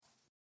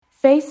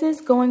Faces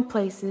Going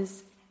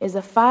Places is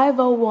a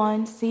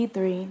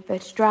 501c3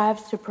 that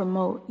strives to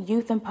promote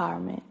youth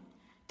empowerment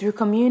through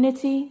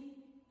community,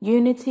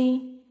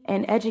 unity,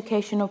 and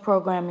educational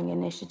programming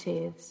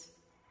initiatives.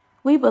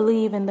 We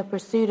believe in the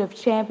pursuit of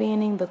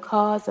championing the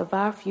cause of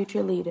our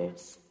future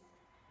leaders.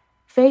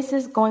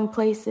 Faces Going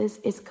Places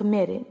is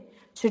committed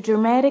to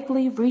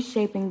dramatically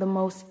reshaping the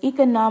most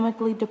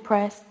economically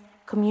depressed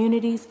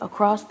communities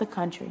across the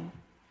country.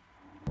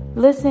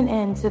 Listen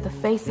in to the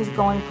Faces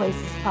Going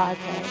Places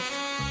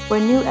podcast, where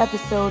new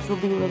episodes will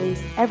be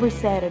released every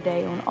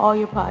Saturday on all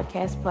your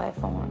podcast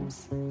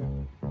platforms.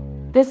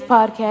 This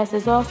podcast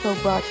is also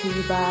brought to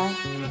you by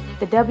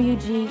the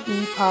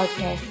WGE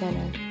Podcast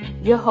Center,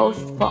 your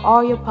host for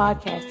all your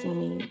podcasting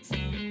needs.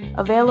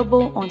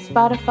 Available on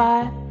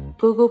Spotify,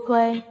 Google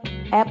Play,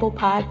 Apple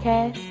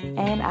Podcasts,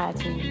 and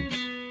iTunes.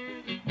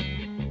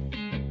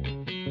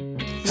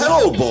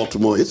 Hello,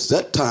 Baltimore. It's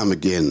that time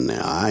again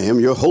now. I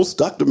am your host,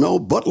 Dr. Mel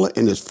Butler,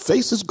 and it's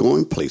Faces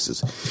Going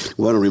Places. I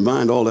want to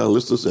remind all our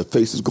listeners that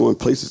Faces Going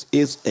Places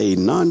is a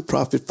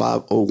nonprofit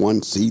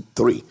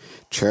 501c3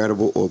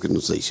 charitable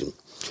organization.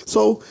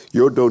 So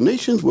your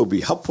donations will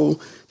be helpful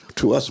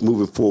to us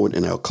moving forward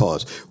in our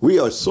cause. We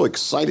are so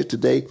excited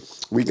today.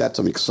 We got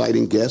some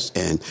exciting guests,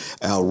 and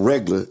our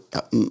regular,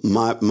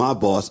 my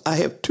boss. I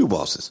have two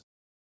bosses.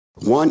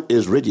 One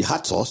is Reggie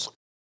Hot Sauce,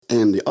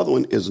 and the other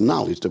one is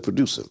Knowledge, the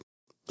producer.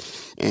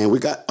 And we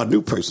got a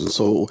new person.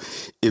 So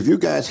if you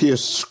guys hear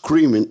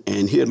screaming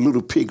and hear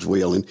little pigs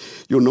wailing,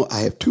 you'll know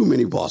I have too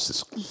many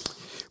bosses.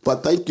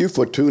 But thank you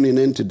for tuning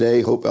in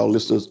today. Hope our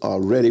listeners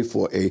are ready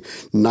for a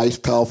nice,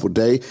 powerful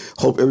day.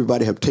 Hope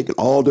everybody have taken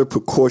all their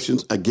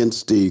precautions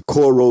against the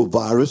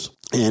coronavirus.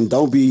 And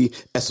don't be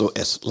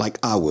SOS like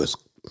I was.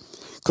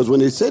 Because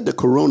when they said the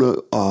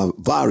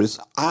coronavirus,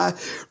 I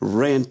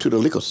ran to the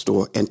liquor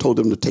store and told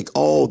them to take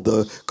all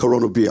the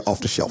Corona beer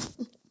off the shelf.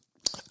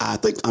 I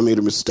think I made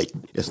a mistake.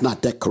 It's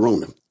not that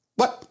Corona,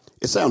 but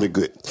it sounded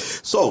good.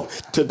 So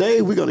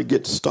today we're going to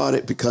get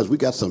started because we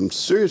got some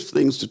serious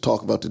things to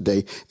talk about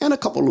today and a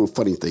couple of little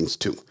funny things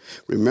too.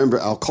 Remember,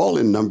 our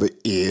call-in number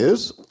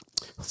is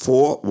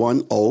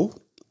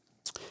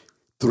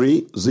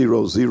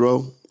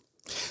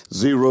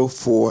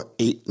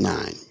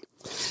 410-300-0489.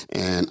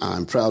 And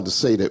I'm proud to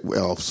say that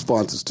our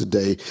sponsors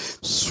today,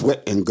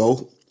 Sweat and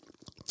Go,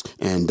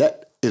 and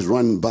that is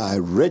run by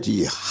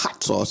Reggie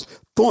Hot Sauce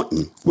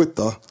Thornton with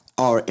the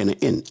R and an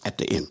N at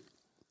the end.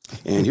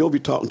 And he'll be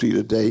talking to you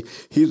today.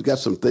 He's got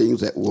some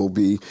things that will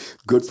be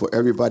good for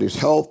everybody's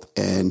health,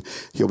 and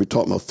he'll be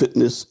talking about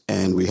fitness.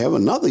 And we have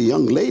another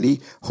young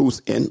lady who's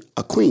in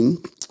a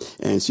queen,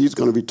 and she's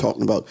going to be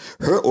talking about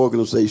her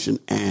organization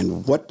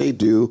and what they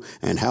do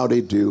and how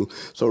they do.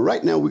 So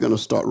right now we're going to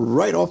start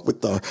right off with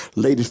the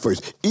ladies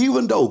first,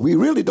 even though we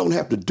really don't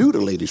have to do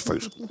the ladies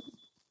first.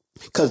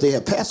 Because they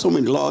have passed so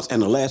many laws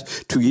in the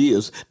last 2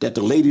 years that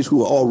the ladies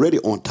who are already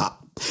on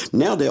top,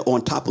 now they're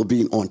on top of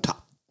being on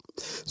top.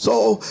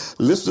 So,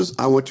 listeners,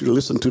 I want you to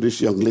listen to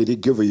this young lady,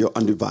 give her your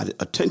undivided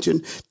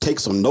attention, take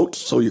some notes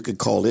so you can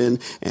call in,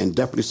 and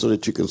definitely so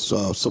that you can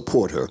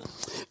support her.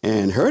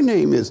 And her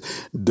name is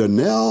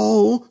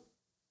Danelle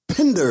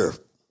Pender.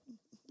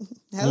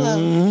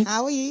 Hello,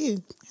 How are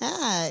you?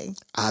 Hi.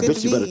 I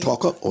bet you better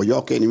talk up or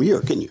y'all can't even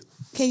hear, can you?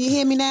 Can you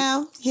hear me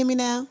now?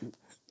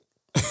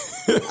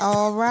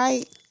 All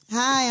right.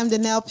 Hi, I'm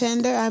Danelle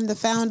Pender. I'm the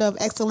founder of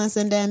Excellence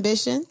and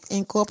Ambition,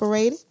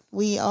 Incorporated.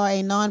 We are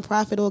a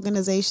nonprofit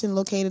organization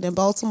located in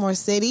Baltimore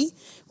City.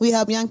 We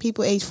help young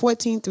people age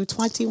 14 through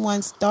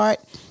 21 start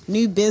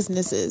new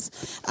businesses.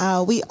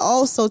 We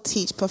also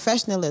teach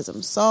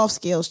professionalism, soft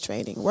skills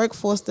training,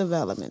 workforce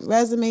development,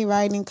 resume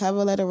writing,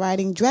 cover letter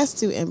writing, dress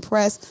to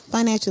impress,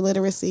 financial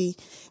literacy,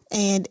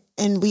 and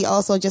we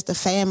also just a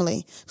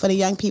family for the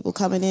young people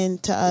coming in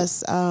to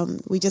us.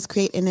 We just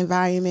create an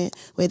environment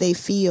where they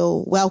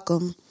feel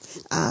welcome.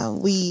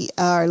 We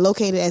are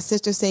located at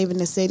Sister Saving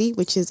the City,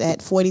 which is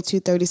at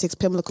 4236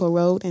 Pimlico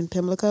Road in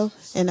Pimlico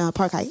in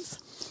Park Heights.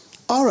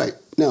 All right.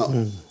 Now,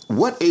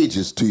 what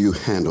ages do you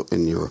handle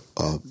in your...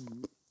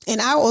 In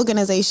our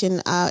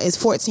organization is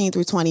 14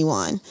 through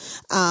 21.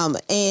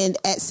 And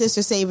at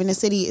Sister Saving the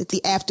City,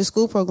 the after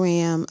school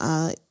program,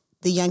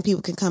 the young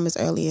people can come as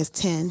early as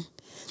 10.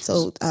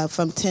 So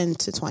from 10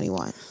 to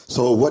 21.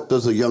 So what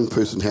does a young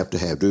person have to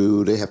have?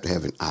 Do they have to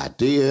have an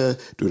idea?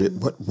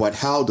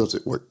 How does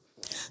it work?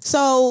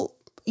 So,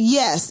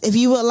 yes, if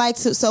you would like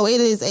to. So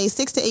it is a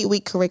 6 to 8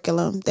 week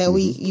curriculum that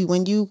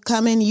when you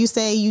come in, you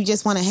say you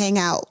just want to hang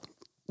out.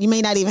 You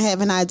may not even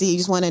have an idea. You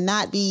just want to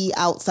not be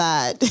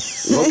outside. Okay.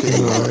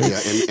 And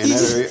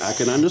that area, I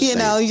can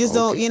understand. You just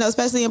don't,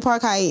 especially in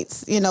Park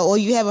Heights, or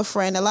you have a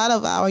friend. A lot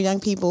of our young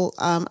people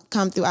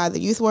come through either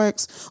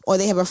YouthWorks or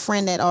they have a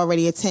friend that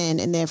already attend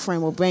and their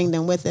friend will bring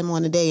them with them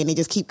on the day and they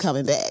just keep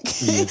coming back.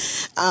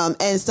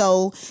 And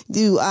so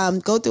you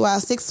go through our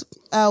 6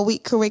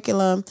 week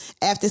curriculum.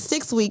 After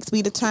 6 weeks,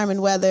 we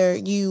determine whether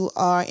you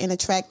are in a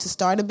track to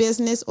start a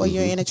business or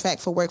you're in a track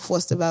for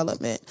workforce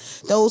development.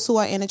 Those who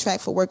are in a track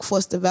for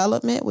workforce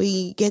development,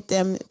 we get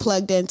them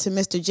plugged into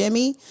Mr.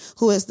 Jimmy,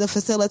 who is the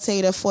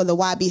facilitator for the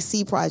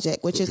YBC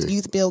project, which is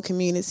Youth Build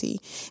Community.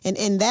 And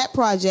in that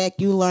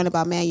project, you learn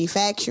about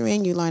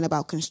manufacturing, you learn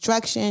about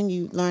construction,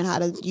 you learn how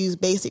to use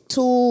basic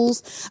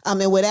tools,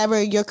 and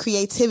whatever your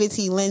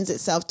creativity lends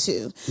itself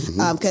to.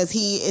 Because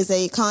he is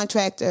a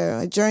contractor,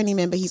 a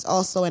journeyman, but he's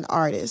also an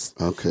artist.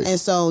 Okay. And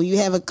so you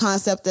have a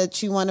concept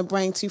that you want to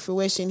bring to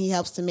fruition. He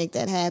helps to make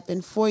that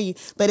happen for you.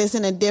 But it's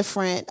in a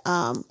different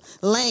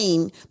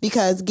lane,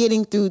 because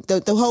getting through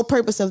the whole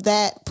purpose of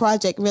that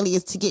project really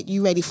is to get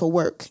you ready for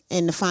work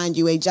and to find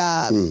you a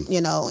job,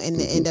 in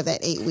the end of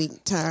that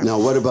 8-week term. Now,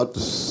 what about the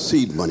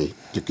seed money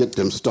to get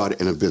them started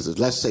in a business?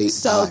 Let's say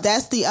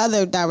that's the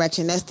other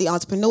direction. That's the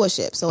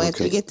entrepreneurship. So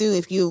after you get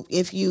through,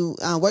 if you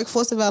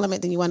workforce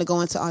development, then you want to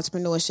go into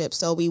entrepreneurship.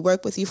 So we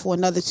work with you for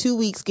another 2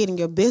 weeks, getting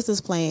your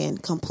business plan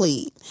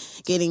complete,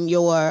 getting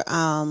your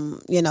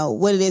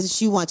what it is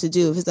that you want to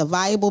do. If it's a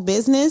viable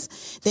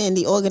business, then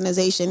the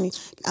organization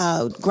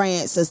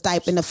grants a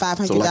stipend of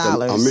 $500. So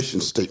like a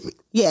mission statement.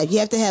 Yeah, you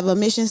have to have a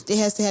mission. It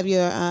has to have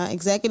your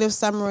executive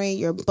summary,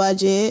 your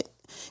budget.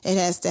 It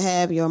has to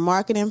have your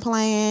marketing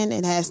plan.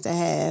 It has to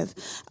have,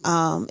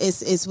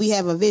 we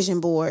have a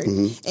vision board.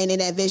 And in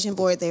that vision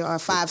board, there are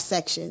 5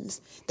 sections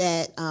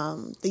that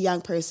the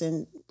young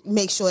person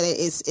make sure that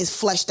it's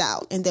fleshed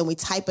out, and then we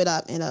type it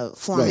up in a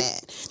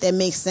format that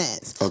makes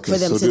sense for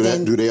them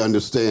to do they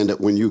understand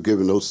that when you're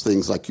giving those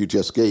things like you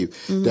just gave,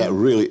 that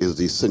really is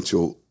the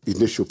essential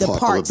initial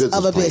part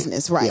of a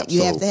business right? Yeah,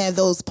 you have to have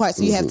those parts.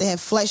 You have to have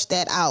fleshed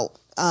that out.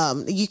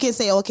 You can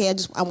say, okay,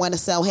 I want to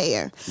sell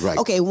hair. Right.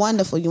 Okay,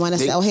 wonderful. You want to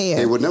sell hair.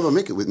 They would never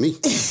make it with me.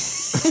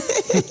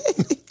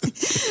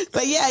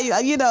 But yeah,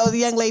 the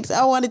young ladies,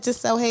 I want to just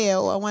sell hair,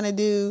 or I want to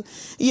do,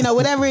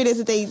 whatever it is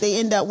that they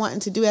end up wanting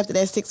to do after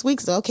that 6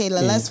 weeks. So, okay,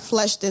 let's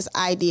flesh this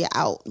idea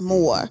out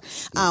more.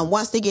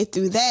 Once they get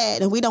through that,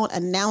 and we don't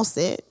announce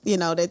it,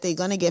 that they're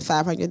going to get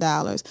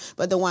 $500,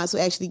 but the ones who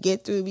actually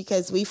get through,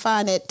 because we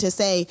find that to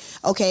say,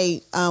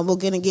 okay, we're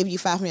going to give you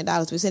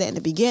 $500. We said that in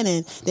the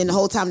beginning. Then the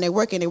whole time they're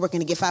working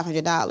to get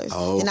 $500.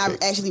 Oh, okay. And I'm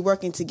actually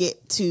working to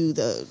get to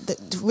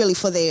the really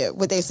for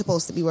what they're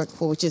supposed to be working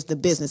for, which is the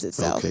business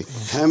itself. Okay.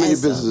 How many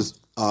businesses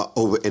are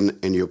over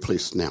in your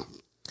place now?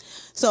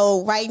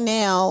 So right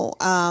now,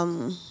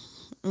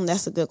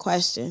 that's a good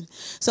question.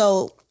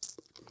 So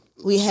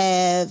we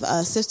have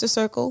a Sister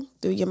Circle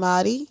through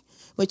Yamadi,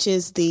 which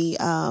is the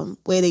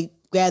where they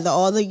gather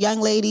all the young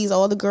ladies,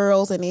 all the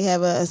girls, and they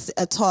have a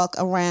talk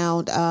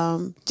around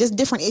just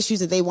different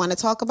issues that they want to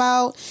talk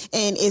about.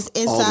 And it's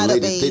inside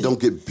of they don't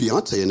get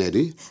Beyonce in there, do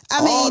you?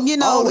 I mean,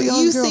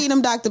 you've seen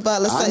them, Dr.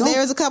 Butler. So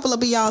there's a couple of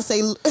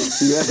Beyonce.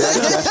 Yeah,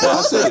 that's why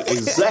I said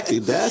exactly.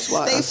 That's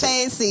why they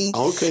fancy.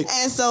 Okay.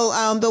 And so,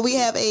 but we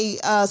have a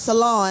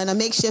salon, a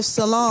makeshift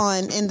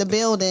salon in the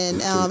building.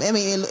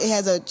 It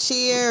has a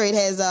chair. It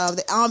has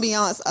the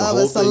ambiance of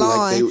a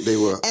salon. Like they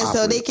were and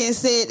so they can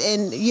sit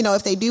and,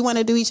 if they do want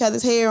to do each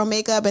other's hair or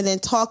makeup, and then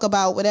talk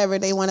about whatever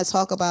they want to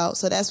talk about.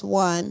 So that's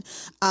one.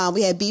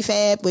 We have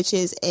BFAB, which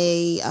is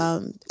a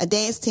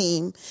dance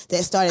team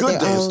that started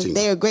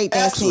They're a great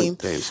dance team.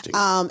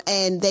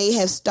 And they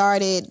have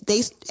started.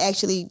 They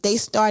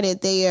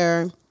started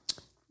their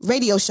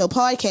radio show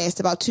podcast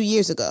about 2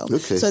 years ago.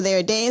 Okay. So they're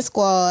a dance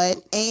squad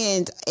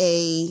and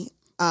a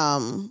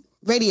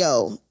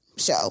radio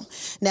show.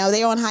 Now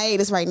they're on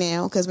hiatus right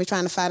now because we're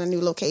trying to find a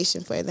new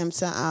location for them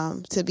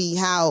to be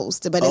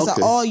housed. But it's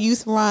an all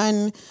youth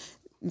run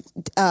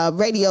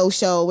radio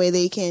show where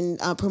they can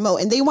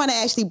promote, and they want to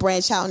actually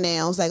branch out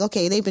now. It's like,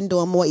 okay, they've been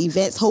doing more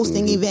events,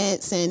 hosting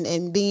events,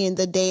 and being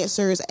the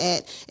dancers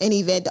at an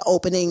event, the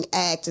opening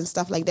act and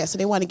stuff like that. So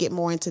they want to get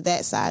more into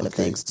that side of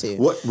things too.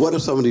 What are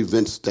some of the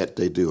events that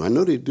they do? I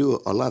know they do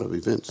a lot of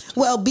events.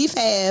 Well,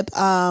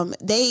 BFAB,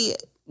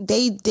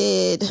 they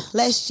did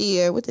last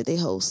year. What did they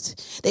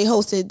host? They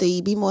hosted the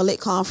Be More Lit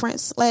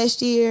conference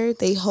last year.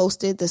 They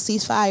hosted the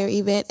Ceasefire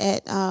event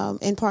at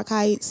in Park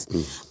Heights.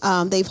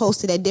 They've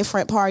hosted at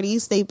different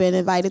parties. They've been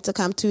invited to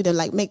come to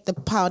make the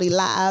party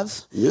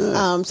live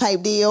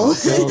type deal.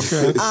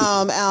 Okay.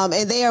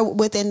 And they are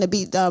within the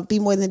Be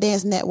More Than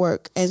Dance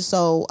network. And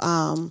so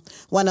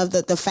one of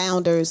the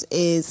founders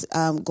is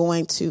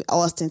going to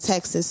Austin,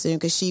 Texas soon,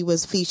 because she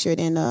was featured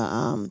in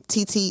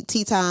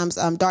T Times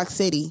Dark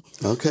City.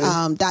 Okay.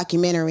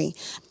 Documentary.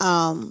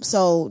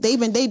 So they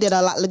did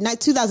a lot.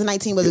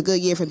 2019 was a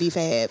good year for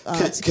BFAB.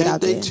 Can't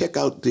they check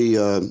out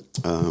the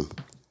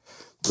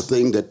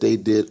thing that they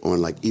did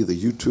on either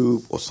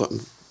YouTube or something?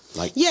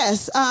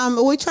 Yes,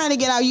 we're trying to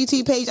get our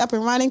YouTube page up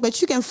and running,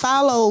 but you can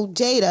follow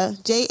Jada,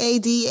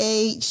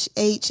 JADHHH,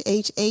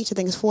 I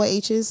think it's 4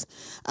 H's,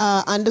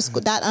 _, on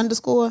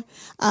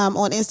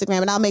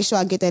Instagram, and I'll make sure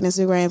I get that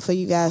Instagram for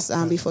you guys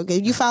before.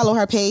 If you follow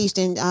her page,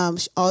 then they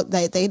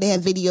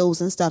have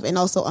videos and stuff, and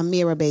also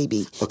Amira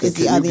Baby is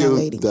the other young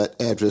lady.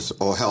 That address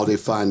or how they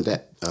find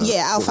that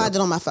I'll find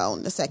it on my phone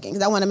in a second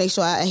because I want to make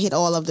sure I hit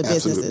all of the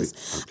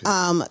businesses.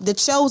 Okay. The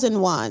Chosen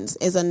Ones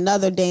is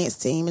another dance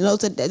team, and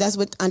that's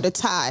with under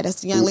Ty.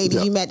 That's the young lady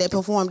you met that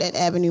performed at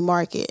Avenue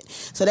Market.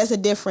 So that's a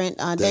different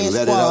dance squad. They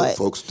let it out,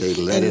 folks.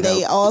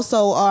 They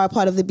also are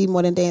part of the Be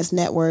More Than Dance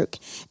Network.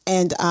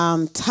 And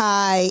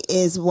Ty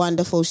is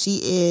wonderful.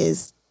 She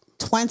is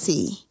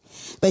 20.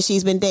 But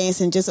she's been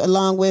dancing just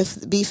along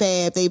with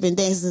BFAB. They've been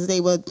dancing since they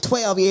were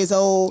 12 years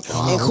old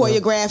and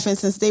choreographing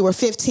since they were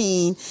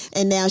 15.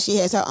 And now she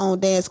has her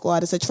own dance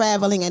squad. It's a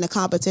traveling and a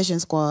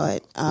competition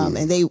squad.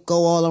 And they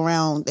go all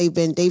around.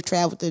 They've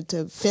traveled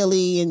to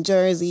Philly and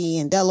Jersey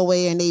and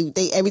Delaware. And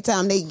they every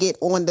time they get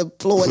on the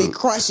floor, they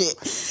crush it.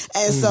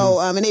 And so,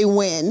 and they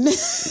win.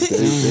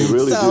 They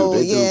really do.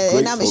 They do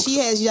great, and she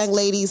has young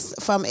ladies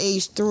from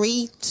age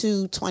 3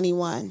 to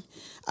 21.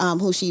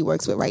 Who she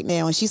works with right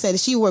now. And she said that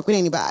she work with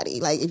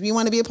anybody. Like, if you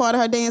want to be a part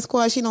of her dance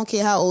squad, she don't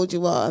care how old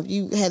you are. If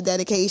you have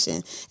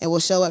dedication and will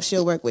show up,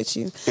 she'll work with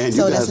you. And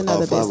so you guys that's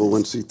another are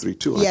 501c3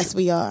 too, aren't Yes, you?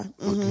 we are.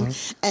 Mm-hmm. Okay.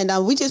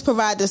 And we just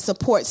provide the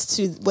supports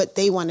to what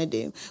they want to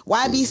do.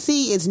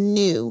 YBC is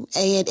new,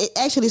 and it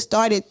actually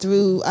started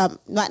through,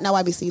 not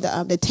YBC,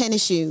 the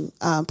Tennis Shoe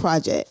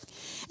Project.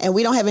 And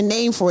we don't have a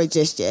name for it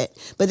just yet.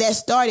 But that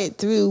started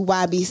through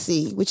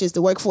YBC, which is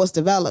the Workforce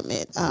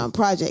Development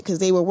Project, because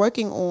they were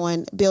working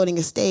on building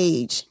a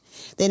stage.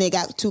 Then it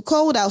got too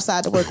cold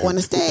outside to work on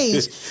the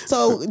stage.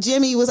 So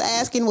Jimmy was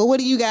asking, well, what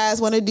do you guys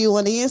want to do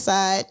on the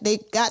inside? They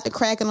got to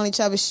cracking on each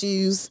other's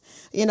shoes.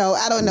 You know,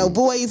 I don't know,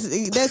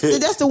 boys,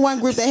 that's the one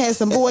group that has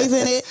some boys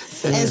in it.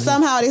 And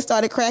somehow they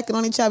started cracking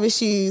on each other's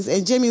shoes.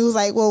 And Jimmy was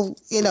like, well,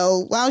 you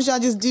know, why don't y'all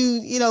just do,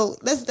 you know,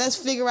 let's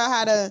figure out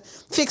how to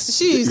fix the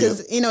shoes.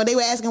 Because, you know, they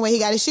were asking where he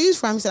got his shoes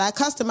from. He said, I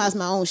customized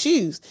my own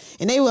shoes.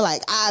 And they were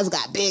like, eyes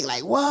got big,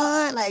 like,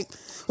 what? Like,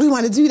 we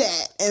want to do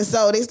that. And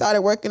so they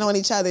started working on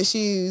each other's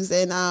shoes.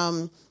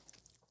 And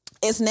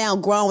it's now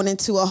grown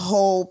into a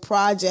whole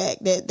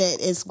project that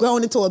is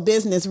grown into a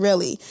business,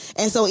 really.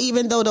 And so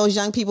even though those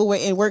young people were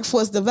in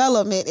workforce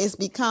development, it's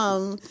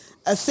become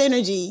a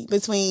synergy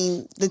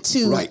between the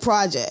two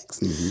projects.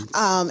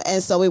 Mm-hmm.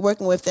 And so we're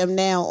working with them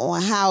now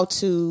on how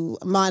to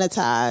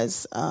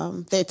monetize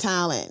their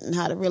talent and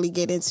how to really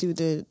get into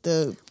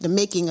the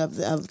making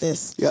of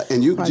this. Yeah,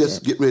 and you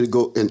just get ready to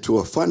go into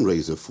a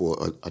fundraiser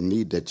for a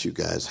need that you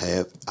guys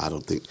have. I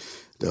don't think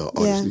the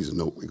audience needs to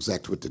know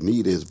exactly what the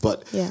need is,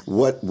 but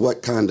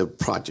what kind of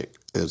project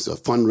is a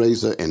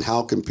fundraiser, and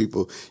how can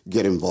people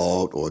get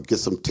involved or get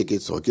some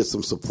tickets or get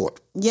some support?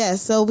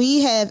 Yes, so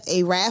we have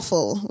a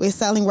raffle. We're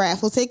selling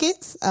raffle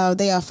tickets.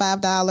 They are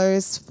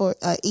 $5 for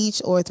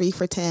each, or 3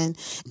 for $10,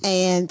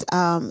 and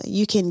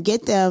you can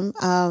get them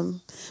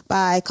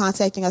by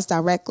contacting us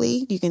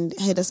directly. You can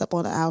hit us up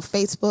on our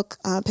Facebook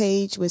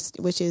page,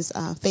 which is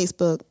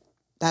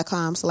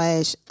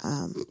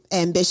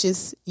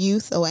facebook.com/ambitious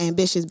youth or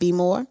ambitious be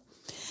more.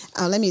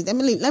 Let me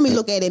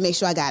look at it and make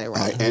sure I got it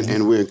right.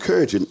 And we're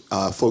encouraging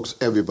folks,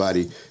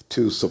 everybody,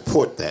 to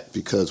support that,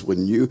 because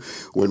when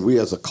we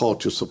as a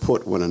culture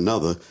support one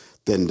another,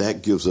 then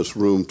that gives us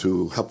room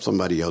to help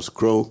somebody else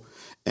grow.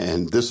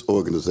 And this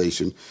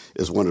organization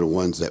is one of the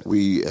ones that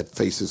we at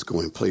Faces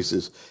Going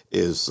Places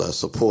is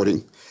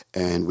supporting,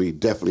 and we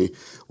definitely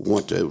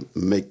want to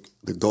make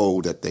the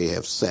goal that they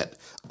have set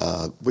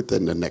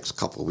within the next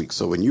couple of weeks.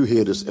 So when you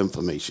hear this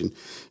information,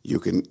 you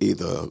can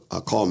either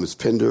call Ms.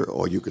 Pender,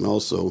 or you can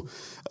also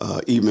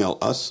email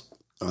us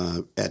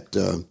at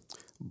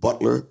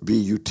Butler,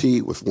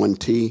 B-U-T with 1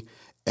 T,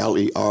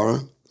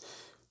 L-E-R,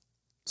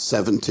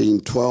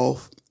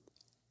 1712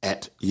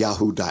 at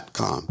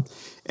yahoo.com.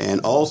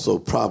 And also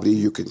probably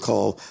you can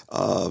call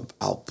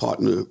our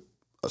partner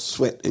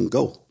Sweat and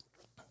Go.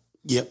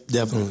 Yep,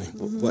 definitely.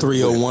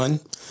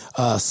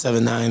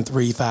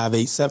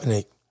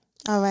 301-793-5878.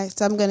 All right,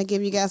 so I'm going to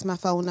give you guys my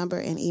phone number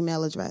and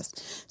email address.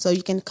 So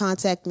you can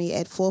contact me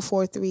at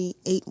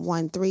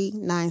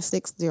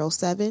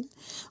 443-813-9607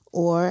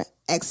 or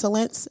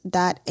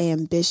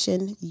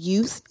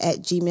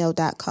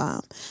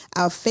excellence.ambitionyouth@gmail.com.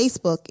 Our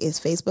Facebook is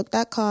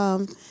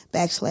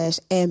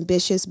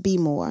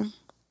facebook.com/ambitiousbemore.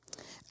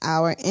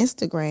 Our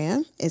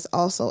Instagram is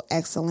also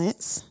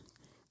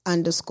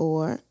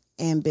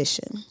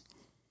excellence_ambition.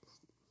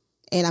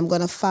 And I'm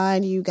going to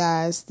find you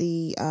guys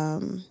the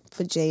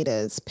for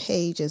Jada's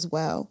page as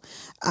well.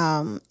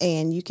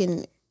 And you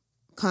can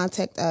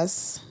contact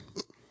us,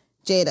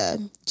 Jada,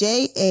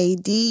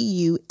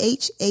 JADUHHH._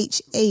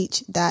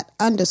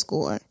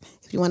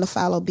 if you want to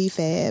follow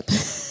BFAB.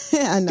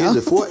 I know. Is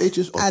it 4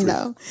 H's or 3? I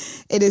know.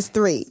 It is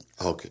 3.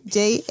 Okay.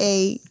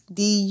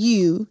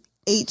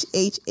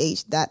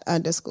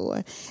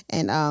 JADUHHH._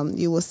 and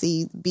you will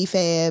see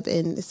BFAB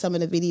and some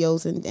of the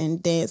videos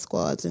and dance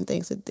squads and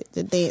things that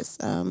the dance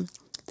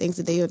things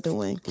that they are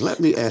doing. Let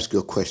me ask you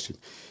a question.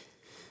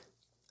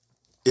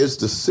 Is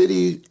the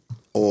city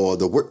or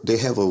they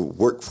have a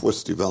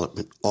workforce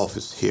development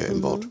office here in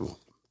Baltimore?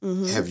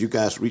 Have you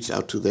guys reached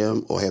out to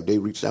them, or have they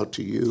reached out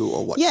to you,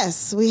 or what?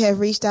 Yes, we have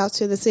reached out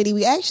to the city.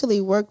 We actually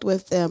worked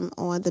with them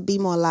on the Be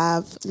More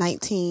Live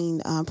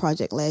 19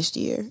 project last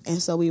year. And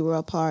so we were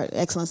a part,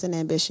 Excellence and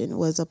Ambition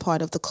was a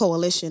part of the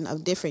coalition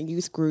of different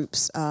youth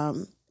groups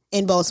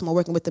in Baltimore,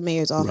 working with the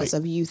mayor's office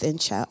of youth and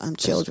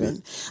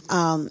children.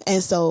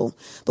 And so,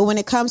 but when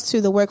it comes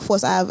to the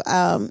workforce,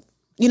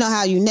 you know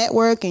how you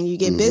network and you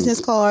get business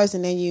cards,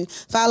 and then you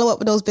follow up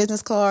with those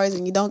business cards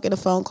and you don't get a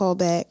phone call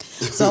back.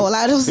 So a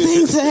lot of those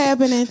things are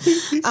happening,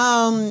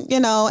 you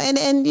know,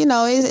 and you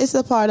know, it's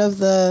a part of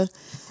the,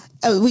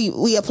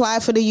 we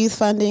applied for the youth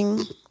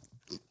funding.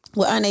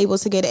 We're unable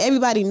to get it.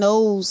 Everybody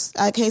knows,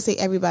 I can't say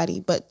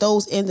everybody, but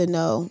those in the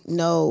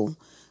know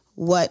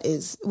what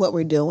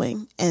we're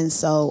doing. And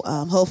so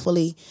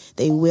hopefully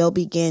they will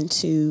begin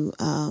to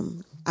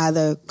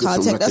either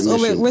contact us or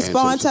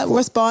respond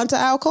to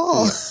our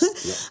call.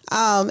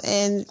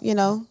 And, you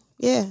know,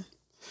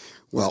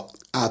 Well,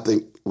 I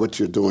think what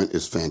you're doing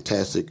is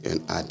fantastic,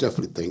 and I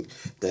definitely think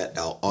that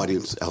our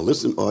audience, our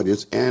listening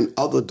audience, and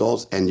other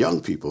adults and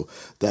young people,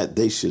 that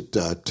they should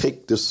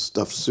take this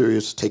stuff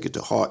serious, take it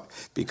to heart,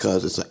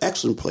 because it's an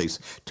excellent place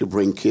to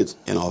bring kids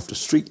in off the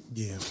street.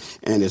 Yeah.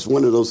 And it's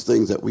one of those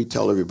things that we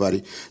tell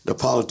everybody. The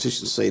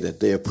politicians say that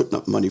they're putting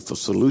up money for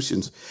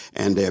solutions,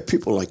 and there are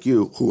people like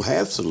you who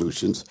have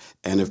solutions,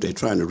 and if they're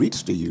trying to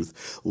reach the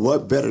youth,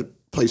 what better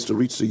place to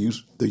reach the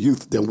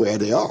youth than where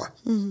they are?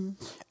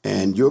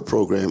 And your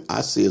program,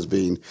 I see as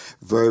being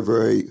very,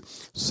 very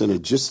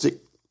synergistic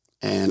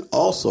and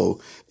also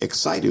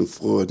exciting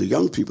for the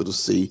young people to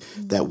see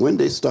that when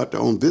they start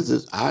their own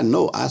business, I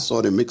know I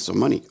saw them make some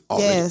money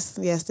already.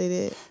 Yes, they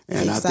did.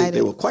 And I think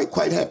they were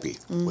quite happy.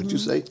 What'd you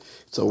say?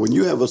 So when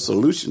you have a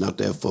solution out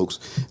there, folks,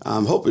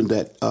 I'm hoping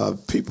that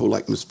people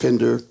like Ms.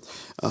 Pender,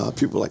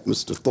 people like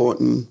Mr.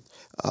 Thornton,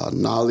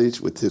 Knowledge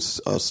with his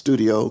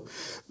studio,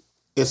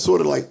 it's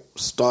sort of like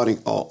starting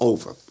all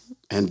over.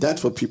 And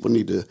that's what people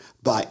need to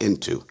buy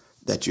into,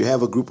 that you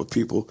have a group of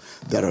people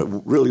that are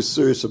really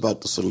serious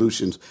about the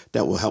solutions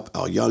that will help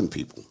our young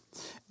people.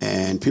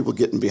 And people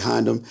getting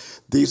behind them,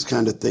 these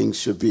kind of things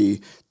should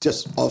be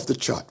just off the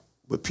chart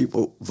with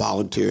people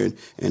volunteering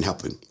and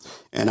helping.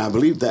 And I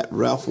believe that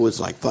raffle is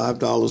like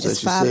 $5,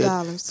 as you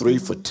said, 3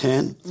 for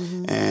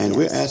 $10. And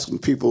we're asking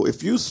people,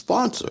 if you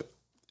sponsor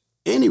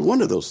any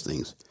one of those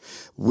things,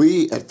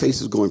 we at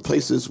Faces Going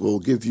Places will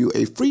give you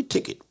a free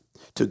ticket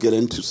to get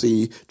in to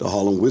see the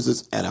Harlem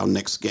Wizards at our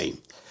next game.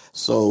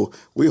 So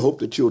we hope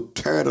that you'll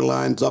tear the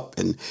lines up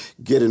and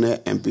get in there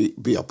and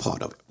be a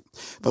part of it.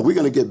 But we're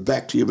going to get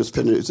back to you, Ms.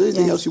 Pender. Is there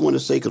anything else you want to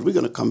say? Because we're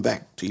going to come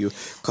back to you.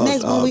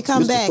 Next, when we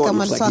come Mr. back,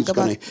 Thornton I'm going to talk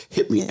about... He's going to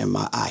hit me in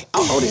my eye.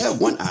 I only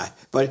have one eye,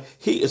 but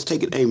he is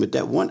taking aim at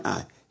that one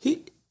eye.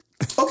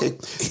 Okay.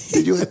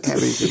 Did you have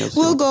anything else?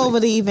 We'll go over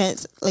the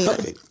events later.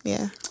 Okay.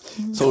 Yeah.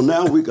 So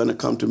now we're going to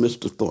come to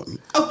Mr. Thornton.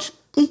 Ouch!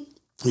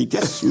 He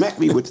just smacked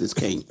me with his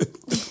cane.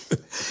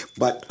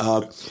 But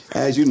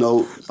as you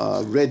know,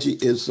 Reggie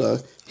is,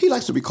 he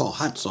likes to be called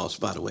hot sauce,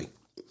 by the way.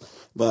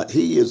 But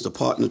he is the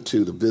partner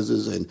to the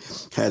business and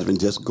has been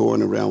just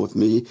going around with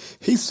me.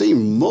 He's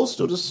seen most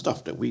of the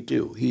stuff that we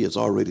do. He has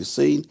already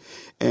seen.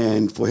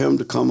 And for him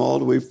to come all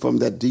the way from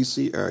that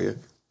D.C. area,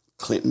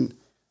 Clinton,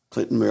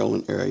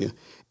 Maryland area,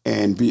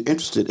 and be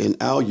interested in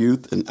our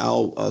youth and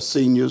our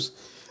seniors,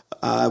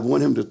 I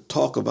want him to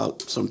talk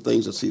about some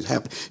things that he's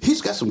happening.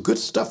 He's got some good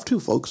stuff, too,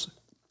 folks,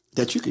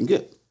 that you can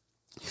get.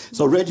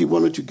 So, Reggie, why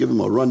don't you give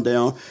him a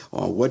rundown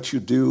on what you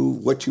do,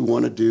 what you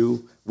want to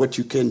do, what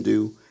you can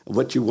do,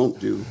 what you won't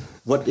do,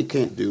 what they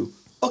can't do.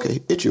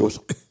 Okay, it's yours.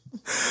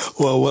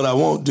 Well, what I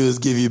won't do is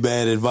give you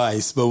bad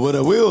advice, but what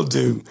I will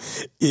do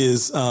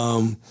is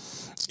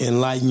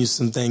enlighten you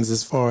some things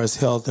as far as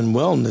health and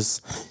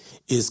wellness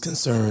is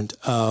concerned.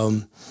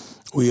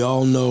 We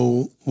all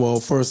know, well,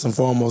 first and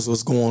foremost,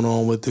 what's going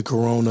on with the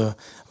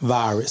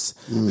coronavirus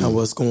and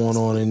what's going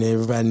on, and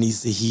everybody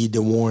needs to heed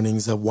the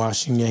warnings of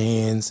washing your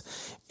hands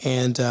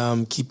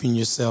and keeping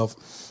yourself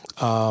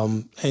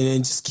and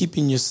just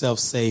keeping yourself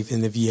safe.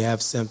 And if you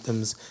have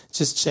symptoms,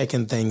 just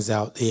checking things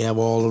out. They have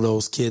all of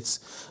those kits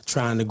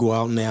trying to go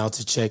out now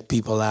to check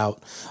people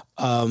out.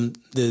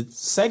 The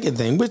second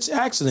thing, which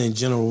actually in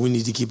general, we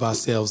need to keep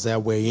ourselves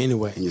that way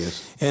anyway.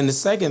 Yes. And the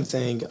second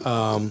thing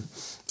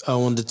I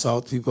wanted to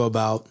talk to people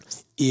about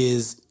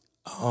is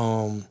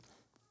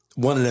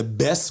one of the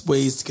best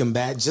ways to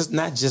combat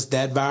not just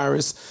that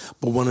virus,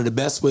 but one of the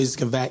best ways to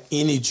combat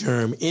any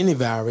germ, any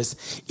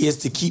virus, is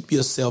to keep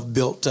yourself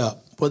built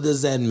up. What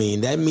does that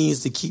mean? That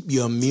means to keep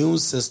your immune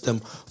system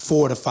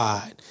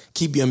fortified,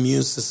 keep your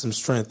immune system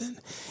strengthened.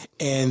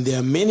 And there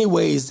are many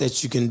ways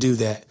that you can do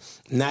that,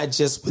 not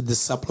just with the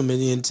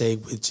supplement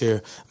intake with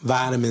your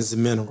vitamins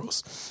and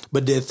minerals,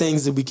 but there are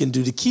things that we can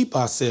do to keep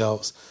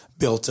ourselves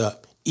built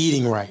up.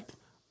 Eating right.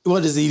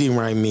 What does eating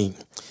right mean?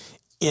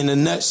 In a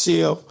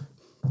nutshell,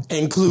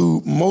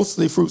 include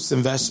mostly fruits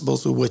and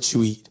vegetables with what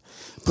you eat.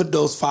 Put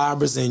those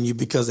fibers in you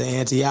because the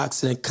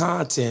antioxidant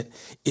content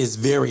is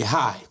very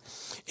high.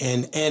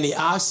 And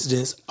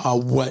antioxidants are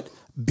what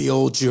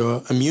build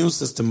your immune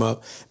system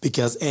up,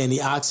 because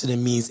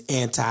antioxidant means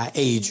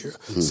anti-ager.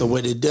 So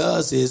what it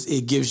does is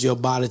it gives your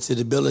body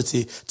the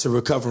ability to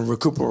recover and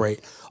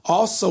recuperate.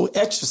 Also,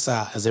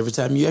 exercise. Every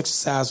time you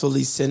exercise for at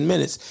least 10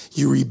 minutes,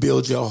 you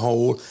rebuild your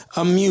whole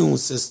immune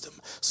system.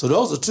 So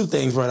those are two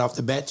things right off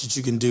the bat that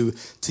you can do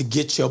to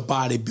get your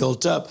body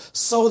built up,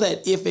 so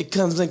that if it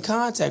comes in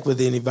contact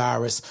with any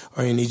virus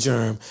or any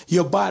germ,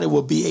 your body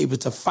will be able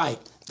to fight.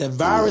 That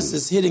virus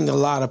is hitting a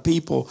lot of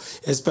people,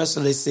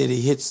 especially they said it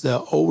hits the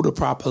older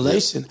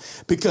population,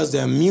 because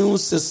their immune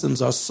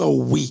systems are so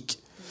weak.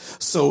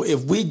 So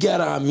if we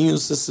get our immune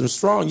system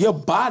strong, your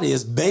body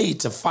is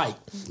made to fight.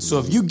 So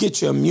if you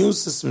get your immune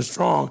system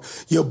strong,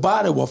 your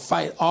body will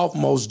fight off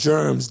most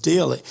germs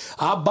daily.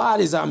 Our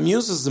bodies, our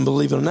immune system,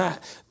 believe it or not,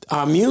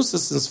 our immune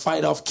systems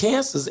fight off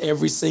cancers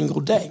every single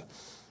day.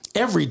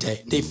 Every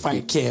day they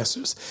fight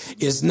cancers.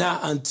 It's not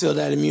until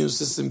that immune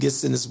system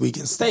gets in this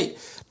weakened state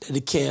that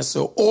the cancer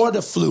or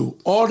the flu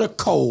or the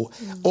cold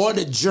or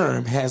the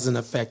germ has an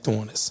effect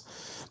on us.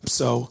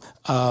 So,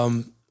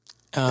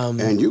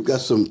 and you've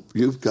got some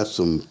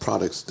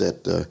products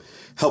that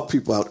help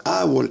people out.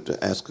 I wanted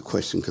to ask a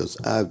question because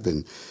I've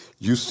been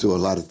used to a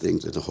lot of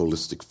things in the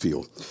holistic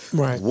field.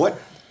 Right.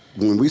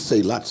 When we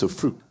say lots of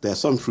fruit, there are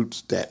some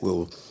fruits that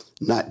will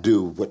not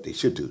do what they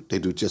should do. They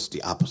do just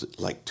the opposite,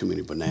 like too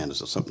many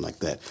bananas or something like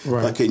that.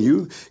 Right. But can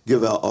you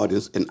give our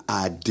audience an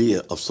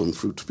idea of some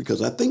fruits?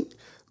 Because I think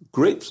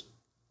grapes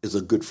is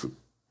a good fruit.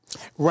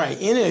 Right,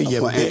 any of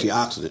your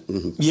antioxidant.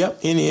 Mm-hmm. Yep,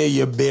 any of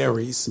your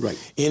berries.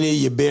 Right, any of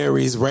your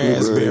berries,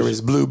 raspberries,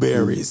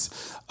 blueberries,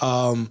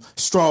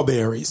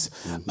 strawberries,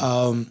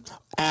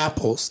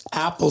 apples.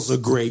 Apples are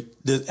great.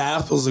 The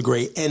apples are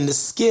great, and the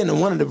skin.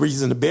 And one of the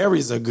reasons the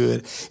berries are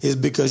good is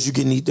because you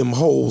can eat them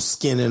whole,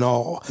 skin and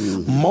all.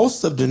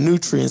 Most of the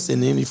nutrients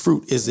in any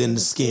fruit is in the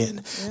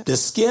skin. The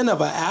skin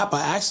of an apple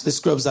actually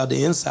scrubs out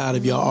the inside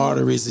of your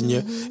arteries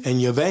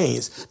and your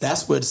veins.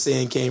 That's where the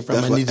saying came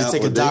from. I need to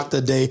take a doctor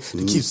day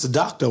that keeps the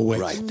doctor away.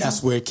 Right.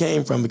 That's where it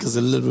came from, because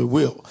it literally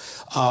will.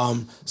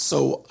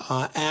 So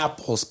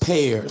apples,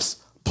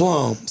 pears,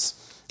 plums,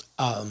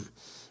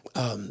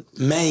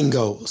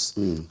 mangoes,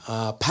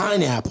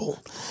 pineapple.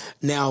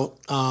 Now,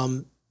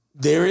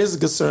 there is a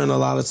concern a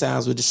lot of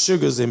times with the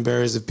sugars in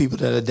berries of people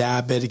that are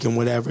diabetic and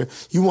whatever.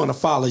 You want to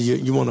follow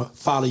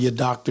your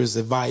doctor's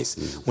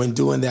advice when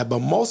doing that. But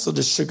most of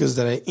the sugars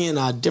that are in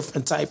are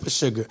different type of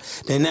sugar.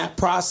 They're not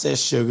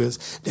processed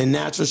sugars. They're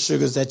natural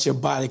sugars that your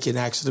body can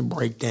actually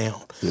break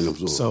down. And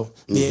absorb. So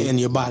and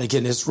your body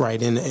can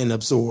and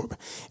absorb.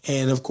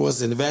 And of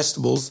course, in the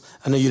vegetables,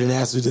 I know you didn't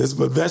ask me this,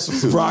 but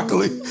vegetables,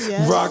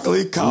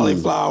 broccoli,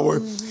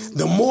 cauliflower.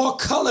 The more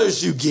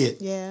colors you get,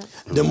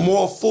 the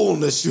more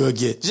fullness you'll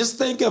get. Just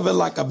think of it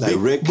like a big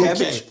red bouquet.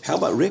 Cabbage. How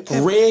about red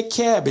cabbage? Red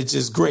cabbage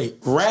is great.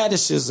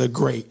 Radishes are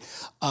great.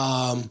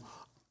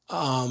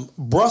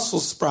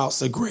 Brussels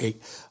sprouts are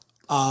great.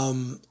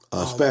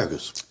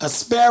 Asparagus.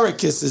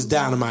 Asparagus is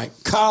dynamite.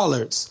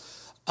 Collards.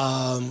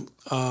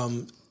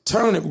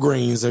 Turnip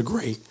greens are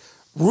great.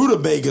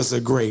 Rutabagas are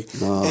great.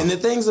 And the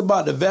things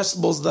about the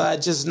vegetables that I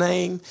just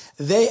named,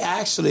 they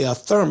actually are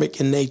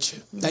thermic in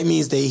nature. That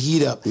means they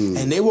heat up.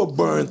 And they will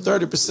burn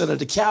 30% of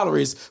the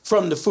calories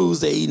from the foods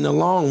they're eating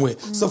along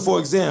with. So, for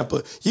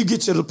example, you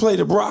get your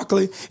plate of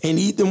broccoli and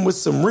eat them with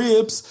some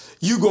ribs,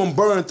 you're going to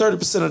burn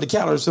 30% of the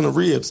calories from the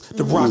ribs.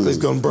 The broccoli's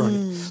going to burn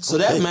it. So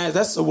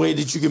that's a way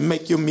that you can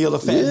make your meal a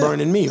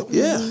fat-burning meal.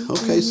 Yeah,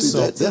 okay,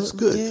 see, that's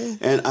good. Yeah.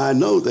 And I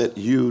know that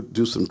you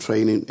do some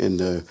training in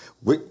the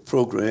WIC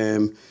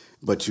program,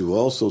 but you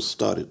also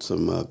started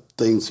some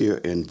things here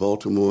in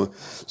Baltimore.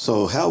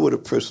 So how would a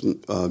person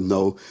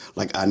know?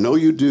 Like, I know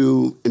you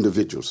do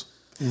individuals.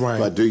 Right.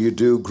 But do you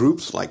do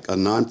groups, like a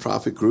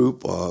nonprofit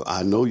group? Or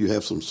I know you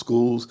have some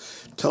schools.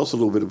 Tell us a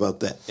little bit about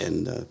that.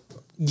 And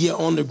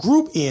on the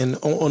group end,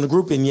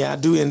 I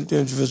do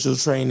individual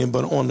training,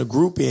 but on the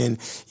group end,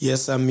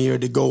 yes, I'm here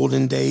at the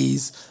Golden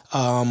Days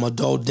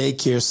Adult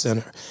Daycare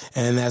Center,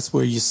 and that's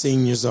where your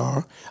seniors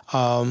are,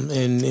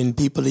 and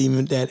people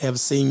even that have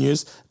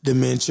seniors,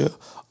 dementia,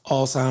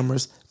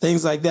 Alzheimer's,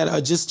 things like that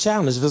are just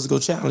physical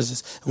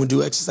challenges. And we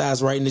do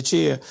exercise right in the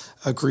chair,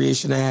 a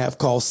creation I have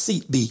called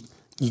Seat Beat.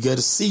 You got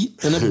a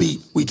seat and a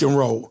beat, we can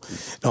roll.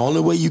 The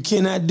only way you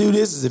cannot do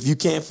this is if you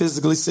can't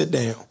physically sit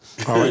down.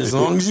 All right, as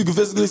long as you can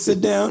physically sit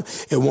down,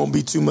 it won't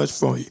be too much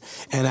for you.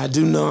 And I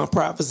do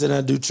nonprofits and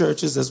I do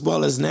churches, as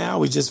well as now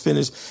we just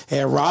finished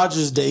at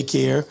Rogers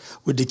Daycare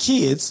with the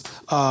kids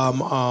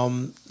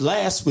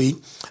last week.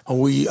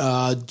 We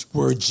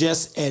were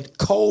just at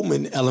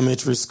Coleman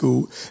Elementary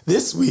School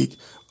this week,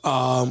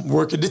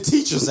 working the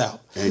teachers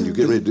out. And you're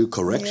getting ready to do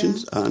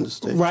corrections, I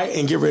understand. Right,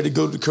 and get ready to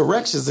go to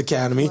Corrections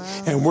Academy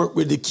and work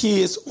with the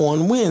kids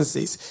on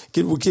Wednesdays.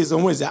 Get with kids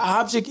on Wednesdays. The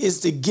object is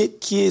to get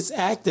kids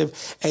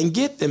active and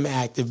get them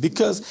active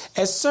because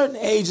at certain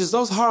ages,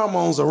 those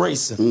hormones are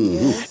racing.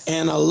 Yes.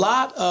 And a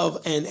lot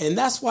of, and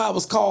that's why it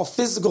was called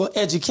physical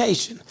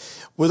education.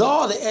 With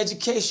all the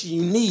education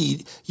you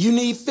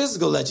need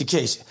physical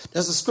education.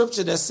 There's a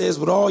scripture that says,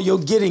 with all you're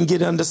getting,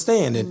 get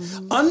understanding.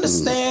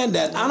 Understand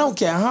that I don't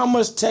care how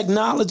much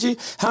technology,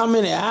 how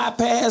many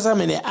iPads, how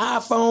many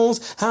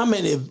iPhones, how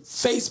many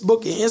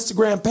Facebook and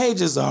Instagram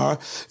pages are,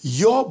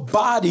 your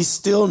body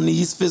still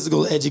needs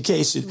physical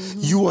education.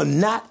 You are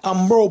not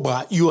a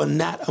robot. You are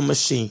not a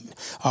machine.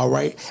 All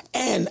right.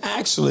 And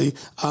actually,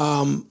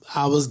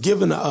 I was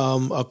given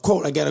a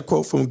quote. I got a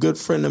quote from a good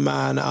friend of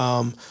mine,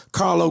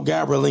 Carlo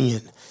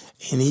Gabrielian.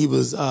 And he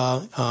was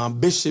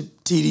Bishop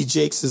T.D.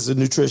 Jakes is a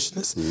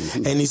nutritionist.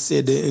 And he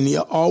said that, and he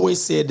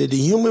always said that the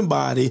human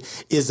body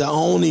is the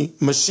only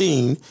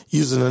machine,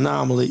 using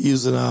anomaly,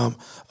 using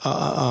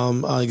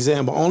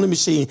example, only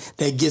machine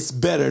that gets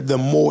better the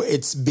more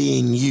it's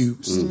being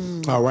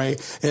used. All right.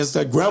 And it's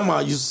like grandma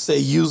used to say,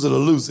 use it or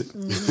lose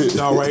it.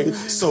 All right.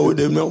 So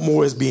the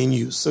more it's being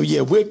used. So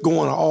yeah, we're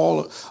going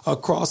all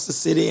across the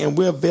city, and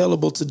we're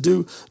available to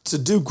do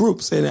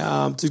groups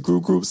and to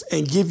group groups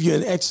and give you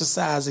an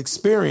exercise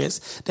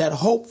experience that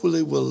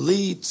hopefully will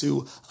lead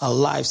to a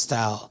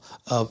lifestyle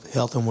of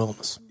health and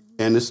wellness.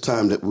 And this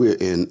time that we're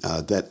in,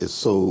 that is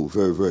so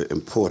very, very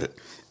important.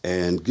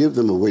 And give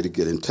them a way to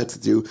get in touch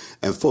with you.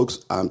 And folks,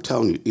 I'm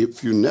telling you,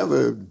 if you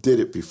never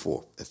did it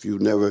before, if you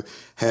never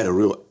had a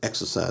real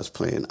exercise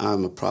plan,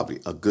 I'm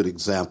probably a good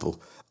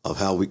example of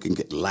how we can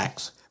get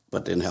lax,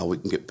 but then how we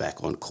can get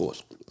back on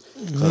course.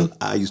 Because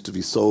I used to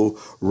be so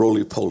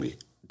roly-poly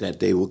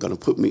that they were going to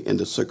put me in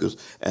the circus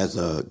as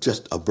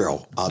just a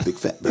barrel, a big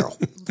fat barrel.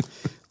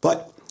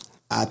 But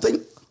I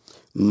think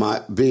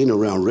my being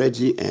around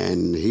Reggie,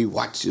 and he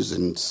watches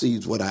and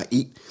sees what I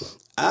eat,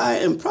 I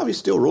am probably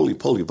still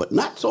roly-poly, but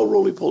not so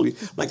roly-poly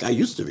like I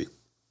used to be.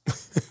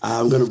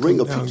 I'm going to bring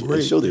a picture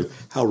and show them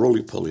how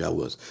roly-poly I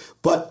was.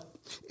 But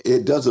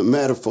it doesn't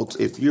matter, folks.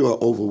 If you are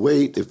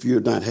overweight, if you're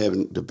not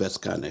having the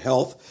best kind of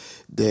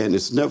health, then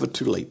it's never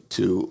too late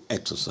to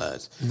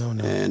exercise. No.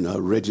 And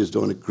Reggie is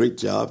doing a great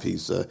job.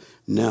 He's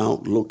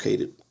now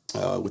located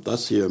with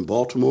us here in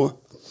Baltimore,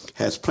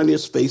 has plenty of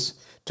space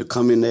to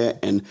come in there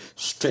and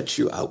stretch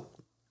you out.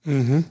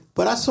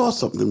 But I saw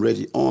something,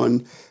 Reggie,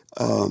 on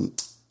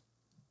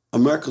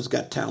America's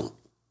Got Talent.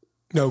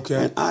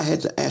 Okay. And I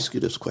had to ask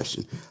you this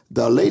question.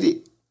 The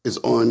lady is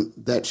on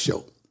that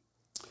show,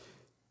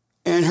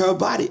 and her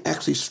body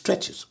actually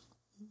stretches.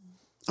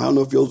 I don't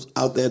know if you're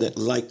out there that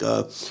like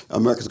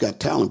America's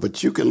Got Talent,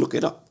 but you can look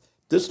it up.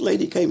 This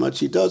lady came out.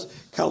 She does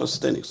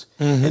calisthenics.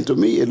 And to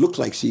me, it looks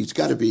like she's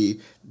got to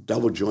be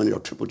double jointed or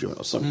triple jointed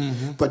or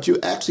something. But you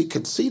actually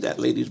can see that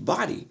lady's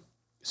body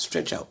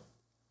stretch out.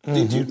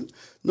 Did you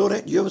know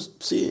that? You ever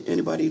see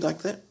anybody like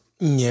that?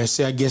 Yeah,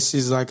 see, I guess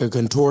she's like a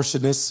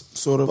contortionist,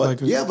 sort of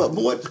like. Yeah, but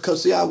more,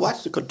 because, see, I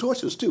watch the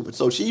contortionist too. But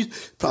so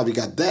she's probably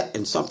got that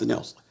and something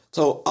else.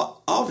 So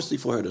obviously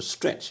for her to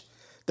stretch,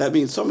 that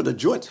means some of the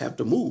joints have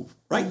to move,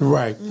 right?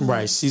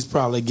 Right. She's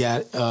probably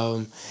got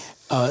an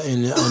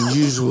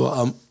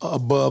unusual,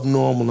 above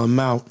normal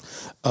amount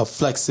of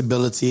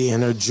flexibility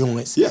in her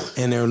joints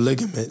and her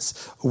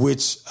ligaments,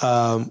 which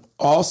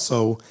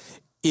also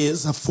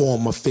is a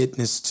form of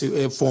fitness too,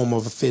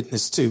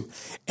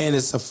 and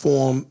it's a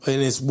form,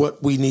 and it's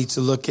what we need to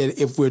look at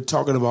if we're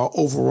talking about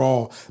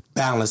overall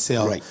balanced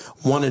health. Right.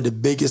 One of the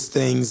biggest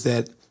things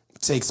that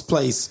takes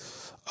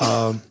place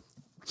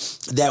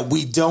that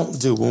we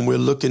don't do when we're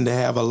looking to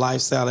have a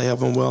lifestyle of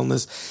health and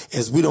wellness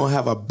is we don't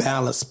have a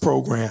balanced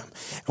program.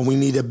 And we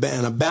need a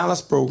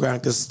balanced program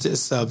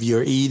consists of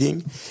your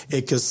eating.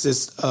 It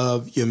consists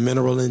of your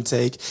mineral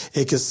intake.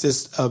 It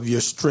consists of your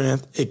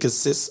strength. It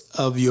consists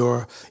of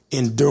your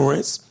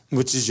endurance,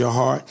 which is your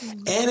heart,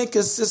 and it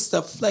consists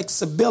of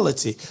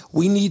flexibility.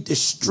 We need to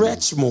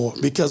stretch more,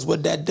 because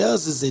what that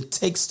does is it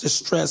takes the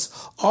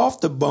stress off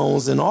the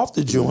bones and off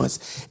the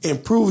joints,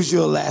 improves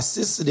your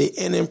elasticity,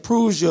 and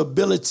improves your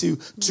ability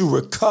to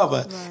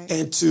recover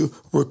and to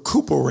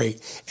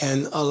recuperate.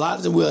 And a lot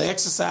of them will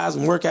exercise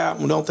and work out,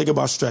 and we don't think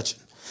about stretching.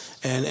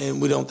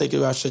 And we don't think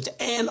about stretching.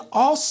 And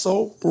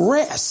also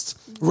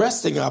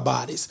resting our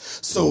bodies.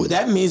 So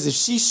that means if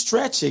she's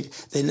stretching,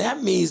 then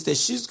that means that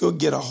she's going to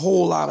get a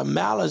whole lot of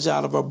mileage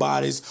out of her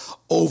bodies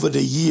over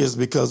the years,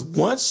 because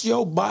once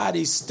your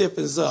body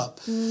stiffens up,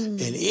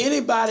 and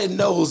anybody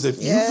knows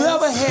if you've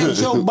ever had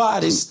your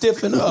body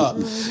stiffen up,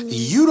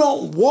 you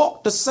don't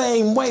walk the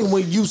same way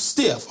when you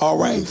stiff, all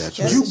right?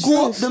 You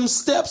go up them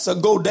steps or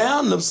go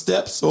down them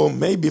steps or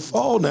maybe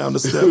fall down the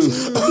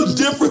steps a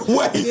different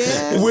way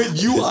when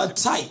you are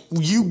tight.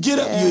 You get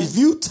up. If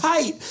you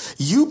tight,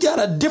 you got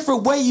a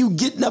different way you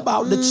getting up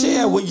out the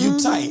chair when you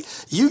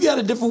tight. You got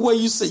a different way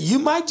you sit. You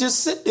might just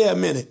sit there a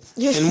minute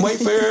and wait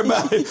for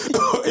everybody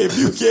if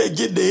you can't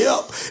get the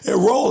help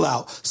and roll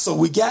out. So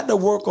we got to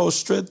work on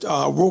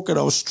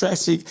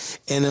stretching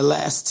and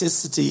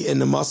elasticity in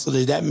the muscle.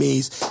 That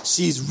means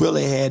she's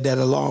really had that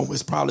along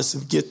with probably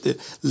some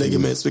gifted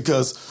ligaments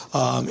because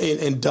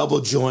in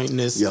double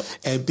jointness,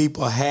 and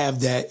people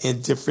have that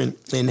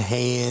in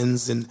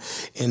hands and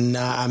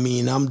I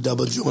mean I'm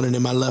double jointed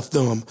in my left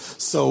thumb,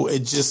 so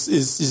it just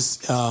is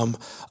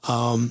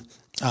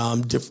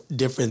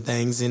different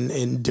things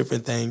and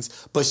different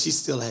things, but she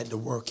still had to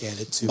work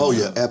at it too. Oh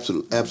yeah,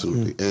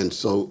 absolutely. And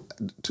so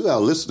to our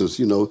listeners,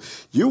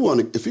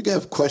 if you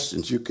have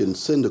questions, you can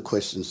send the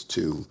questions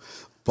to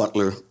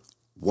Butler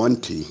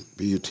 1T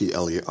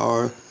BUTLER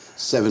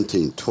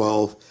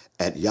 1712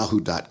 at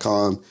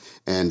yahoo.com.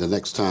 And the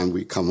next time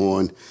we come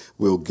on,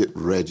 we'll get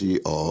Reggie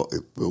or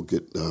we'll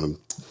get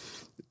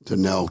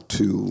Danelle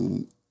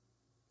to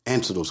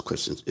answer those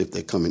questions if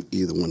they come in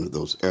either one of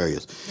those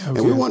areas. Okay.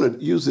 And we want to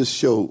use this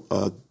show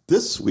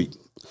this week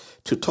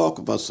to talk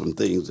about some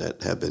things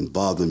that have been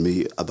bothering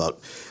me about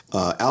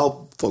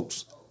our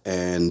folks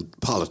and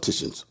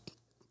politicians.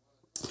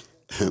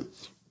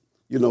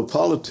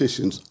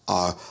 Politicians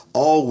are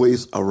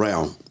always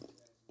around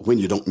when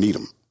you don't need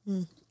them.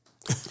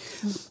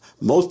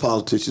 Most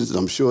politicians, and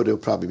I'm sure they'll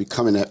probably be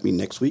coming at me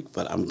next week,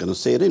 but I'm going to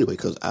say it anyway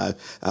because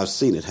I've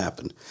seen it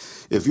happen.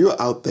 If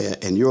you're out there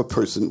and you're a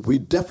person, we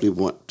definitely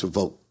want to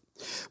vote.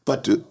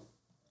 But to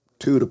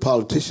the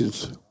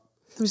politicians...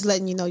 I'm just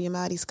letting you know your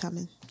Mahdi's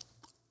coming.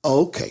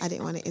 Okay. I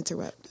didn't want to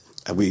interrupt.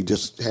 We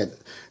just had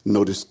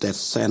noticed that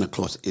Santa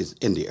Claus is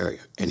in the area,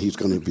 and he's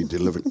going to be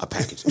delivering a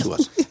package to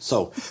us.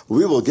 So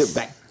we will get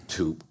back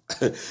to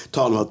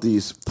talking about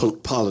these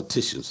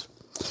politicians.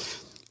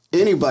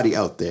 Anybody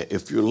out there,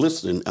 if you're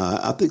listening,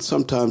 I think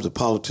sometimes the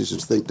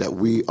politicians think that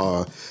we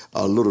are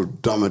a little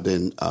dumber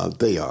than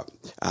they are.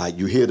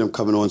 You hear them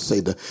coming on and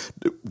say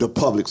the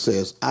public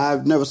says,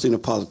 I've never seen a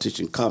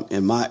politician come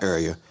in my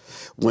area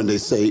when they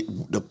say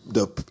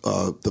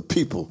the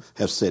people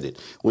have said it.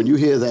 When you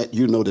hear that,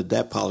 you know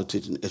that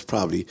politician is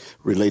probably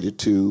related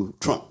to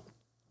Trump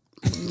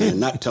and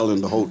not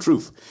telling the whole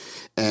truth.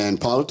 And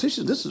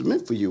politicians, this is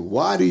meant for you.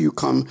 Why do you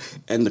come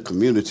in the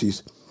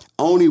communities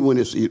only when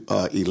it's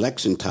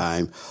election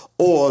time,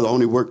 or the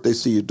only work they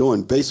see you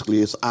doing basically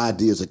is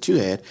ideas that you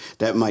had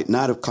that might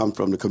not have come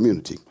from the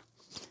community?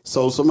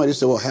 So somebody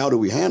said, well, how do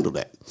we handle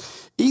that?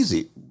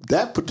 Easy.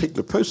 That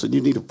particular person, you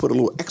need to put a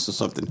little extra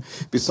something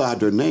beside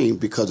their name,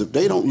 because if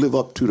they don't live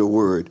up to the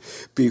word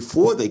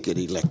before they get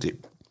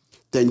elected,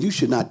 then you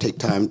should not take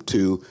time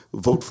to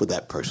vote for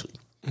that person.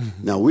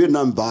 Mm-hmm. Now, we're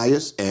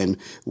non-biased, and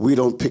we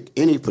don't pick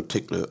any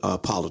particular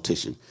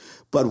politician.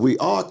 But we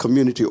are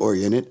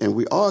community-oriented, and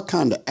we are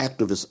kind of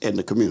activists in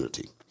the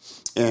community.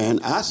 And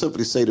I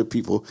simply say to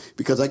people,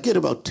 because I get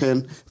about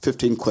 10,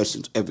 15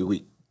 questions every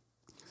week,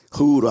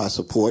 who do I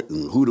support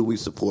and who do we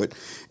support?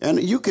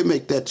 And you can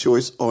make that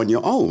choice on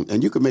your own,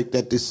 and you can make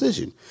that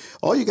decision.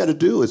 All you got to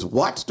do is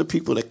watch the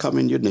people that come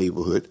in your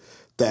neighborhood,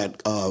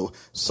 that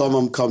some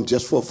of them come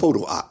just for a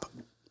photo op.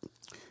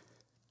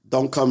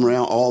 Don't come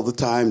around all the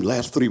time.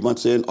 Last 3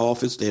 months in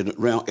office, they're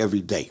around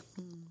every day.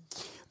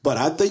 But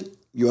I think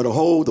you ought to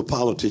hold the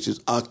politicians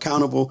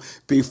accountable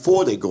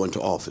before they go into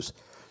office,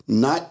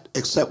 not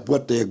accept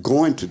what they're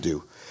going to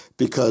do,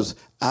 because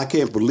I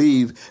can't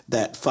believe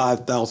that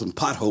 5,000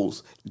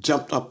 potholes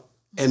jumped up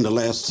in the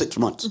last 6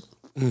 months.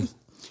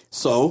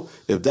 So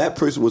if that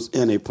person was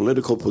in a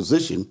political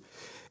position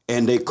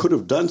and they could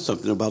have done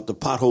something about the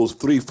potholes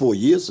 3-4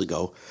 years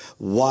ago,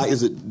 why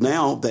is it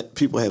now that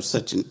people have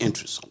such an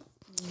interest?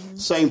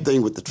 Same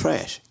thing with the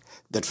trash.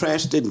 The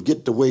trash didn't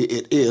get the way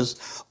it is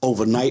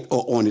overnight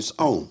or on its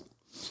own.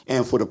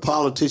 And for the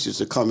politicians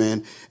to come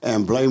in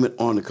and blame it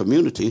on the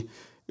community,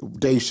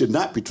 they should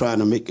not be trying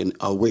to make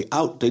a way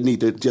out. They need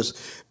to just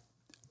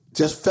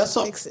fess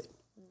up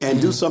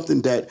and do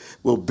something that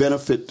will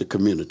benefit the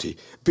community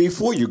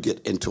before you get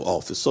into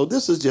office. So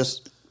this is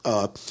just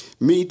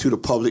me to the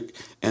public,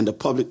 and the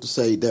public to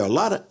say there's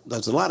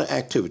a lot of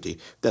activity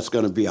that's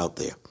going to be out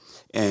there.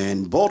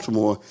 And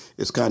Baltimore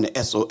is kind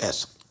of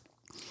SOS.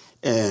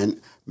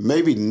 And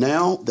maybe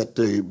now that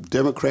the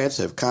Democrats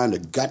have kind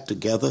of got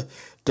together,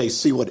 they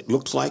see what it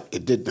looks like.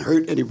 It didn't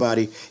hurt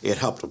anybody. It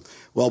helped them.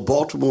 Well,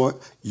 Baltimore,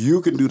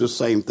 you can do the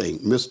same thing,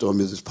 Mr. or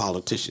Mrs.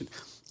 Politician.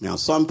 Now,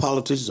 some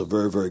politicians are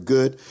very, very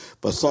good,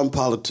 but some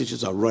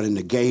politicians are running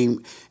the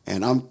game,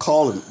 and I'm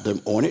calling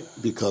them on it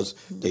because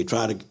they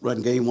try to run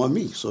the game on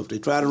me. So if they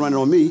try to run it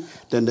on me,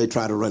 then they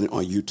try to run it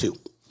on you too.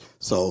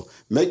 So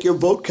make your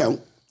vote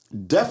count.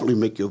 Definitely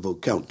make your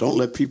vote count. Don't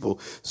let people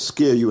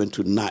scare you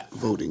into not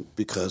voting,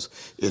 because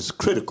it's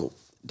critical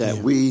that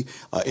we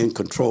are in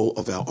control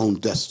of our own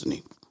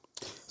destiny.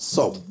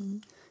 So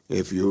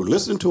if you're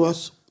listening to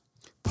us,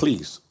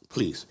 please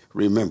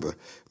remember,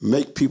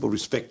 make people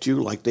respect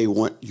you like they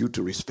want you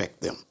to respect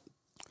them.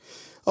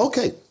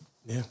 Okay.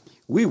 Yeah.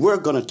 We were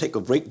going to take a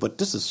break, but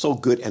this is so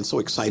good and so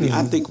exciting.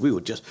 I think we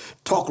would just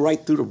talk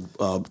right through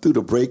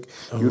the break.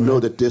 You know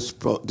that this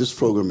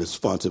program is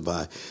sponsored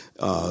by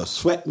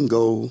Sweat and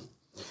Gold,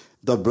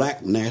 the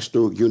Black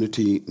National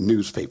Unity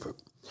newspaper,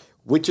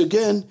 which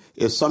again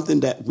is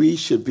something that we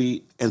should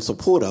be in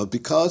support of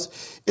because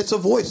it's a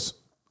voice.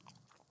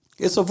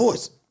 It's a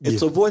voice.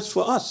 It's a voice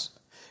for us.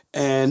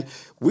 And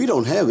we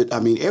don't have it. I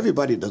mean,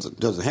 everybody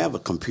doesn't have a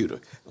computer.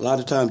 A lot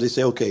of times they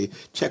say, okay,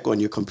 check on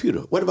your computer.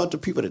 What about the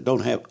people that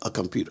don't have a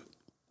computer?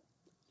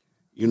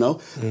 You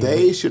know,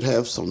 they should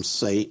have some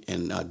say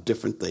in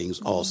different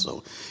things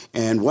also.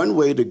 And one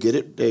way to get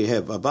it, they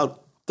have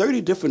about 30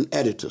 different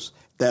editors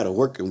that are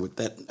working with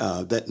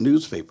that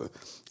newspaper.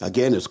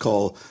 Again, it's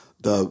called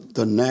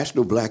the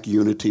National Black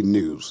Unity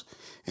News.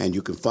 And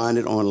you can find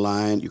it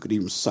online. You could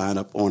even sign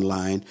up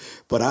online.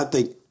 But I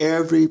think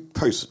every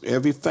person,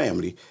 every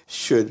family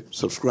should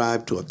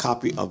subscribe to a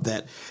copy of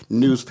that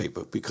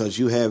newspaper because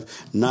you have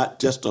not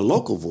just a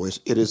local voice,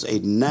 it is a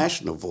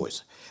national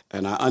voice.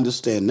 And I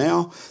understand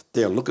now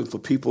they're looking for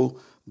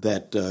people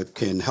that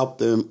can help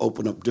them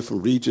open up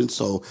different regions.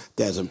 So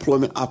there's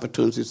employment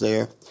opportunities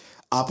there,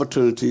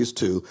 opportunities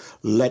to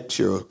let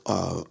your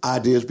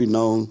ideas be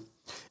known,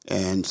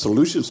 and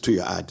solutions to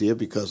your idea,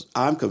 because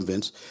I'm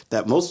convinced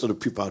that most of the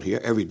people out here,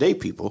 everyday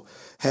people,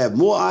 have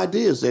more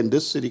ideas than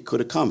this city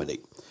could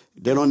accommodate.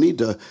 They don't need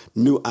the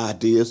new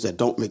ideas that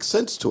don't make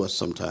sense to us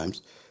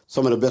sometimes.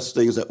 Some of the best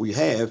things that we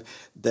have,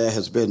 there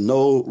has been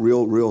no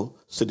real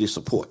city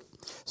support.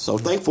 So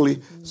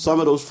thankfully, some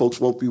of those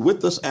folks won't be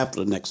with us after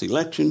the next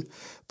election,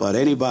 but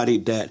anybody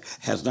that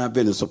has not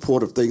been in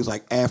support of things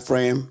like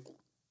AFRAM,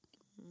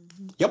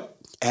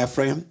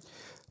 AFRAM,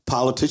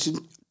 politicians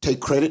take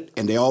credit,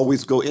 and they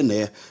always go in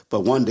there.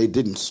 But one, they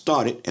didn't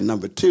start it. And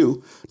number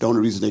two, the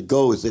only reason they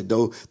go is they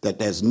know that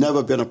there's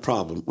never been a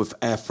problem with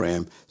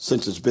AFRAM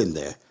since it's been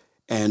there.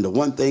 And the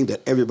one thing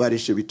that everybody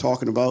should be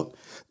talking about,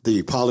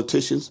 the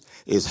politicians,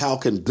 is how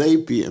can they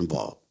be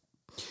involved?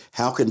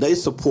 How can they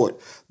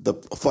support the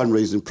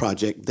fundraising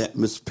project that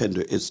Ms.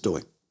 Pender is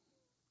doing?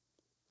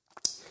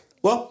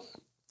 Well,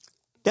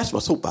 that's my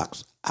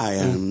soapbox. I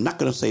am not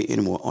going to say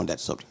any more on that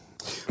subject.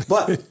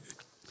 But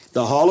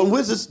the Harlem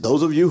Wizards,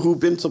 those of you who've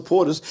been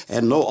supporters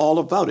and know all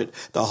about it,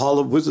 the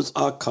Harlem Wizards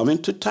are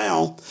coming to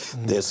town.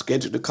 They're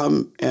scheduled to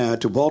come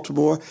to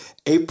Baltimore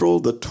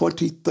April the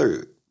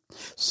 23rd.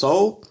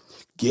 So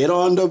get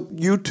on the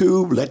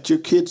YouTube, let your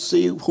kids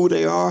see who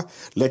they are,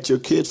 let your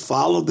kids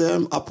follow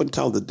them up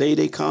until the day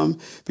they come.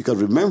 Because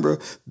remember,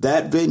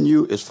 that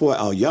venue is for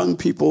our young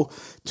people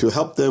to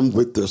help them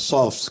with their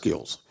soft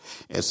skills.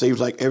 It seems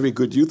like every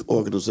good youth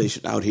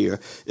organization out here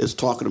is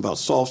talking about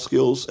soft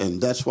skills, and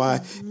that's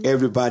why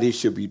everybody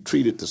should be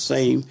treated the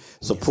same,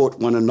 support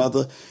one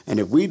another.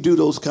 And if we do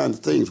those kind of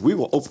things, we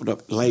will open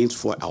up lanes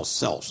for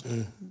ourselves.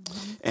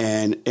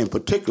 And in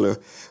particular,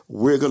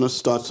 we're going to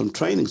start some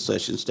training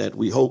sessions that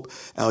we hope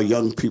our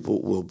young people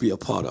will be a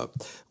part of.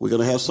 We're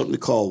going to have something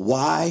called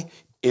YMIT.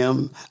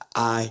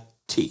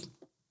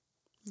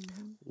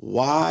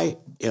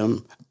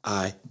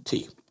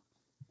 YMIT.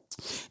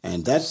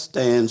 And that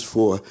stands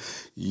for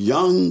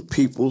Young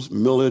People's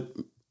Millionaire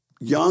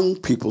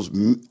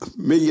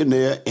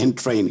in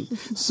Training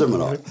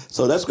Seminar.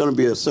 So that's going to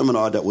be a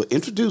seminar that will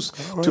introduce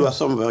to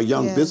some of our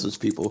young business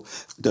people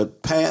the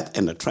path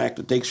and the track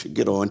that they should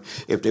get on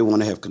if they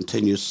want to have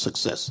continuous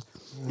success.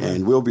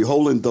 And we'll be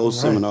holding those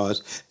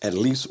seminars at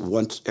least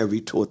once every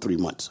 2 or 3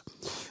 months.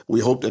 We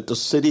hope that the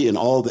city and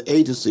all the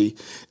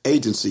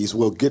agencies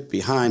will get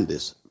behind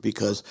this,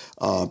 because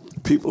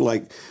people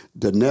like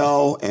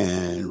Donnell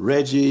and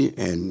Reggie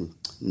and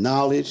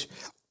Knowledge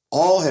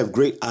all have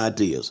great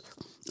ideas.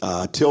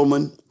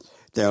 Tillman,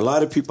 there are a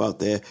lot of people out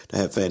there that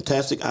have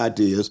fantastic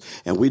ideas,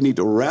 and we need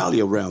to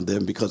rally around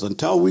them, because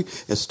until we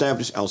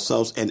establish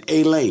ourselves in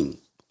a lane,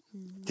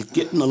 to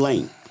get in the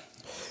lane,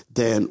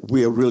 then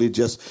we are really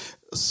just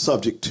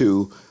subject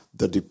to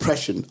the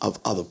depression of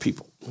other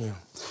people. Yeah.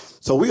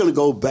 So we're going to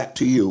go back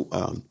to you,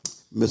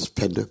 Ms.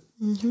 Pender,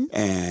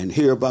 and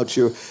hear about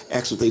your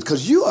excellent things,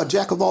 because you are a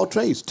jack of all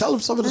trades. Tell them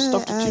some of the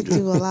stuff that you do. I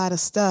do a lot of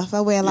stuff.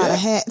 I wear a lot of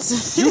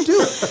hats. You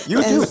do.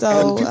 You do.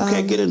 So, and people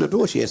can't get in the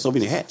door. She has so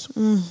many hats.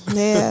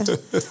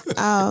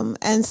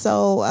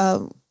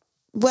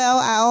 Well,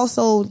 I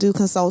also do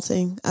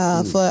consulting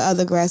for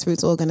other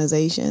grassroots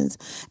organizations.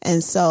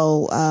 And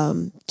so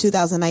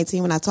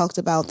 2019, when I talked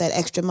about that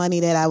extra money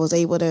that I was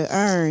able to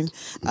earn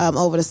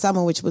over the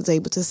summer, which was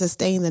able to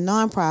sustain the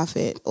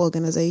nonprofit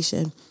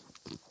organization,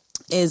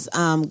 is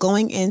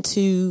going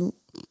into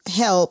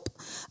help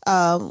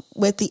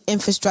with the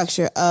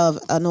infrastructure of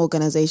an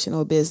organization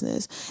or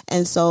business.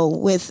 And so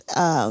with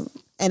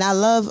And I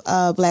love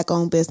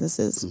Black-owned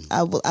businesses.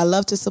 I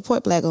love to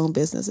support Black-owned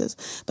businesses.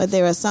 But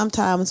there are some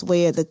times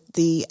where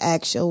the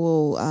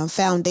actual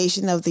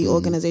foundation of the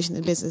organization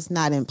and business is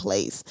not in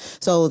place.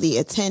 So the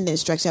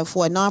attendance structure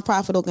for a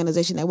nonprofit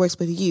organization that works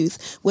with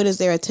youth, what is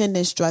their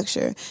attendance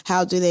structure?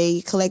 How do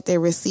they collect their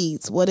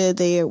receipts? What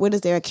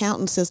does their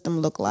accounting system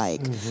look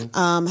like?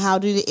 How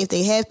do they, if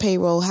they have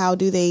payroll, how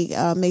do they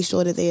make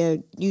sure that they're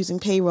using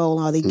payroll?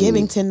 Are they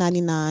giving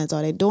 1099s?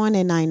 Are they doing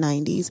their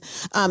 990s?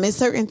 It's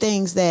certain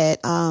things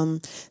that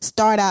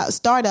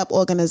startup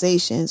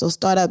organizations or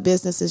startup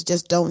businesses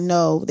just don't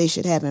know they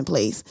should have in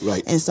place.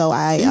 Right. And so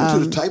even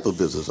to the type of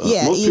business.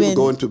 Most people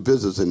go into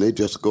business and they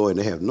just go and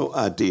they have no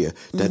idea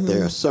that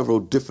there are several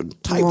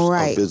different types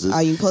of business.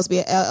 Are you supposed to be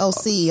an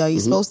LLC? Are you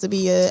supposed to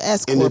be a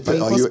S corp? Are you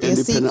supposed to be a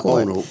C corp?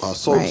 Owner,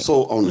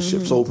 sole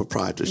ownership, sole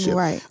proprietorship,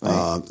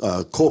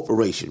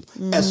 corporation,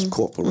 S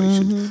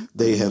corporation.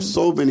 They have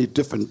so many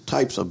different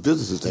types of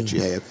businesses that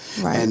you have,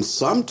 and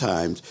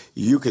sometimes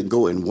you can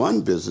go in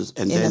one business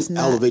and then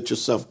elevate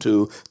yourself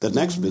to the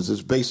next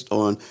business based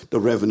on the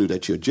revenue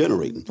that you're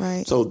generating.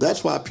 Right. So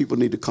that's why people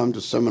need to come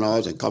to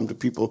seminars and come to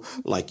people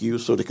like you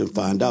so they can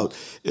find out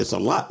it's a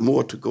lot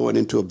more to going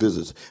into a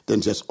business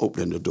than just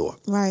opening the door.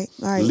 Right.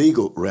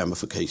 Legal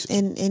ramifications.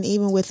 And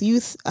even with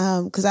youth,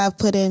 because I've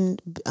put in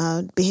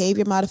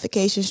behavior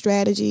modification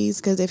strategies,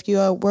 because if you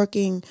are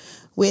working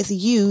with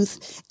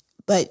youth,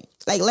 but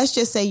like, let's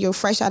just say you're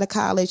fresh out of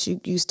college,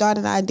 you start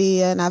an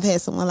idea, and I've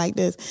had someone like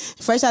this,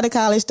 fresh out of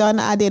college,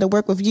 starting an idea to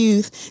work with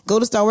youth, go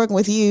to start working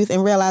with youth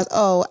and realize,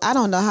 oh, I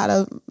don't know how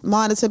to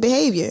monitor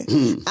behavior.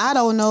 I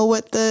don't know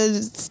what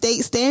the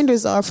state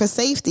standards are for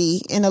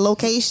safety in a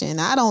location.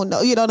 I don't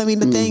know, you know what I mean?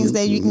 The things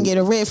that you can get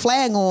a red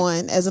flag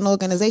on as an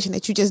organization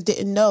that you just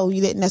didn't know. You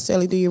didn't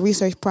necessarily do your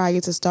research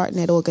prior to starting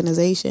that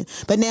organization.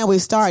 But now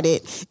we've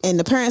started, and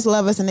the parents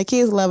love us and the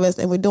kids love us,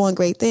 and we're doing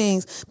great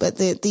things, but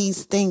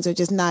these things are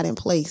just not in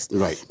place.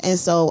 Right. And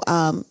so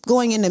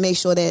going in to make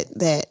sure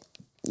that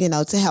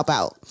to help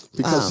out.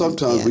 Because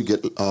sometimes we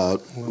get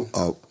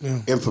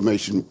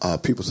information.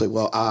 People say,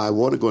 well, I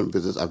want to go into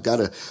business. I've got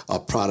a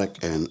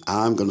product and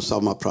I'm going to sell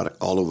my product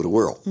all over the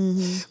world.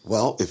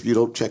 Well, if you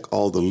don't check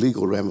all the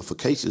legal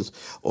ramifications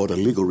or the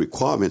legal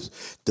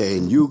requirements,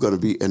 then you're going to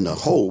be in the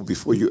hole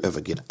before you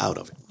ever get out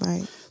of it.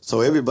 Right.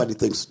 So everybody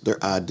thinks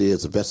their idea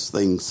is the best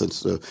thing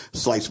since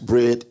sliced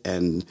bread,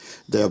 and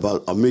there are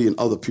about 1 million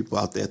other people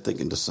out there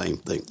thinking the same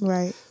thing.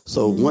 Right.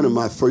 So one of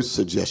my first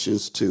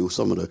suggestions to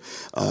some of the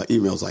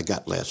emails I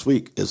got last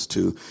week is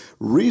to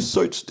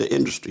research the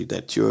industry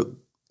that you're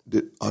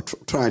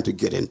trying to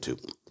get into.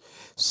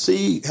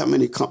 See how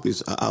many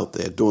companies are out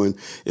there doing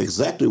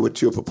exactly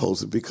what you're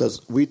proposing,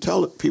 because we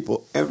tell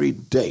people every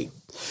day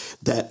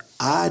that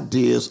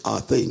ideas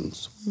are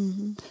things.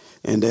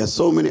 And there's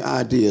so many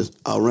ideas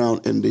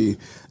around in the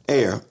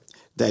air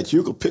that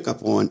you could pick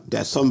up on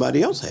that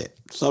somebody else had.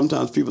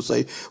 Sometimes people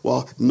say,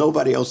 well,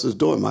 nobody else is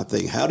doing my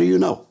thing. How do you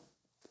know?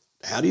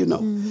 How do you know?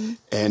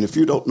 And if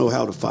you don't know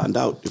how to find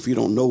out, if you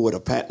don't know what a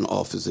patent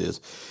office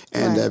is,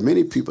 and there are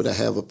many people that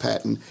have a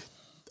patent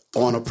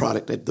on a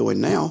product they're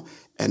doing now,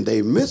 and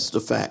they miss the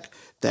fact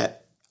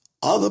that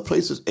other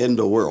places in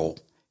the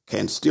world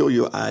can steal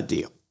your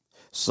idea.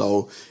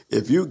 So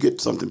if you get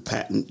something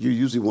patent, you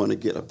usually want to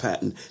get a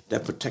patent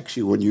that protects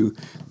you when you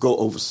go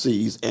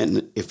overseas.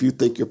 And if you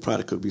think your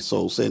product could be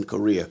sold, say, in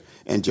Korea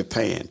and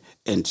Japan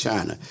and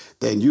China,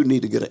 then you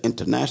need to get an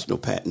international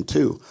patent,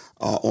 too,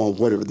 on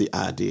whatever the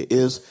idea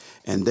is,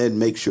 and then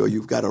make sure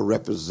you've got a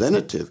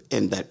representative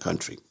in that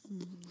country.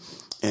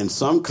 And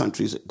some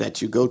countries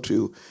that you go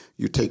to,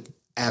 you take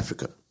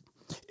Africa.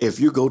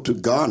 If you go to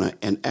Ghana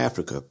and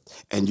Africa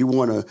and you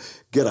want to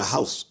get a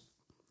house,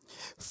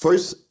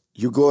 first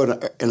you go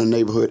in a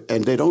neighborhood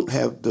and they don't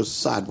have the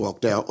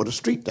sidewalk down or the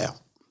street down.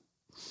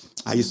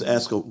 I used to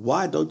ask them,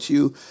 why don't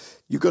you're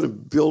going to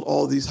build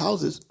all these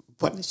houses,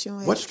 but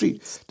what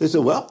street? They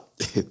said, well,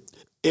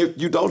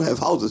 if you don't have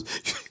houses,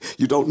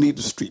 you don't need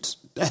the streets.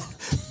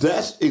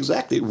 That's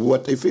exactly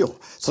what they feel.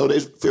 So they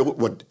feel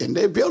and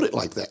they build it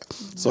like that.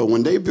 So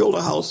when they build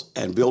a house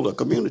and build a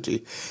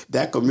community,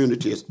 that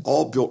community is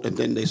all built, and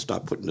then they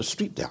start putting the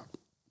street down.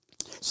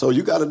 So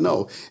you got to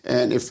know,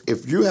 and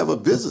if you have a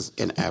business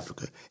in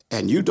Africa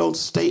and you don't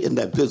stay in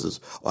that business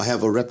or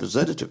have a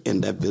representative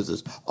in that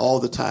business all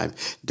the time,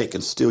 they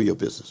can steal your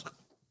business.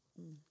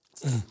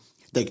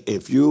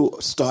 If you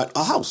start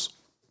a house,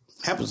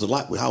 happens a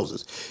lot with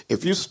houses.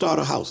 If you start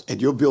a house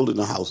and you're building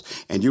a house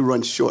and you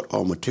run short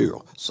on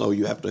material, so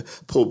you have to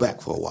pull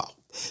back for a while.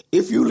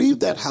 If you leave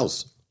that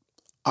house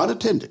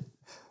unattended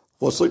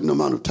for a certain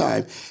amount of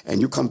time and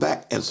you come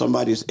back and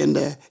somebody's in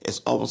there,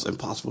 it's almost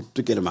impossible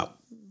to get them out.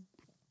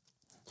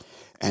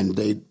 And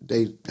they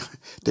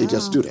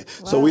just do that.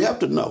 Wow. So we have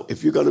to know,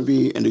 if you're going to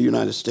be in the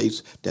United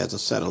States, there's a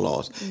set of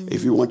laws.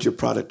 If you want your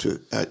product to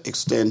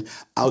extend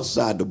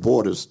outside the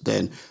borders,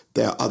 then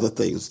there are other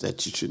things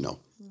that you should know.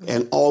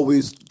 And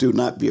always do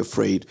not be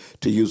afraid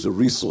to use the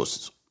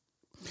resources.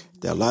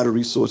 There are a lot of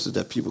resources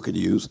that people can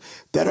use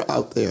that are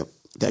out there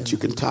that you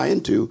can tie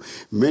into.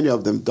 Many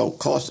of them don't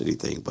cost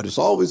anything, but it's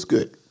always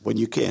good when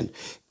you can,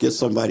 get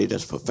somebody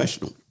that's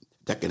professional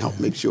that can help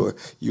make sure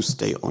you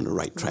stay on the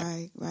right track.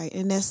 Right.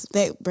 And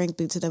that brings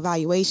me to the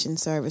evaluation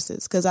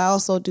services, because I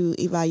also do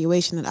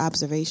evaluation and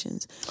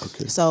observations.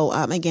 Okay. So,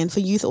 again,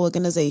 for youth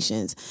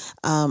organizations,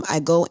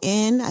 I go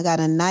in, I got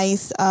a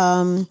nice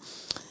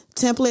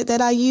template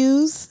that I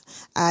use.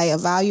 I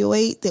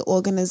evaluate the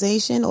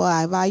organization, or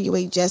I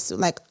evaluate just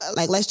like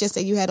let's just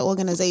say you had an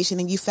organization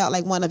and you felt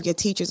like one of your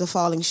teachers are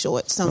falling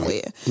short somewhere.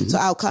 Right. Mm-hmm. So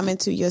I'll come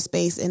into your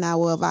space and I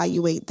will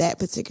evaluate that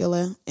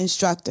particular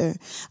instructor,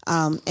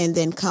 and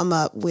then come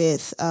up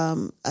with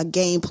a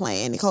game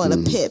plan. They call it a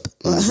PIP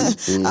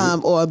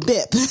or a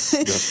BIP,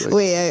 right.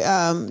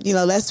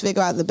 Where let's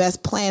figure out the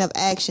best plan of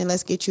action.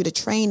 Let's get you the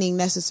training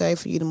necessary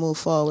for you to move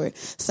forward.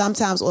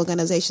 Sometimes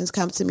organizations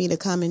come to me to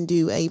come and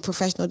do a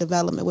professional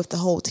development with the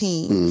whole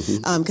team. Mm-hmm.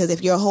 Because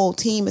if your whole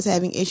team is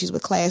having issues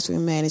with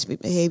classroom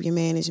management, behavior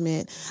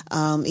management,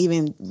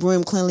 even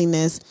room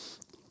cleanliness,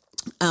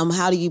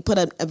 how do you put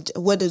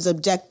what his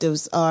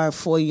objectives are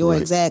for your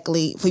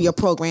for your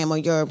program or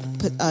your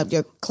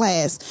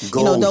class?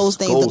 Goals, those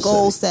things, the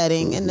goal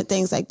setting and the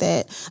things like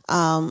that,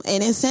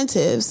 and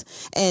incentives.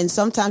 And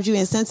sometimes you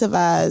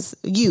incentivize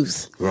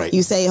youth. Right.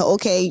 You say,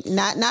 okay,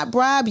 not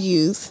bribe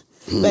youth,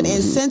 but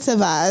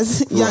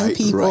incentivize young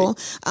people,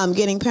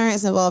 getting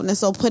parents involved, and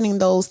so putting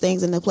those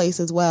things into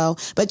place as well.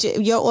 But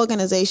your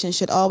organization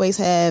should always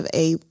have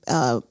a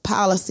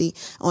policy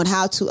on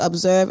how to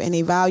observe and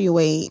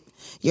evaluate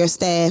your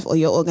staff or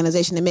your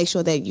organization to make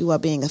sure that you are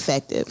being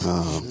effective.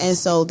 And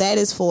so that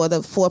is for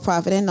the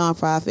for-profit and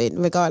nonprofit,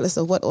 regardless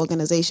of what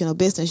organization or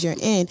business you're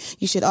in.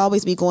 You should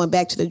always be going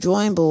back to the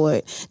drawing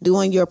board,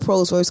 doing your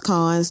pros versus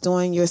cons,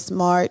 doing your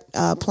smart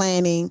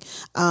planning,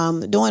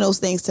 doing those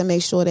things to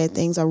make sure that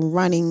things are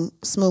running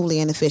smoothly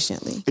and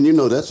efficiently. And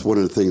that's one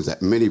of the things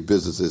that many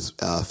businesses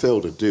fail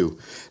to do.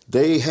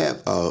 They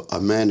have a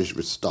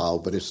management style,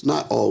 but it's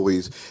not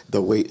always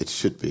the way it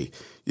should be.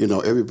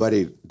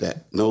 Everybody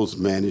that knows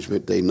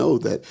management, they know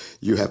that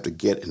you have to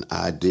get an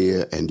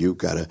idea and you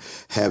got to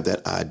have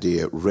that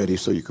idea ready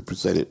so you can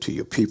present it to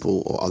your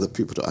people or other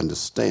people to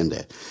understand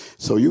that.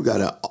 So you got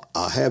to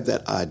have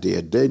that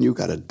idea. Then you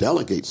got to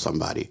delegate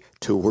somebody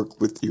to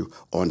work with you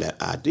on that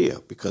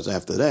idea, because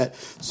after that,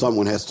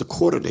 someone has to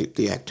coordinate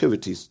the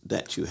activities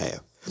that you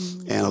have.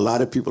 Mm-hmm. And a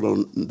lot of people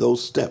don't,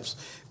 those steps,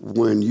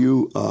 when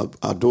you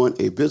are doing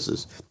a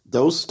business,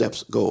 those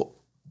steps go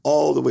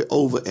all the way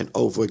over and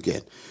over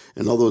again.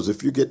 In other words,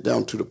 if you get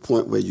down to the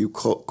point where you've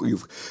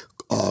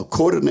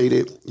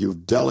coordinated,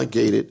 you've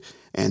delegated,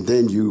 and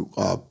then you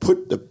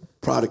put the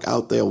product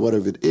out there,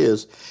 whatever it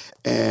is,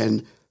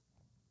 and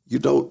you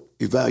don't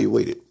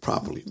evaluate it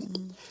properly.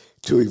 Mm-hmm.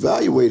 To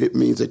evaluate it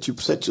means that you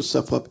set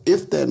yourself up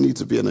if there needs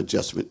to be an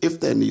adjustment, if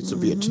there needs to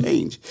be a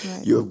change.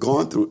 Right. You have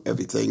gone through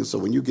everything. So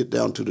when you get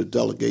down to the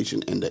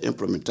delegation and the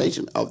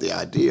implementation of the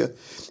idea,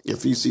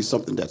 if you see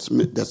something that's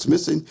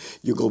missing,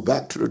 you go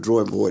back to the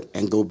drawing board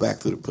and go back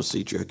through the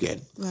procedure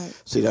again. Right.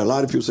 See, there are a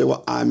lot of people say,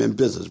 well, I'm in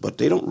business, but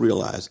they don't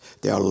realize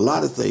there are a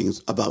lot of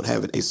things about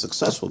having a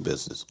successful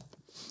business.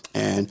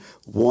 And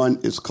one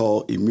is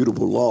called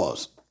immutable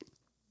laws.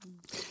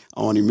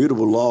 On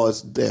immutable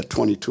laws, there are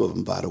 22 of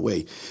them, by the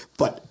way.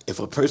 But if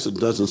a person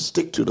doesn't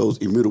stick to those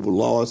immutable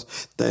laws,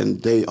 then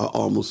they are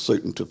almost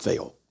certain to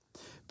fail.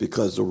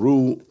 Because the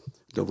rule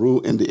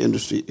in the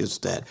industry is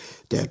that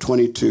there are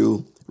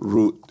 22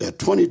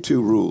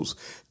 rules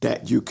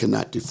that you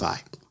cannot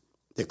defy.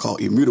 They're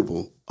called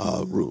immutable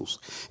rules.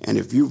 And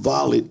if you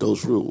violate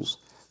those rules,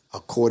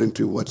 according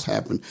to what's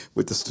happened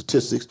with the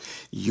statistics,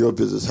 your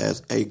business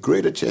has a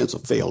greater chance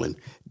of failing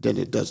than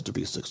it does to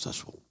be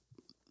successful.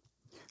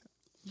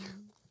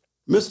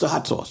 Mr.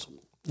 Hot Sauce,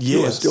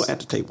 you are still at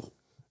the table.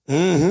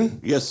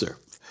 Mm-hmm. Yes, sir.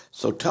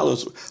 So tell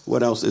us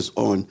what else is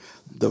on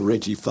the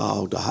Reggie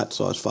file, the Hot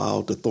Sauce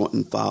file, the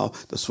Thornton file,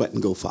 the Sweat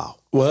and Go file.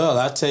 Well,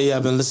 I tell you,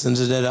 I've been listening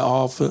to that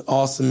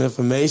awesome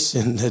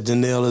information that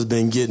Danelle has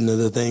been getting of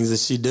the things that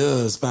she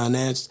does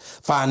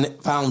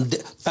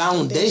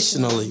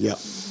foundationally. Yeah.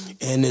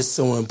 And it's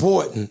so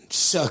important.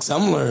 Shucks,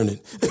 I'm learning.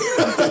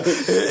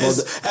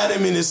 I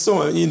mean, it's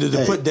so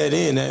to put that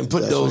in and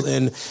put those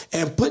and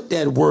put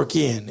that work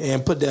in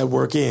and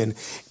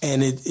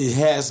it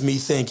has me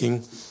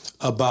thinking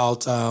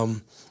about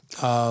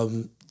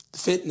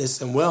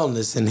fitness and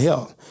wellness and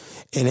health.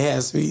 It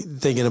has me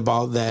thinking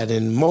about that.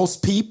 And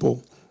most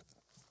people,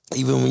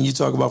 even when you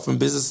talk about from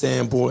business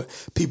standpoint,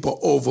 people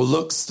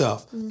overlook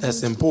stuff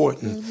that's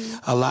important.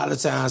 Mm-hmm. A lot of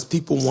times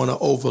people want to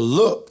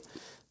overlook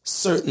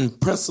certain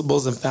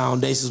principles and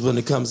foundations when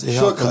it comes to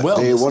health and wellness.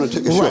 They want to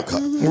take a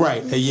shortcut. Mm-hmm.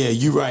 Right. Yeah,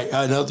 you're right.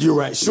 You're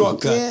right.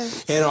 Shortcut. Yeah.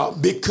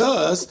 And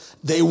because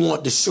they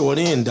want the short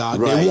end, Doc.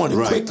 Right, they want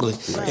it quickly.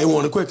 Right. They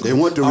want it quickly. They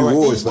want the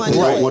rewards, but they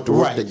don't want the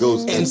work that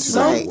goes into it. And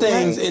some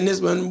things in this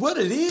one, what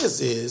it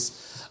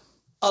is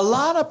a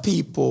lot of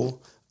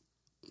people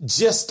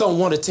just don't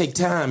want to take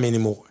time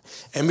anymore.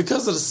 And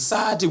because of the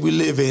society we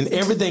live in,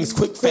 everything's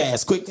quick,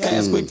 fast.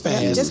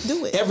 Just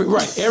do it.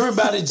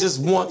 Everybody just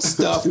wants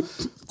stuff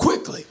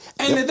quickly.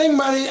 And the thing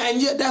about it,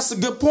 and yet that's a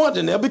good point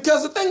in there,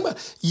 because the thing about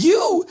if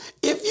you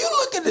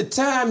look at the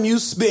time you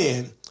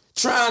spend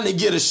trying to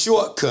get a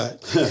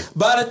shortcut.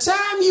 By the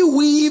time you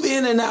weave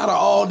in and out of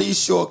all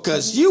these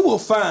shortcuts, you will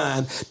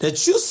find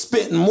that you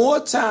spent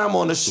more time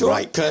on a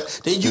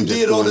shortcut than you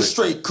did on a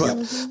straight cut.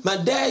 My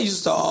dad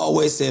used to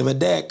always say, my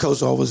dad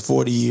coached almost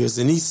 40 years,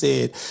 and he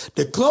said,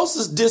 the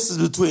closest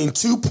distance between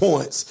 2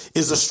 points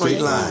is a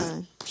straight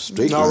line.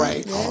 Straight all line.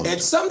 right. Yeah.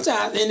 And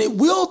sometimes, and it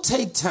will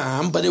take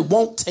time, but it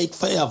won't take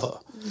forever.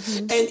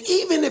 And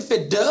even if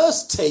it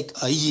does take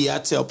a year, I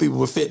tell people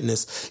with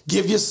fitness,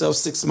 give yourself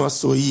 6 months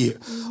to a year.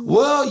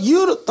 Well,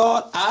 you'd have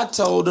thought I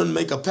told them to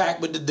make a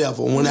pact with the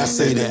devil when I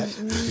say that.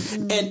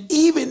 And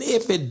even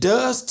if it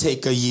does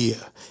take a year,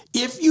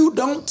 if you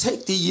don't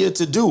take the year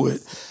to do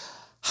it,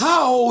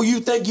 how old you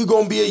think you're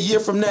going to be a year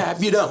from now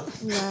if you don't?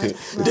 Right.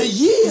 The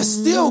year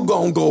is still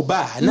going to go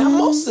by. Now,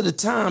 most of the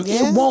time,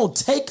 it won't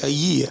take a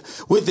year.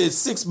 Within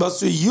 6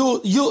 months,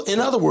 you'll,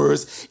 in other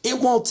words, it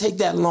won't take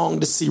that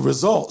long to see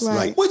results,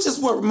 which is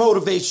what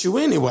motivates you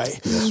anyway.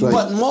 Right.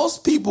 But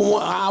most people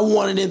want, I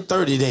want it in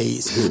 30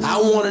 days.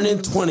 I want it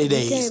in 20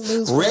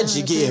 days.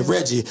 Reggie,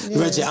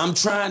 I'm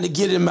trying to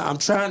get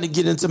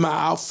into my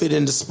outfit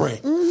in the spring.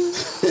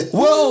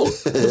 Well,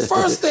 the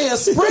first day of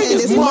spring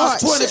is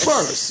March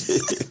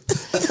 21st.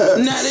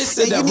 Now they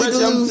said that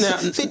Reggie, now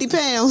 50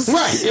 pounds.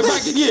 Right. If I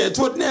could,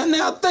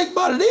 now think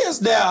about it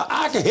is now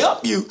I can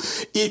help you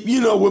if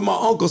with my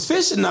uncle's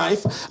fishing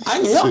knife.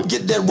 I can help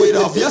get that weight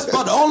off. That's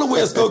about the only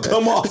way it's gonna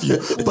come off you.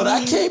 But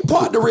I can't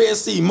part the Red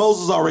Sea.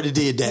 Moses already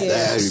did that.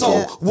 Yeah.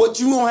 So what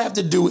you gonna have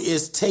to do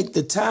is take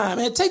the time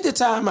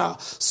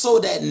out so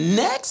that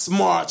next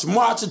March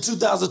of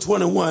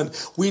 2021,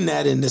 we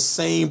not in the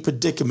same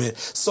predicament.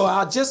 So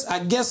I guess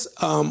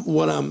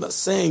what I'm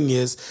saying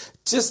is,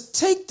 just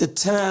take the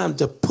time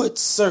to put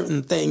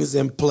certain things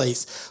in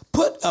place.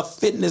 Put a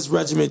fitness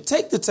regimen.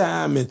 Take the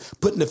time and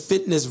putting a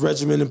fitness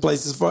regimen in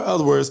place. For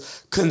other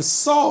words,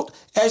 consult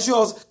a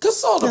professional.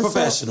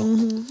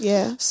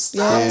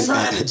 Stop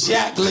trying to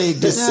jackleg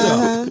this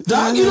stuff.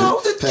 Doc,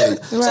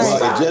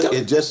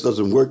 it just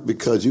doesn't work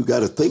because you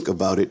got to think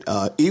about it.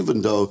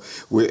 Even though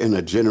we're in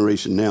a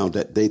generation now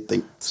that they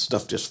think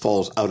stuff just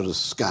falls out of the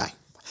sky.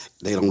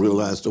 They don't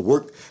realize the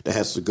work that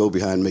has to go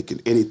behind making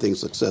anything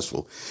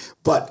successful.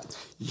 But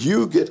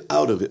you get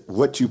out of it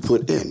what you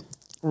put in.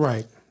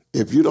 Right.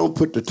 If you don't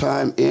put the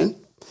time in,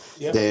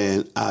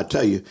 then I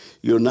tell you,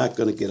 you're not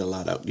going to get a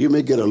lot out. You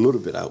may get a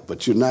little bit out,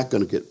 but you're not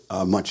going to get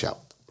much out.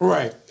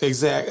 Right.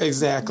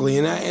 Exactly.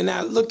 And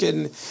I look at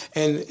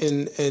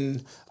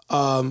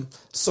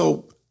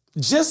so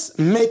just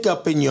make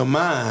up in your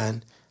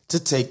mind to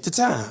take the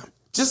time.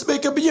 Just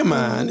make up in your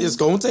mind. It's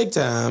going to take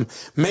time.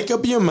 Make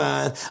up your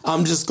mind.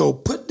 I'm just going to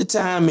put the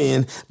time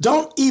in.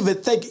 Don't even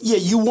think,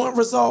 you want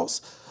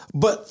results,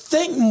 but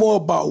think more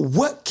about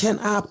what can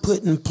I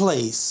put in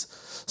place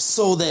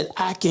so that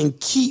I can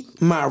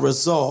keep my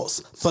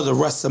results for the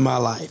rest of my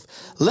life.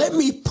 Let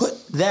me put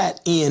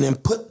that in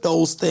and put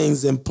those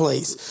things in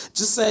place.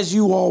 Just as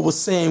you all were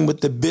saying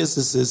with the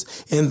businesses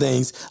and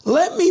things,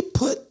 let me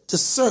put the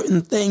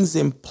certain things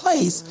in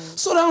place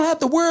so that I don't have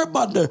to worry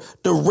about the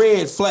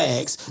red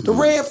flags. The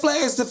red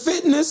flags to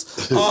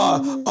fitness are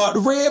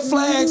the red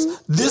flags,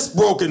 this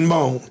broken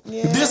bone,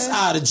 this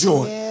out of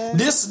joint,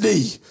 this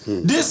knee,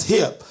 this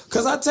hip.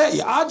 Because I tell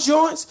you, our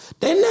joints,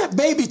 they're not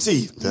baby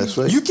teeth. That's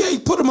right. You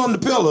can't put them on the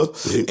pillow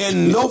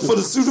and know for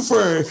the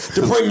Sudafed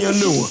to bring you a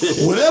new one.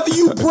 Whatever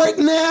you break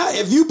now,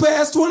 if you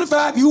pass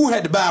 25, you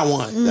had to buy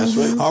one. That's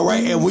right. All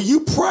right. And when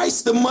you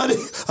price the money,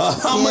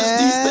 how much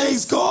these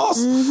things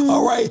cost,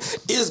 all right,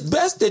 it's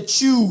best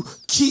that you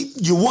keep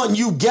your one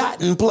you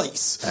got in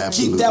place.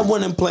 Absolutely. Keep that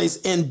one in place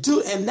and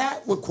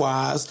that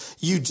requires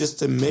you just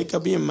to make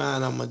up your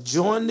mind. I'm gonna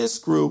join this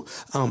group.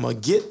 I'm gonna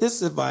get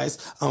this advice.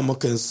 I'm gonna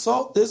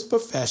consult this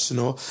professional.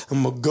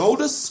 I'm gonna go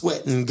to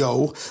Sweat and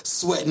Go on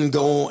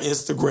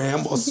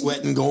Instagram or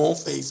Sweat and Go on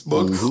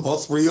Facebook or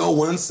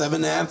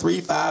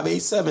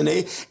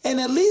 301-793-5878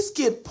 and at least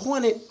get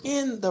pointed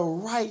in the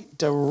right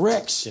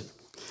direction.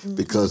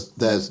 Because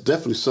there's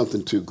definitely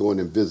something to going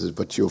in business,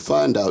 but you'll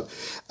find out,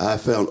 I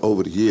found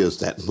over the years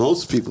that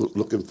most people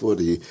looking for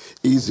the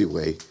easy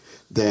way,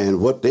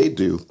 then what they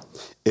do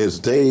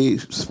is they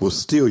will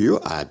steal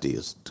your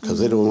ideas because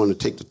they don't want to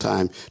take the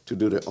time to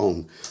do their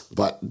own.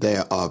 But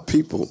there are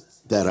people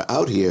that are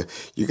out here,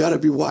 you got to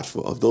be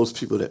watchful of those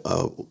people that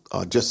are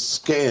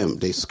just scam.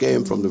 They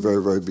scam from the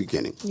very, very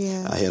beginning.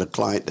 Yeah. I had a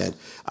client that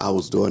I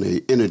was doing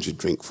an energy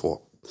drink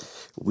for.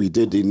 We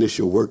did the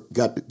initial work,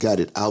 got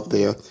it out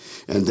there,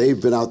 and they've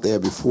been out there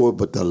before,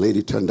 but the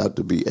lady turned out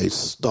to be a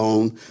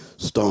stone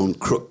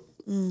crook.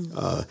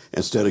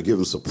 Instead of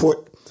giving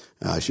support,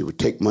 she would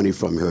take money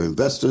from her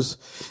investors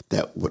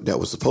that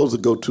was supposed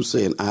to go to,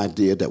 say, an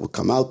idea that would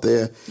come out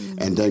there,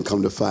 and then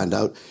come to find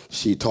out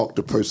she talked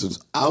the persons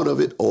out of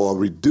it or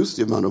reduced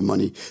the amount of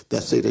money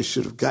that say they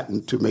should have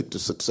gotten to make the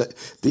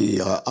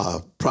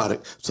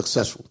product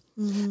successful.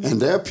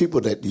 And there are people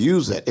that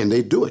use that, and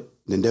they do it.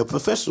 then they're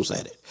professionals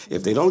at it.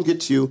 If they don't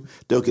get you,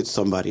 they'll get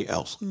somebody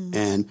else.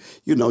 And,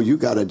 you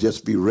got to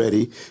just be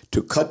ready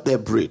to cut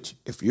that bridge.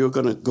 If you're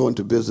going to go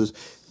into business,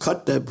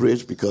 cut that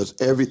bridge, because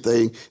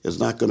everything is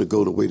not going to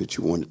go the way that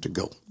you want it to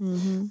go.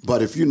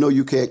 But if you know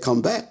you can't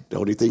come back, the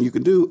only thing you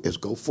can do is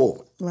go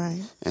forward.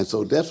 Right. And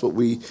so that's what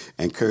we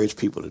encourage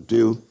people to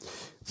do.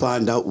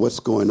 Find out what's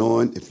going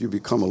on. If you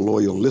become a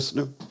loyal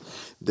listener,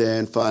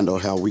 then find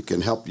out how we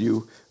can help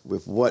you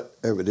with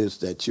whatever it is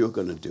that you're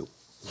going to do.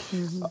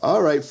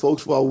 All right,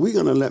 folks. Well, we're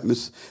going to let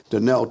Miss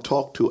Danelle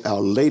talk to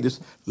our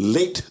latest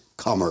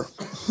latecomer.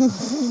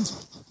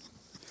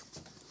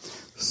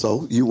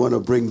 So you want to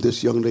bring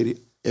this young lady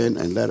in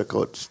and let her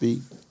go up to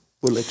speed?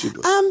 We'll let you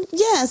do it.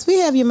 Yes, we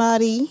have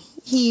Yamadi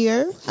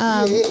here.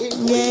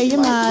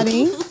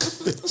 Yamadi.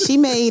 She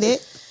made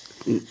it.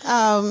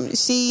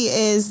 She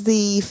is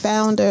the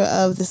founder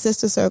of the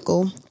Sister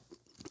Circle,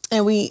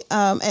 and we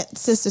at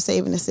Sister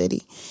Saving the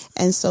City,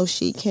 and so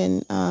she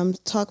can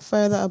talk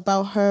further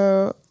about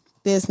her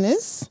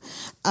business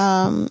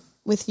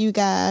with you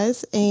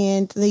guys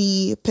and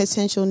the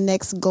potential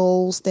next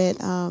goals that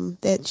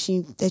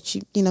she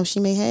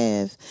may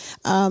have.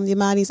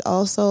 Yamadi's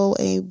also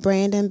a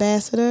brand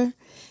ambassador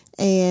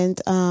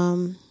and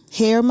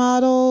hair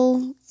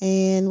model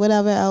and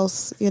whatever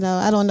else.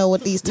 I don't know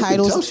what these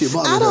titles.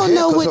 I don't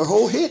know what her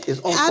whole head is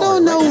on. I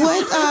don't know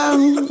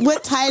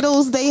what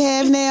titles they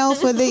have now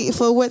for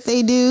what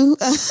they do.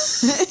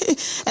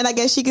 And I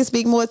guess she can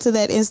speak more to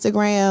that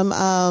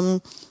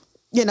Instagram.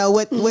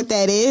 What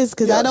that is,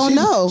 because I don't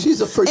know.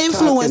 She's a first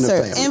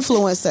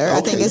influencer. Okay,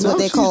 I think is what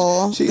they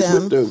call she's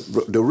them.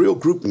 With the real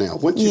group now.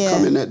 Once you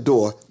come in that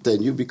door,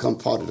 then you become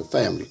part of the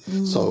family.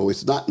 So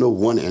it's not no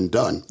one and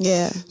done.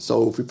 Yeah.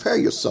 So prepare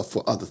yourself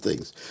for other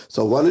things.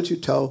 So why don't you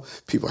tell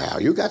people how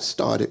you got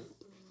started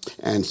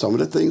and some of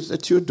the things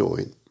that you're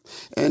doing,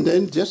 and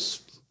then just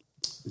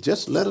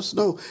let us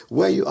know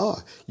where you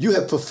are. You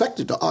have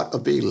perfected the art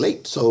of being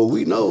late, so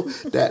we know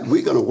that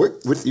we're going to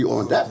work with you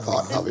on that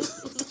part of it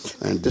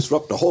and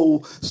disrupt the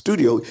whole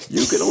studio.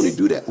 You can only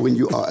do that when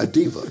you are a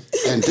diva.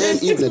 And then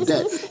even at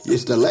that,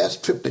 it's the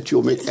last trip that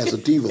you'll make as a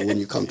diva when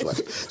you come to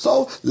us.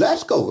 So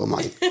let's go,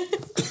 Amadi.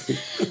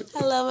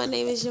 Hello, my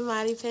name is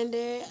Yamadi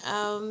Pender.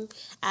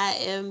 I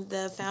am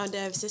the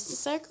founder of Sister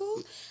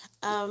Circle.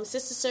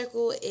 Sister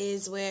Circle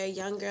is where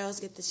young girls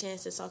get the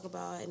chance to talk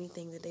about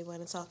anything that they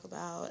want to talk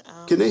about.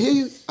 Can they hear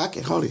you? I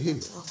can hardly hear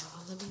you.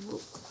 Let me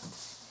move.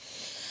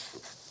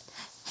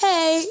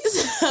 Hey,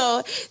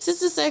 so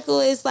Sister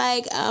Circle is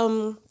like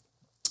a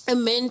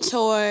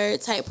mentor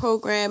type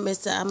program.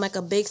 I'm like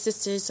a big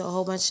sister, so a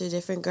whole bunch of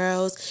different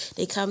girls.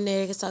 They come there,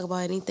 they can talk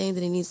about anything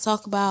that they need to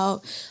talk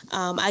about.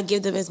 I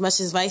give them as much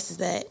advice as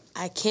that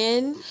I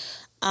can.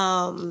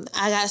 I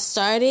got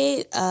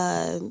started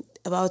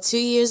about 2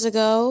 years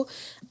ago.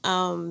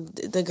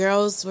 The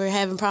girls were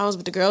having problems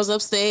with the girls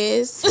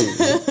upstairs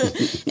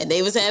and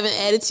they was having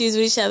attitudes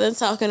with each other and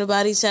talking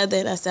about each other,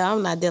 and I said,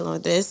 I'm not dealing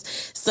with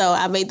this. So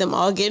I made them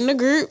all get in a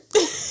group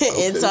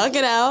and talk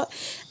it out.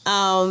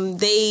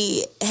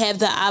 They have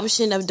the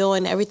option of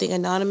doing everything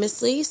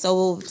anonymously, so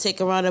we'll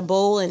take around a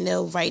bowl and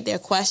they'll write their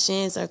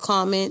questions or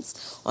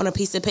comments on a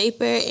piece of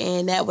paper,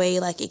 and that way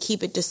it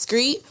keep it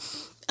discreet.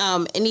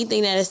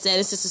 Anything that is said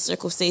in Sister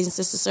Circle stays in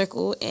Sister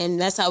Circle,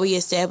 and that's how we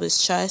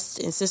establish trust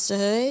and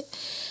sisterhood.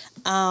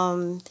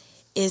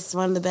 It's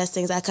one of the best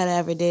things I could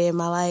have ever did in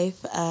my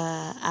life.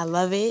 I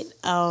love it.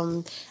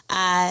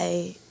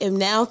 I am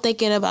now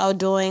thinking about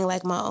doing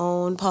my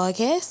own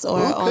podcast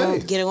or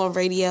getting on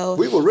radio.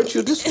 We will rich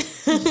you this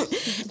one.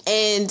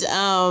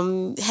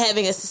 And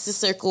having a Sister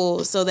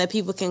Circle so that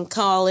people can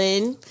call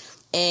in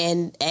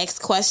and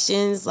ask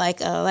questions back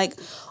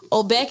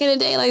in the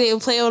day, they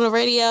would play on the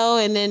radio,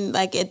 and then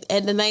at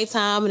the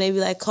nighttime, and they'd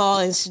be call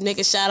and make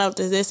a shout out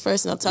to this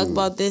person or talk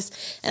about this,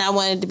 and I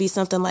wanted it to be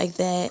something like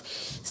that.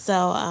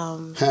 So,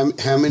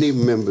 how many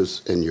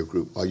members in your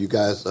group are you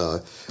guys?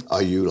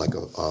 Are you like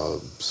a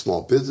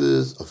small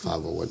business, a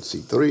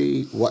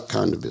 501c3? What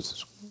kind of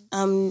business?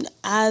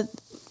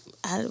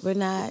 We're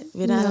not.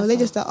 No, they're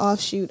just the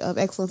offshoot of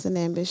Excellence and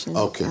Ambition.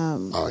 Okay.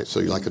 All right. So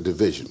you're like a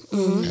division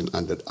and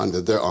under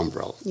their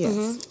umbrella.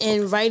 Yes.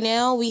 And right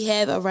now we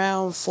have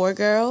around 4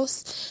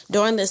 girls.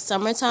 During the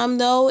summertime,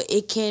 though,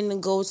 it can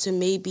go to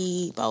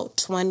maybe about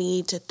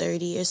 20 to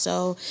 30 or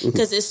so,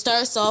 because it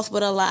starts off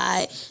with a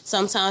lot.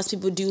 Sometimes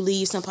people do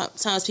leave.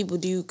 Sometimes people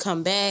do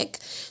come back.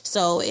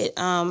 So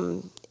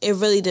it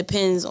really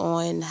depends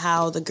on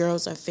how the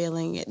girls are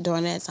feeling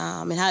during that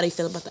time and how they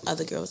feel about the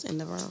other girls in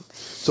the room.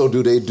 So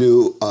do they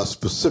do a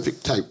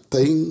specific type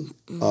thing,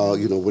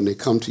 when they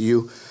come to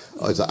you?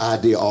 Is the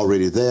idea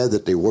already there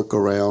that they work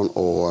around,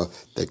 or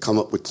they come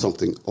up with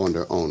something on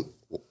their own?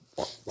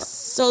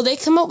 So they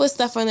come up with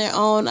stuff on their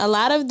own. A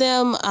lot of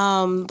them,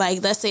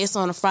 let's say it's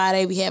on a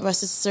Friday, we have our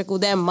Sister Circle.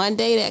 That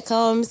Monday that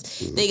comes,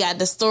 they got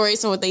the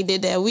stories from what they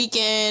did that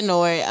weekend,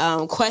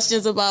 or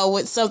questions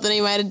about something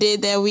they might have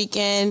did that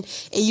weekend.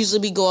 And usually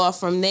we go off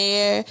from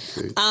there.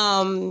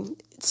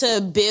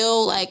 To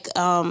build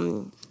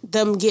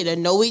them get to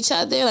know each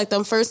other. Like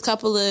them first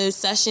couple of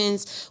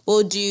sessions,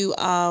 we'll do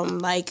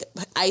like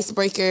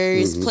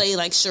icebreakers, play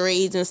like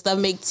charades and stuff,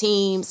 make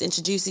teams,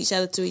 introduce each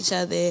other to each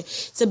other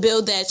to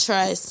build that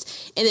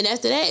trust. And then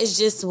after that, it's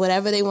just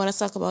whatever they want to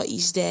talk about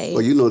each day.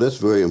 Well, that's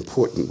very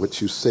important.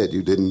 What you said,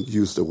 you didn't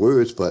use the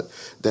words, but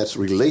that's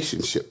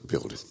relationship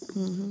building.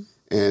 Mm-hmm.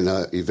 And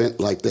an event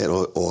like that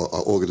or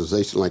an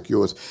organization like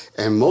yours,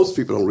 and most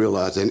people don't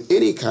realize in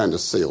any kind of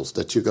sales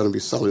that you're going to be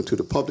selling to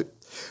the public,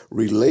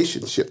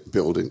 relationship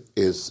building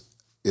is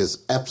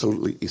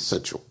absolutely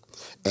essential.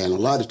 And a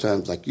lot of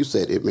times, like you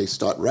said, it may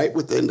start right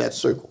within that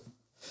circle.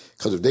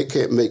 Because if they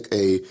can't make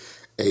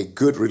a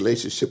good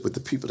relationship with the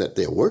people that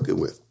they're working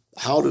with,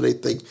 how do they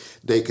think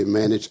they can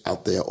manage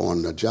out there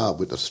on a job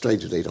with a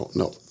stranger they don't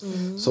know?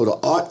 Mm-hmm. So the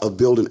art of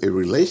building a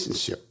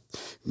relationship,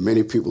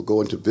 many people go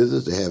into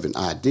business, they have an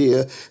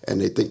idea, and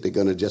they think they're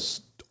going to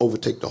just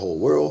overtake the whole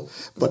world,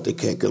 but they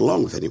can't get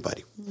along with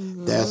anybody.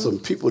 Mm-hmm. There are some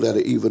people that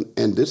are even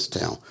in this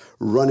town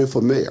running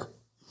for mayor.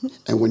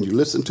 And when you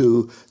listen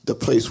to the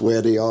place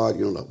where they are,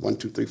 like 1,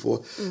 2, 3, 4,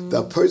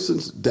 the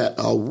persons that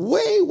are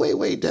way, way,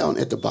 way down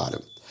at the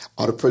bottom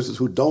are the persons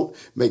who don't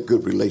make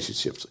good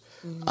relationships.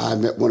 Mm-hmm. I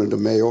met one of the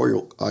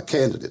mayoral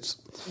candidates.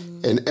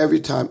 Mm-hmm. And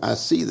every time I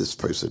see this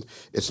person,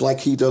 it's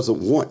like he doesn't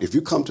want, if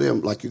you come to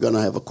him like you're going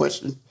to have a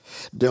question,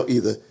 they'll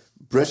either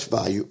brush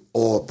by you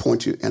or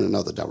point you in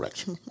another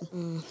direction.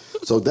 Mm-hmm.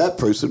 So that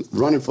person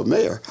running for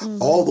mayor,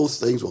 all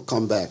those things will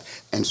come back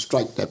and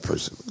strike that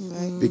person.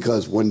 Mm-hmm.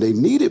 Because when they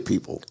needed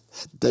people,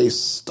 they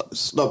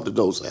snubbed the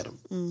nose at them.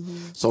 Mm-hmm.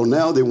 So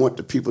now they want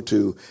the people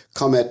to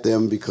come at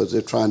them because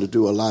they're trying to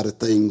do a lot of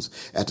things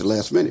at the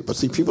last minute. But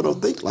see, people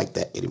don't think like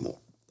that anymore.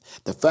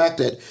 The fact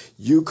that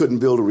you couldn't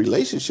build a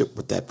relationship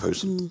with that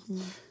person,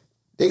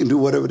 they can do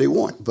whatever they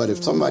want. But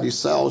if somebody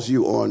sells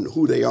you on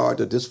who they are,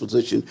 their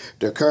disposition,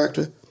 their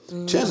character,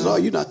 chances are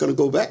you're not going to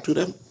go back to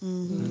them.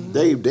 Mm-hmm.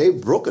 They've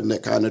broken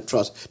that kind of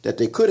trust that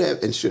they could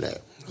have and should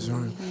have.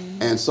 Right.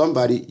 And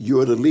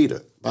you're the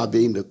leader by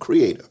being the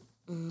creator.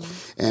 Mm-hmm.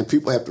 And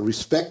people have to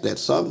respect that.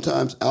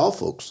 Sometimes our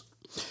folks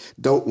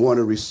don't want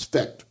to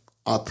respect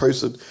a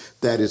person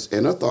that is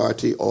in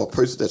authority or a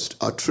person that's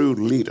a true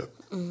leader.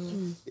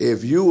 Mm-hmm.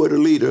 If you were the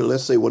leader,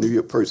 let's say one of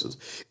your persons,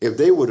 if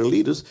they were the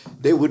leaders,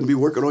 they wouldn't be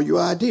working on your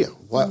idea.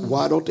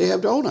 Why don't they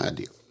have their own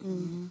idea?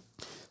 Mm-hmm.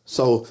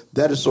 So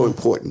that is so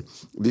important.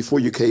 Before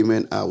you came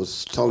in, I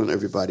was telling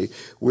everybody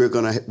we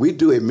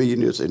do a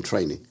Millionaires in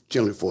Training,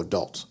 generally for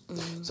adults.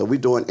 Mm-hmm. So we're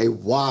doing a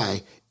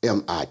YMIT.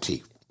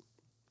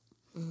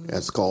 Mm-hmm.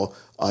 That's called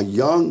a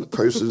Young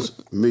Person's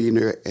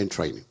Millionaire in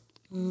Training.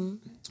 Mm-hmm.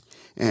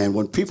 And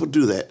when people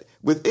do that,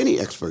 with any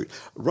expert,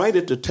 right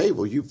at the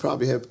table, you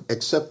probably have,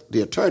 except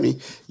the attorney,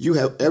 you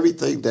have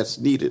everything that's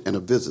needed in a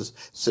business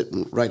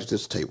sitting right at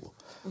this table.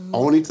 Mm-hmm.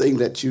 Only thing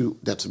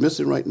that's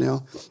missing right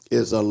now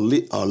is a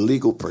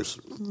legal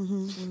person.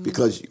 Mm-hmm.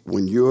 Because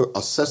when you're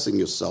assessing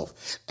yourself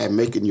and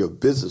making your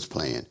business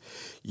plan,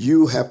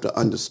 you have to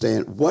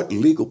understand what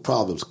legal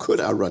problems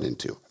could I run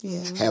into.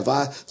 Yeah. Have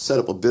I set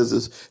up a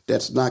business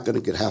that's not going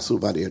to get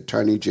hassled by the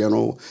Attorney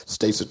General,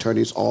 State's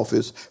Attorney's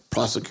Office,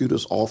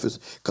 Prosecutor's Office?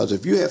 Because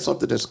if you have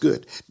something that's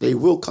good, they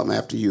will come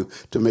after you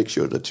to make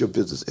sure that your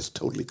business is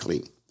totally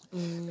clean.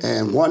 Mm.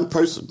 And one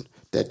person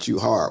that you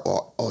hire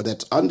or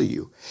that's under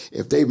you,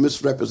 if they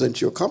misrepresent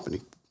your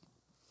company,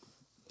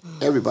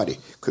 everybody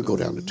could go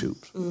down the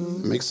tubes.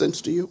 Mm-hmm. Make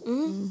sense to you?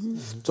 Mm-hmm.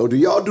 So do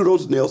y'all do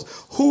those nails?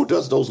 Who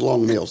does those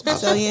long nails?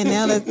 So yeah,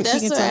 now that she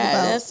can talk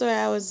about that's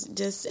where I was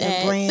just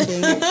at.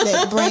 Branding,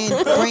 that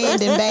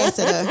brand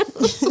ambassador.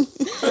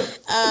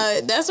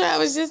 That's where I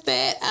was just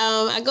at.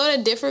 I go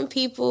to different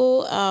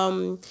people.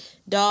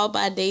 Doll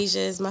by Deja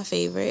is my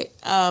favorite.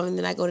 And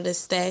then I go to the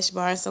Stash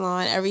Bar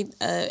Salon.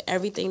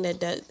 Everyone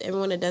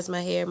that does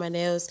my hair, my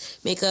nails,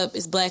 makeup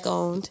is Black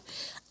owned.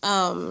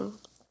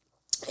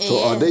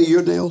 So are they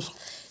your nails?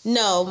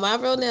 No, my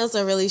real nails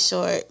are really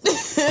short.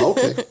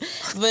 Okay.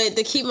 But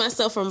to keep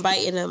myself from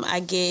biting them, I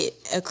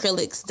get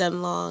acrylics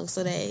done long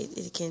so that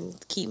it can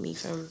keep me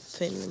from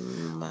putting them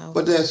in my mouth.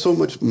 But there's so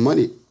much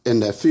money in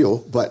that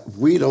field, but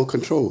we don't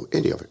control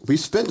any of it. We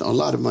spend a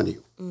lot of money.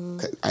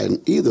 Mm.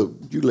 And either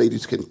you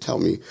ladies can tell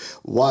me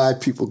why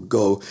people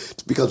go,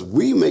 because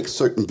we make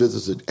certain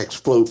businesses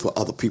explode for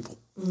other people,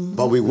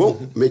 but we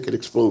won't make it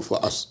explode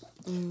for us.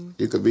 Mm.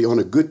 You could be on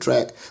a good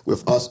track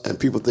with us, and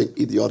people think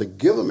either you ought to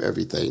give them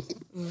everything,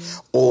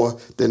 or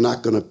they're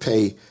not going to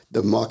pay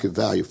the market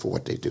value for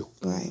what they do.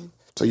 Right.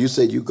 So you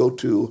said you go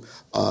to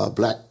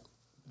Black.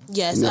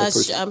 Yes,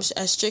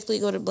 I strictly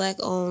go to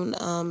Black-owned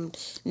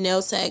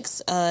nail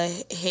techs,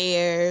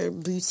 hair,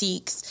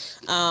 boutiques.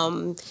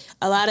 A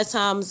lot of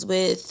times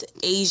with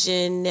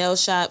Asian nail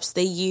shops,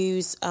 they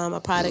use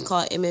a product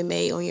called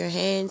MMA on your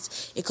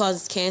hands. It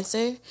causes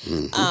cancer.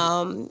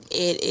 Mm-hmm.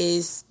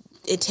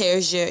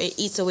 It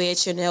eats away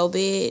at your nail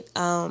bed.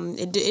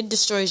 It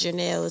destroys your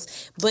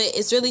nails, but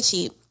it's really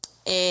cheap.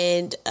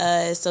 And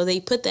so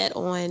they put that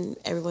on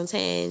everyone's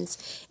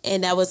hands,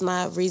 and that was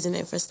my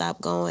reasoning for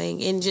stop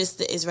going. And just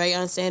it's very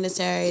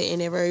unsanitary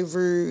and they're very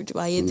rude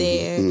while you're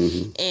there,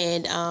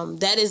 and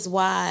that is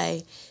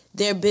why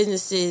their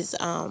businesses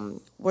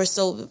were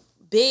so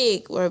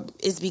big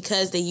is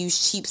because they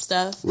use cheap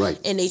stuff, right?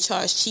 And they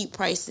charge cheap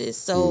prices.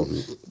 So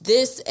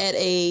this at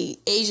a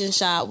Asian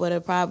shop would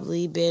have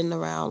probably been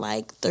around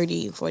like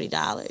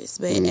 $30-$40,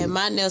 but at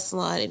my nail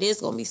salon it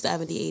is going to be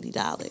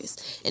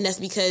 $70-$80, and that's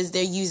because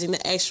they're using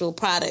the actual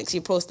products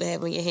you're supposed to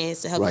have on your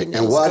hands to help your nails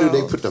And why grow.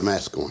 do they put the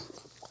mask on?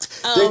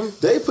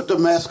 They put the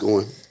mask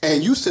on,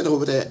 and you sit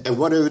over there, and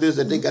whatever it is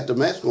that they got the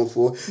mask on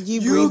for,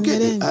 you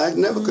get it. I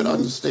never could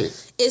understand.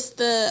 It's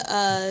the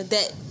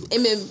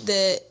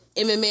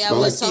MMA I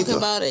was talking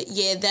about it.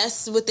 Yeah,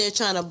 that's what they're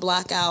trying to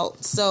block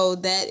out. So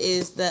that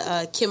is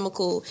the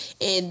chemical,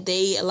 and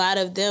a lot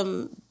of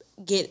them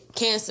get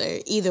cancer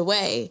either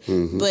way.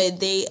 But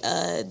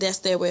that's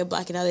their way of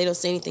blocking out. They don't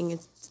say anything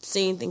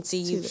to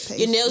you.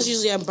 Your nails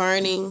usually are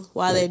burning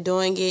while they're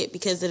doing it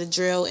because of the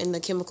drill and the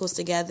chemicals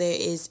together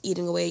is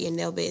eating away your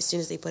nail bed as soon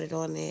as they put it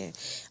on there.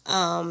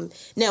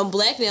 Now,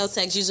 black nail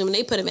techs, usually when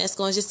they put a mask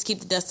on, just to keep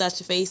the dust out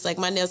your face. Like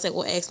my nail tech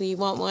will ask me, "You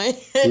want one?"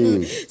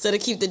 So to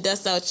keep the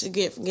dust out from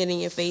getting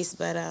your face.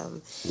 But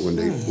when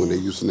they're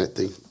using that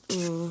thing,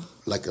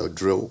 like a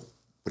drill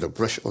with a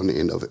brush on the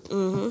end of it.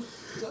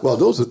 Well,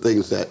 those are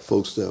things that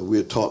folks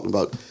we're talking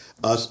about.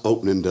 Us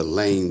opening the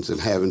lanes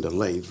and having the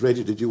lanes.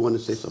 Reggie, did you want to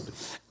say something?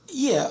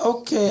 Yeah,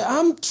 okay.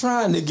 I'm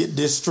trying to get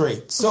this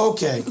straight. So,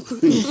 okay.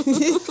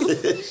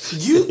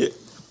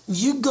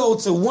 You go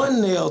to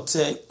one nail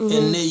tech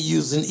and they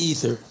using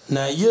ether.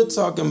 Now, you're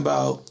talking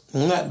about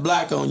not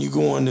black on, you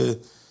going to...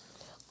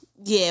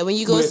 Yeah, when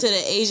you go to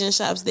the Asian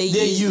shops, they're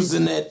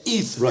using that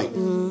ether. Right.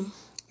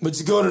 But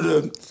you go to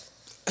the...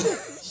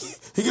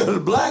 You go to the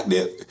black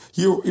nail,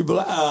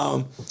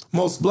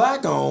 most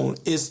black on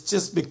is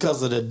just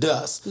because of the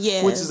dust,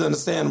 which is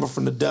understandable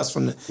from the dust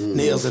from the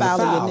nails and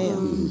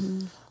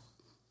the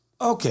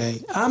file.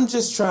 Okay, I'm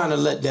just trying to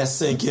let that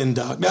sink in,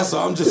 Doc. That's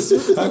all. I'm just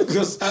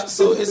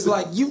so it's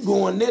like you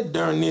going there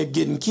darn near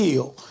getting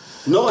killed.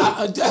 Knowing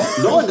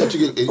that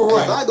you get, if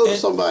I go to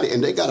somebody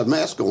and they got a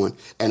mask on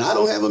and I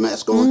don't have a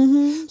mask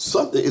on,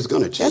 something is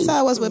going to change. That's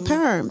how it was with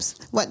perms.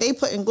 What they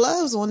putting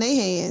gloves on their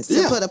hands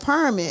to put a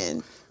perm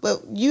in.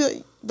 But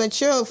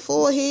your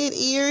forehead,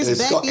 ears,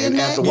 back of your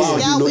neck,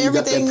 scalp,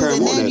 everything,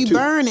 and then you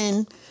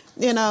burning,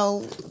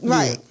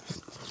 right.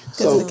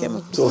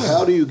 So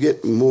how do you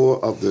get more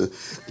of the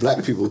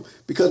black people?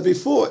 Because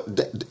before,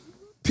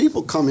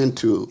 people come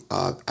into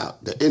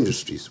the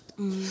industries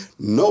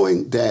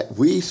knowing that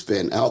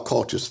our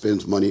culture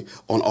spends money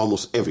on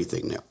almost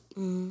everything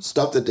now.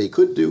 Stuff that they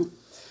could do,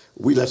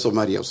 we let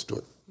somebody else do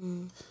it.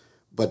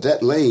 But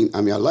that lane, I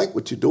mean, I like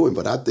what you're doing,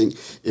 but I think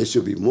it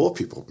should be more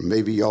people.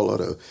 Maybe y'all ought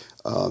to,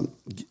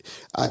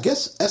 I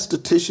guess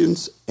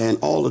estheticians and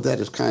all of that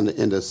is kind of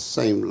in the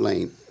same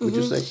lane, would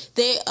you say?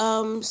 They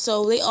all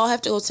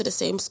have to go to the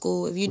same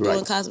school. If you're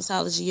doing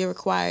cosmetology, you're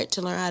required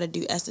to learn how to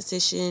do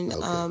esthetician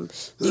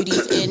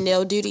duties and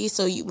nail duties.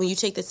 So when you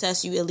take the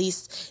test, you at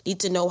least need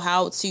to know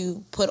how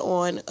to put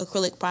on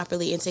acrylic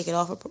properly and take it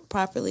off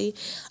properly.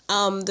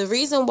 The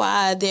reason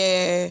why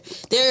they're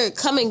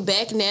coming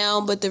back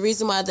now, but the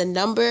reason why the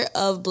number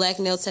of black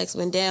nail techs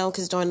went down,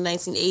 because during the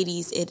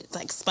 1980s, it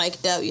like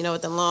spiked up,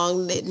 with the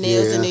long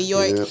nails in New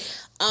York. Yeah.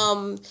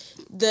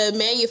 The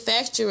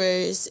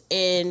manufacturers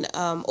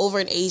over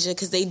in Asia,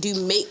 because they do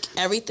make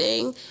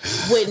everything,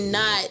 would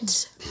not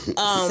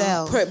sell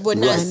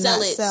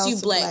it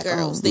to black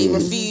girls. They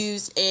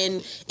refused,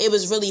 and it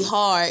was really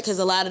hard because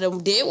a lot of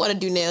them did want to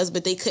do nails,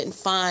 but they couldn't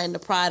find the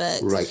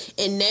products. Right.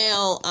 And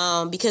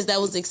now, because that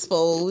was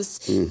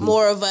exposed,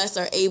 more of us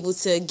are able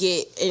to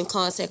get in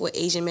contact with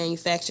Asian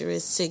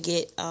manufacturers to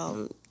get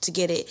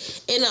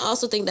it. And I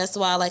also think that's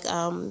why a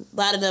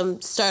lot of them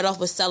start off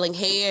with selling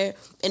hair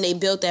and they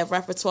built that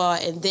repertoire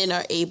and then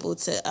are able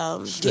to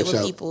get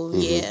with people.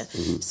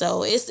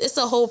 So it's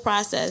a whole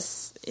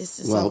process. It's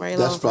a very long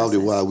that's probably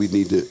process. why we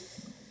need to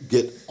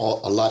get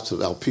lots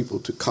of our people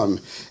to come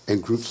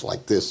in groups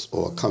like this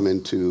or come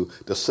into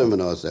the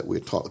seminars that we're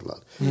talking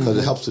about, because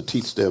it helps to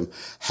teach them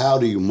how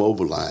do you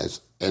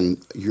mobilize in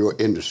your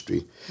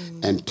industry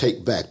and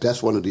take back.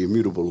 That's one of the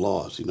immutable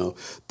laws,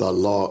 the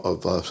law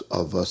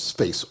of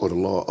space, or the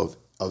law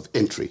of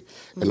entry.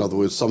 In other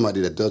words,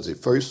 somebody that does it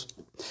first,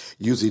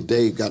 usually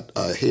they got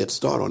a head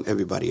start on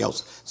everybody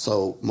else.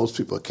 So most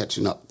people are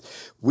catching up.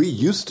 We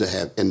used to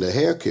have, in the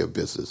hair care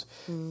business,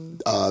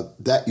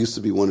 that used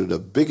to be one of the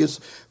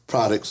biggest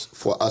products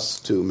for us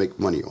to make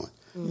money on,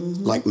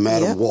 like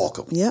Madam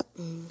Walker. Yep.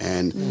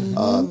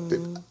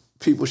 And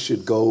people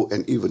should go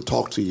and even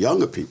talk to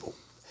younger people.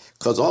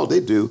 Because all they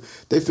do,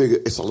 they figure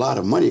it's a lot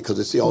of money because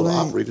they see all the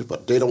operators,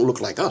 but they don't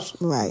look like us.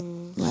 Right.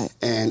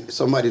 And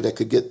somebody that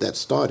could get that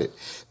started,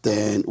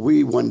 then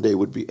we one day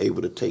would be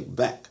able to take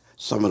back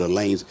some of the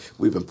lanes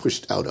we've been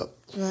pushed out of.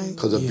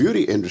 Because the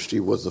beauty industry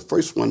was the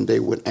first one they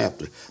went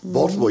after.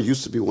 Baltimore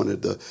used to be one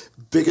of the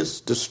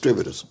biggest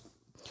distributors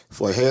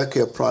for hair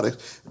care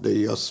products.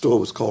 The store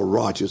was called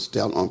Rogers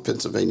down on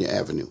Pennsylvania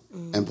Avenue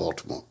in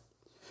Baltimore.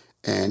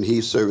 And he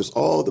serviced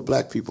all the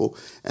black people,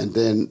 and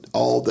then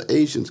all the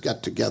Asians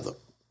got together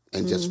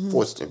and just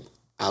forced them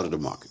out of the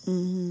market.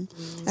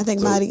 I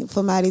think Mighty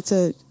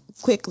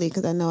quickly,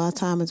 because I know our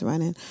time is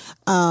running,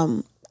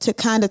 to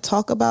kind of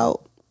talk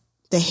about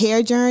the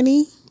hair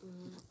journey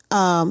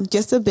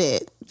just a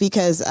bit.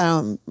 Because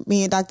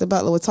me and Dr.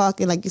 Butler were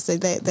talking, like you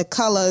said, the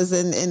colors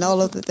and all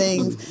of the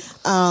things,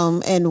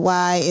 and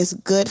why it's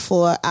good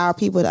for our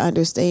people to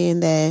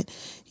understand that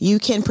you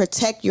can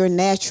protect your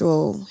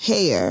natural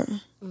hair.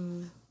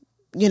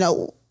 You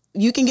know,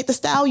 you can get the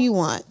style you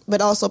want,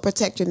 but also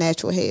protect your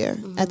natural hair.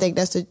 I think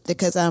that's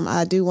because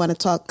I do want to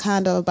talk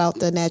kind of about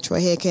the Natural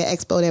Hair Care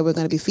Expo that we're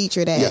going to be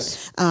featured at.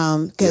 Yes.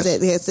 Because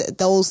it's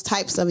those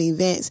types of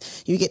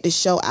events, you get to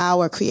show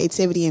our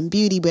creativity and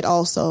beauty, but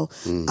also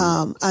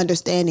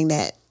understanding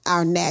that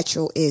our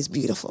natural is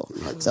beautiful.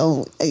 Right.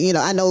 So, you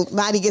know, I know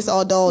Marty gets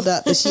all dolled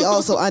up, but she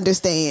also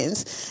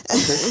understands.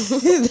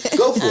 Okay.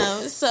 Go for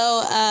it. So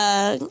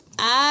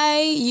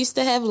I used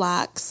to have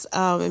locks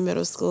in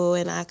middle school,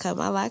 and I cut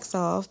my locks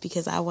off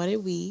because I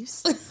wanted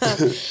weaves.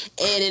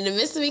 And in the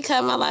midst of me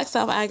cutting my locks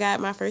off, I got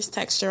my first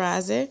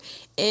texturizer,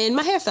 and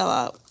my hair fell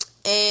out.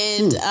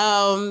 And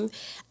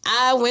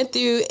I went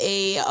through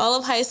all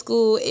of high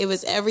school. It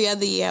was every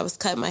other year I was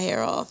cutting my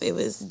hair off. It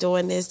was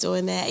doing this,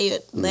 doing that.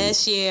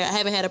 Last year, I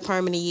haven't had a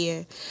perm in a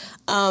year.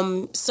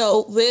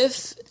 So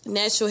with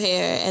natural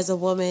hair as a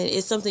woman,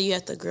 it's something you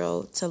have to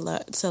grow to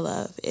love.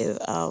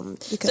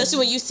 Especially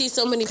when you see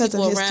so many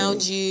people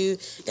around you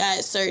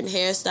got certain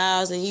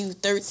hairstyles, and you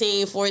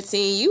 13,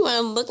 14, you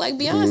want to look like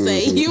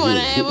Beyonce. You want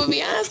to have a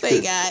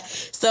Beyonce guy.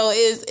 So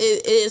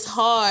it is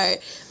hard,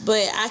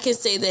 but I can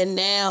say that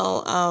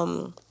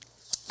now,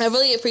 I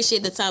really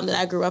appreciate the time that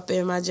I grew up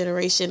in, my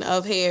generation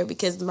of hair,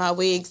 because my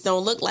wigs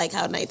don't look like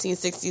how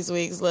 1960s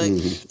wigs look.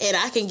 And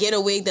I can get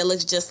a wig that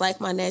looks just like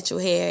my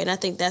natural hair. And I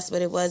think that's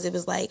what it was. It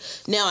was like,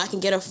 now I can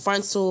get a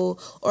frontal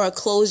or a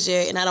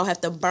closure, and I don't have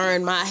to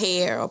burn my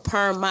hair or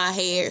perm my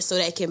hair so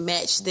that it can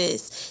match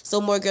this. So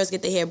more girls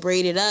get their hair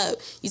braided up.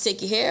 You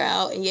take your hair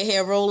out and your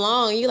hair roll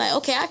long, and you're like,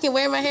 okay, I can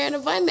wear my hair in a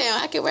bun now.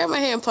 I can wear my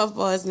hair in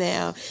puffballs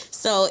now.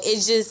 So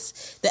it's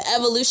just the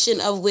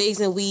evolution of wigs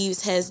and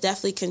weaves has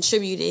definitely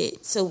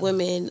contributed to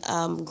women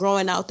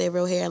growing out their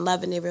real hair and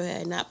loving their real hair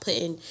and not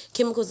putting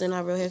chemicals in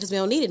our real hair because we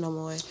don't need it no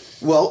more.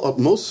 Well,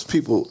 most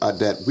people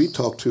that we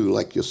talk to,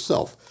 like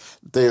yourself,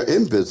 they're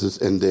in business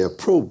and they're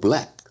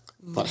pro-black.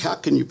 But how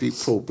can you be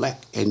pro-black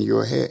and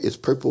your hair is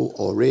purple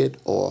or red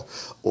or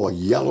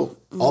yellow?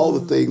 All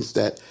the things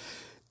that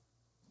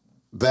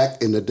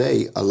back in the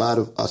day, a lot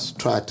of us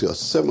tried to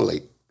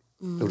assimilate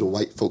to the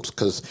white folks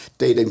because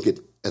they didn't get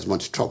as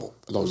much trouble.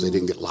 As long as they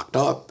didn't get locked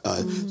up.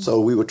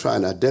 So we were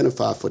trying to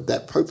identify for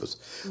that purpose.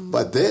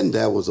 But then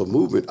there was a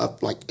movement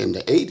up like in the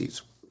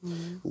 80s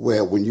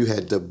where when you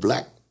had the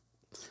black,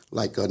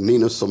 like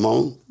Nina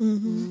Simone,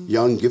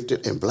 young,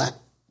 gifted, and black,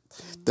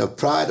 the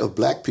pride of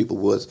black people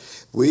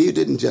was we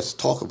didn't just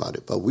talk about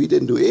it, but we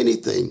didn't do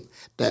anything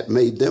that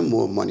made them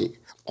more money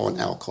on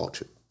our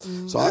culture.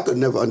 So I could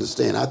never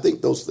understand. I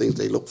think those things,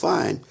 they look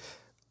fine,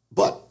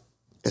 but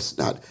it's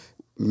not.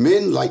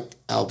 Men like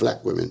our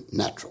black women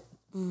natural.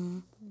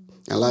 And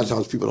a lot of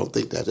times people don't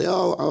think that. They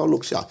all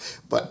look shy.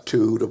 But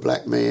to the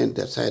black man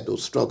that's had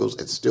those struggles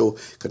and still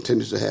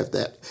continues to have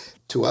that,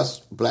 to us,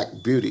 black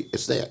beauty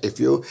is there.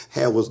 If your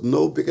hair was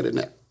no bigger than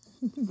that,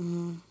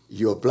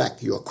 you're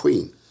black, you're a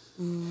queen.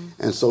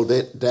 And so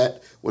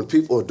that when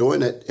people are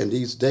doing it in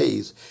these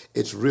days,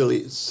 it's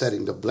really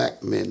setting the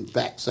black men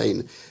back,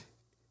 saying,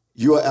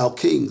 you are our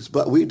kings,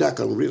 but we're not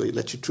going to really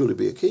let you truly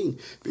be a king,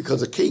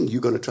 because a king,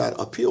 you're going to try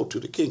to appeal to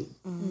the king.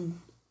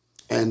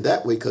 And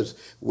that way, because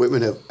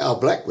our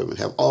black women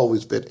have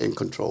always been in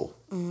control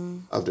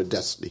of their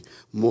destiny,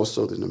 more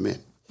so than the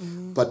men.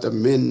 But the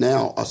men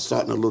now are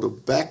starting a little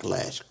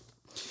backlash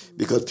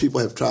because people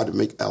have tried to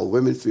make our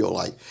women feel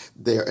like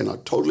they're in a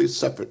totally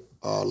separate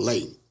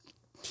lane.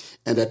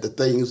 And that the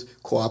things,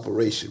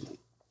 cooperation,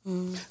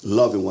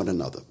 loving one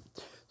another.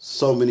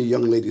 So many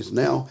young ladies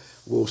now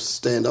will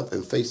stand up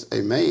and face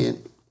a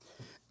man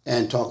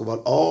and talk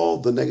about all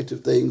the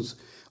negative things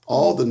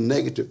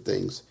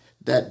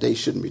that they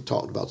shouldn't be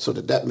talked about, so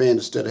that man,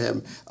 instead of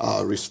having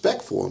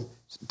respect for him,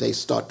 they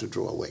start to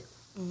draw away.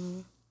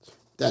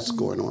 That's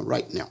going on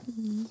right now.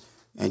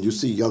 And you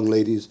see young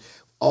ladies,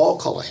 all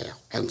color hair,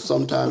 and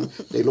sometimes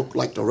they look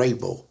like the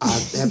rainbow. I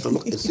have to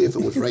look and see if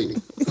it was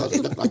raining, because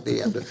it looked like they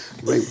had the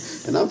rainbow.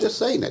 And I'm just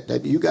saying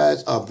that you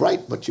guys are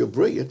bright, but you're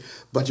brilliant,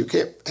 but you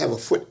can't have a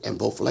foot in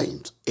both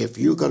lanes. If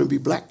you're going to be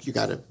black, you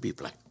got to be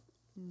black.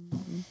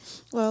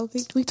 Well,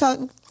 we talk.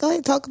 Go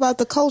ahead, talk about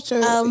the culture.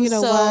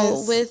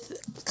 With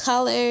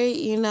color,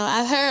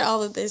 I've heard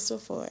all of this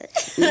before.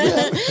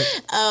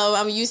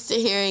 I'm used to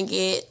hearing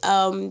it.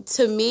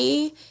 To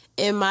me,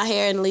 in my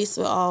hair, and at least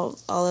with all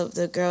of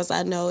the girls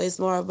I know, it's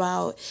more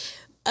about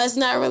us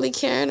not really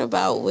caring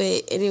about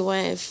what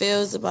anyone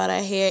feels about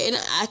our hair. And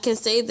I can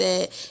say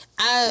that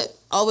I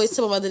always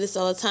tell my mother this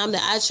all the time,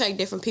 that I attract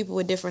different people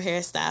with different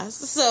hairstyles.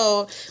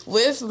 So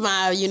with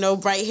my,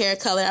 bright hair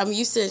color, I'm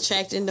used to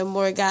attracting the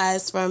more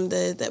guys from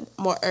the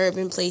more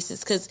urban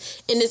places.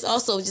 And it's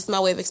also just my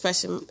way of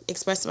expressing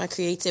my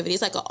creativity.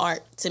 It's like an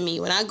art to me.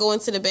 When I go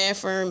into the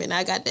bathroom and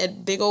I got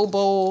that big old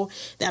bowl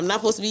that I'm not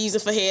supposed to be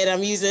using for hair that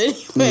I'm using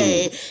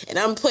anyway, and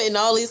I'm putting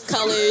all these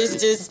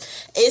colors,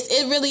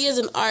 it really is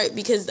an art,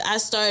 because I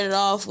started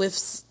off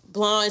with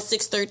blonde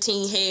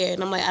 613 hair,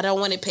 and I'm like, I don't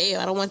want it pale,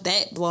 I don't want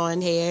that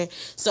blonde hair.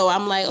 So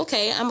I'm like,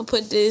 okay, I'm gonna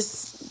put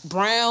this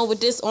brown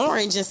with this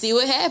orange and see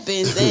what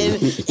happens. And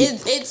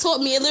it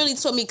literally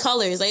taught me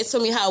colors. Like, it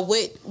taught me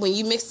when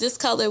you mix this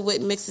color,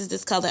 what mixes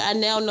this color. I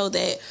now know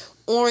that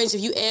orange, if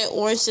you add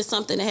orange to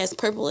something that has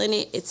purple in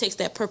it, it takes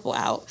that purple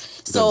out.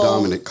 So the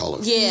dominant color.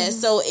 Yeah,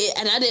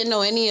 and I didn't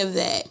know any of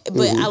that,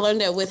 but I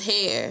learned that with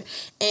hair.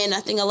 And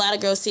I think a lot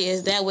of girls see it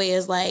as that way,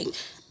 is like,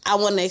 I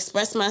want to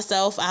express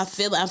myself. I'm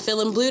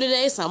feeling blue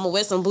today, so I'm gonna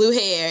wear some blue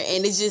hair,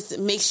 and it just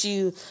makes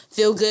you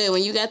feel good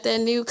when you got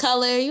that new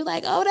color. You're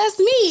like, oh, that's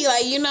me.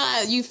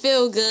 Like, you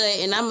feel good.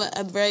 And I'm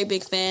a very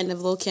big fan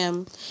of Lil'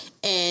 Kim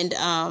and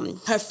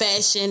her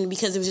fashion,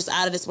 because it was just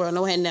out of this world.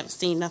 No one had never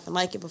seen nothing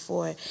like it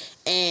before,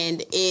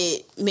 and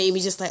it made me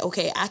just like,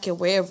 okay, I can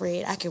wear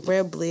red, I can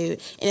wear blue, and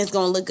it's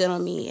gonna look good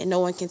on me, and no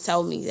one can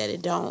tell me that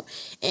it don't.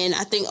 And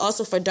I think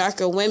also for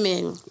darker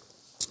women,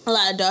 a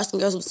lot of dark skin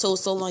girls were told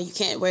so long, you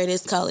can't wear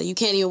this color. You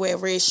can't even wear a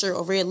red shirt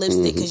or red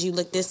lipstick because you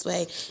look this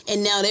way.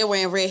 And now they're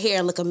wearing red hair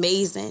and look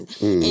amazing.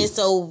 And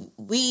so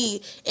to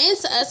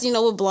us,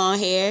 with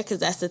blonde hair, because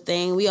that's the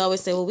thing, we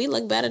always say, well, we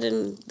look better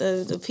than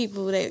the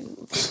people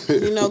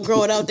that,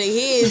 growing out their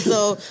hair.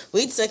 So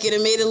we took it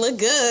and made it look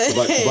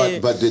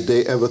good. But did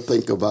they ever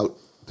think about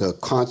the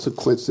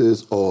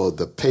consequences or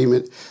the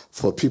payment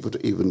for people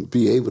to even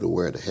be able to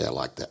wear the hair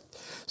like that?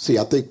 See,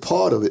 I think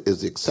part of it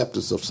is the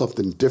acceptance of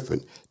something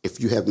different if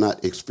you have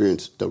not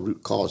experienced the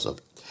root cause of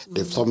it.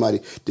 If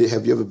somebody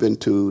have you ever been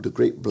to the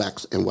Great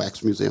Blacks and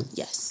Wax Museum?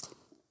 Yes.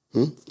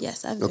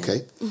 Yes, I've been.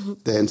 Okay.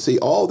 Then see,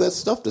 all that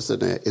stuff that's in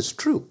there is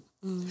true.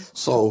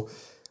 So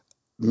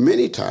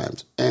many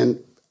times,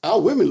 and our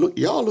women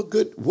y'all look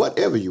good,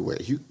 whatever you wear.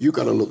 You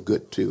got to look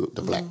good to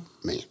the black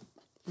man.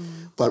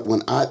 But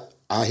when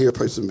I hear a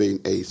person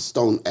being a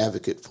stone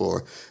advocate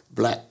for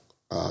black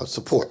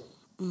support,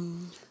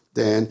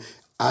 then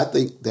I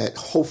think that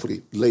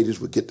hopefully ladies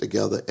would get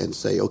together and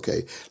say,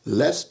 okay,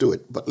 let's do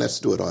it, but let's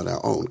do it on our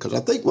own. Because I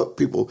think what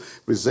people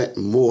resent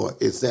more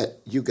is that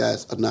you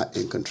guys are not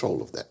in control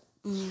of that.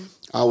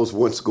 I was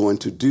once going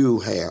to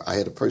do hair. I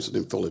had a person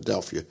in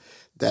Philadelphia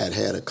that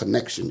had a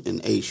connection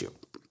in Asia,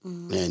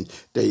 and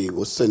they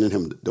were sending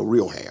him the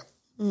real hair.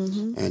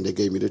 And they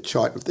gave me the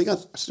chart. I think I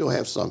still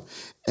have some.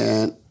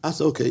 And I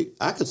said, okay,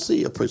 I could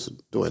see a person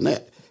doing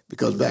that.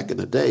 Because back in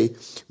the day,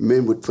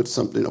 men would put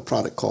a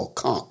product called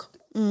conch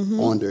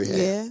on their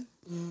hair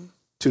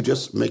to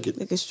just make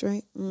it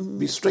straight.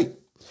 Be straight.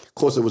 Of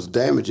course, it was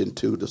damaging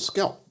to the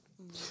scalp.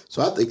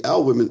 So I think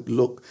our women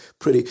look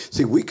pretty.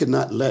 See, we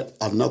cannot let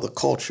another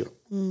culture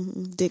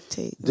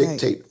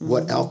dictate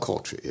what our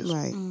culture is.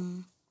 Right.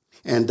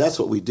 And that's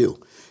what we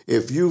do.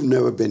 If you've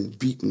never been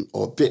beaten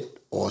or bit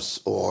or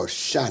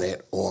shot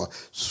at or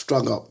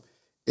strung up,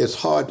 it's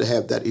hard to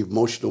have that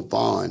emotional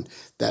bond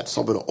that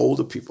some of the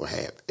older people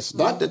have. It's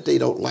not that they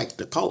don't like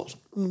the colors.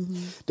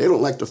 They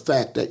don't like the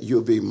fact that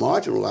you're being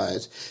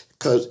marginalized,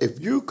 because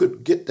if you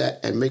could get that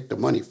and make the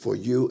money for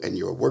you and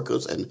your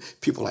workers and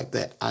people like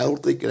that, I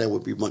don't think there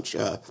would be much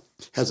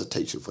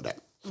hesitation for that.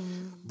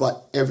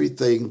 But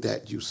everything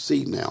that you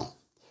see now,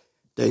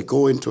 they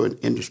go into an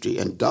industry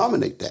and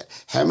dominate that.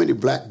 How many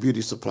black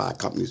beauty supply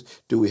companies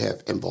do we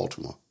have in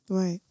Baltimore?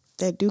 Right.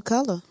 That do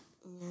color.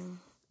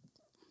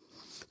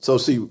 So,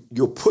 see,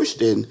 you're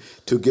pushed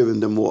into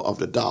giving them more of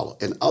the dollar,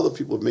 and other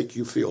people make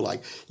you feel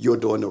like you're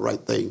doing the right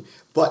thing,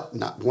 but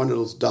not one of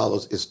those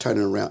dollars is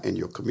turning around in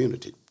your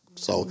community.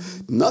 So,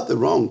 nothing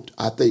wrong,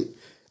 I think,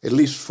 at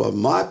least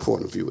from my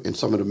point of view, and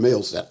some of the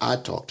males that I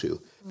talk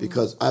to,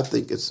 because I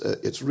think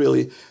it's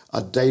really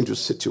a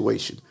dangerous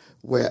situation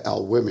where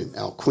our women,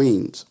 our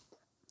queens,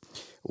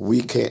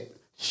 we can't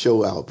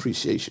show our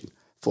appreciation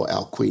for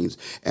our queens,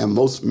 and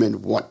most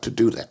men want to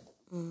do that.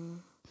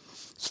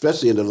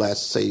 Especially in the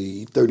last,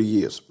 say, 30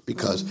 years,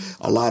 because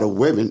a lot of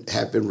women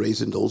have been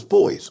raising those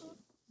boys.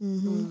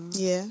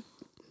 Yeah.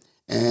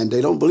 And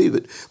they don't believe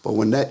it. But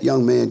when that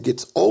young man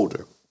gets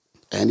older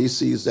and he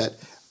sees that,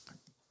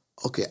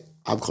 okay,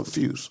 I'm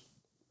confused.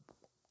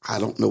 I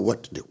don't know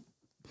what to do.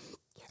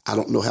 I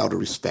don't know how to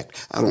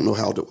respect. I don't know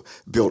how to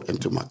build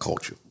into my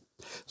culture.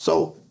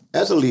 So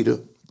as a leader,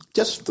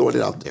 just throw it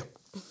out there.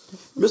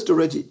 Mr.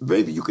 Reggie,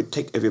 maybe you could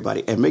take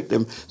everybody and make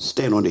them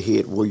stand on their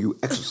head where you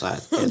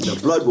exercise, and the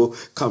blood will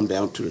come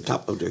down to the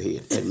top of their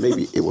head, and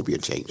maybe it will be a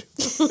change.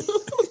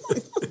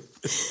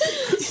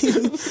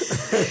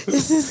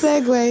 This is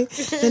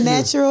segue. The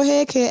Natural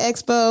Hair Care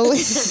Expo.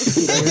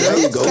 There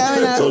you go.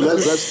 So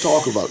let's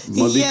talk about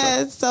Malika.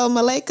 Yeah, so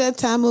Malika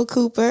Tamu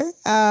Cooper.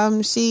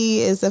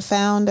 She is the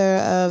founder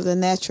of the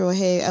Natural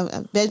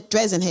Hair,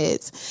 Dresden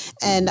Heads.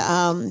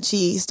 And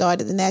she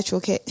started the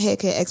Natural Hair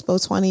Care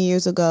Expo 20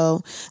 years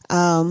ago,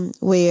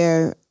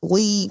 where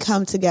we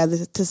come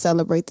together to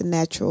celebrate the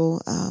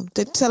natural,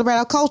 to celebrate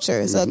our culture.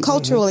 It's a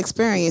cultural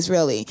experience,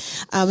 really. It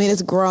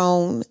has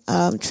grown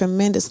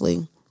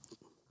tremendously.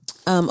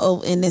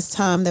 In this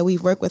time that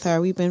we've worked with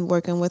her, we've been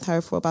working with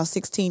her for about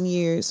 16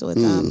 years with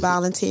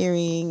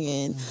volunteering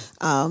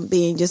and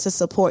being just a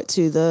support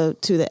to the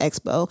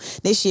expo.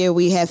 This year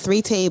we have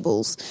 3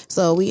 tables,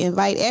 so we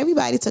invite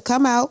everybody to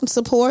come out and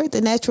support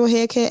the Natural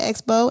Hair Care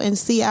Expo and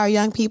see our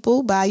young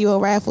people. Buy you a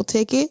raffle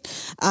ticket.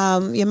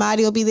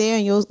 Yamadi will be there,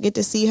 and you'll get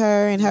to see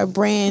her and her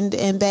brand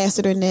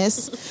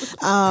ambassadorness.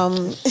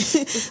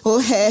 We'll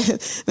have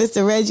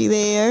Mr. Reggie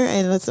there,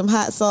 and with some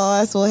hot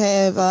sauce. We'll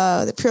have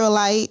the Pure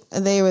Light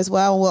there as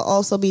well. We'll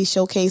also be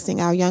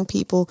showcasing our young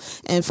people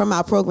and from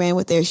our program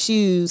with their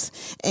shoes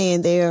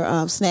and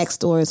their snack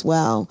store as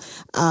well.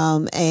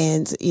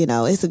 And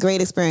it's a great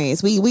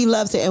experience. We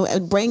love to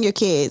bring your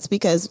kids,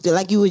 because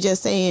like you were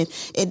just saying,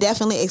 it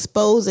definitely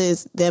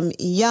exposes them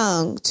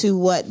young to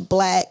what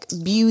Black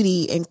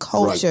beauty and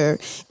culture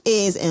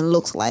is and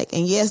looks like.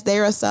 And yes,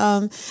 there are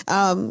some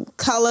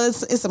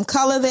colors, it's some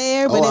color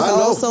there, but it's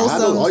also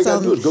some. All you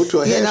gotta do is go to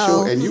a hair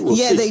show and you will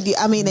see.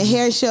 The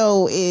hair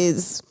show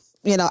is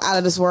out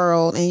of this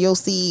world, and you'll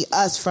see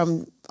us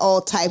from all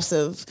types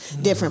of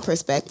different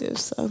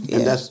perspectives. So, yeah.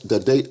 And that's the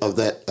date of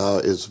that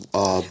is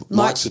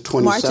March the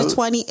 27th? March the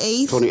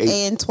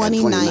 28th and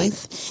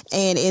 29th.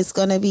 And it's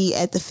going to be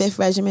at the 5th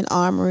Regiment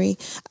Armory.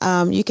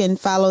 You can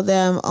follow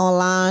them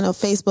online on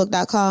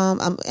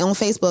Facebook.com. On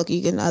Facebook,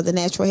 you can the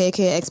Natural Hair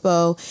Care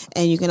Expo,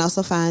 and you can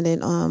also find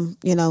it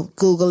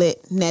Google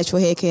it,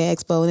 Natural Hair Care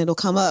Expo, and it'll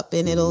come up,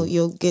 and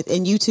you'll get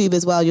in YouTube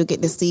as well. You'll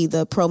get to see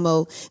the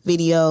promo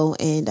video,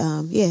 and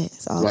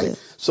it's all good.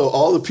 So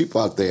all the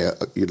people out there,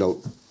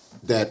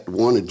 that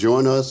want to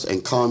join us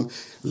and come,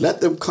 let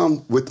them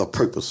come with a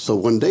purpose. So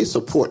when they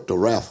support the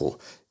raffle,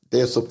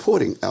 they're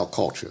supporting our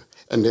culture,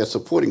 and they're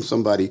supporting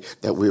somebody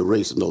that we're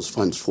raising those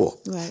funds for.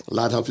 Right. A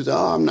lot of times you say,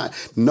 I'm not.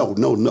 No.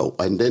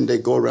 And then they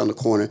go around the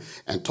corner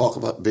and talk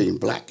about being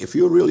Black. If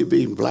you're really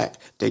being Black,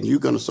 then you're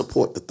going to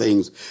support the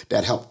things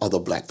that help other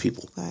Black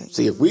people. Right.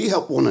 See, if we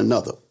help one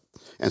another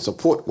and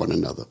support one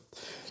another,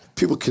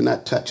 people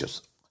cannot touch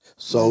us.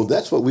 So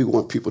that's what we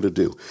want people to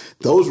do.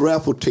 Those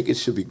raffle tickets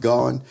should be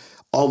gone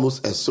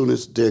almost as soon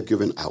as they're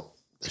given out.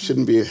 There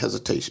shouldn't be a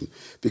hesitation,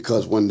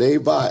 because when they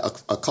buy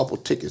a couple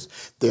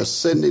tickets, they're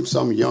sending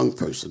some young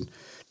person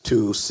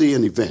to see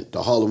an event,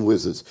 the Harlem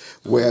Wizards,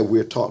 where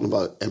we're talking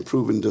about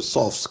improving the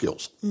soft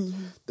skills,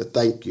 the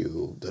thank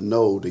you, the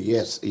no, the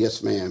yes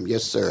ma'am,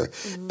 yes sir,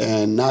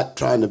 and not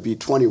trying to be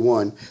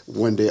 21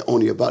 when they're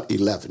only about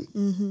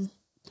 11.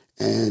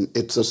 And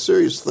it's a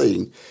serious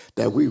thing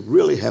that we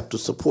really have to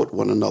support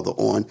one another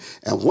on.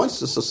 And once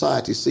the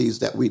society sees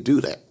that we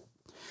do that,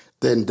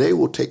 then they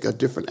will take a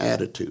different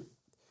attitude,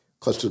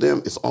 because to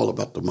them it's all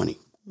about the money,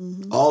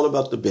 all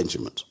about the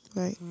Benjamins.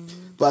 Right.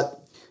 But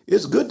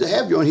it's good to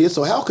have you on here.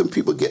 So how can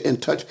people get in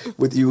touch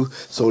with you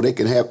so they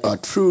can have a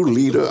true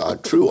leader, a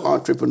true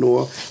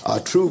entrepreneur, a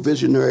true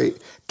visionary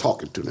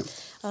talking to them?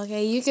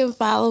 Okay, you can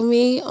follow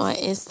me on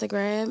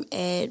Instagram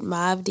at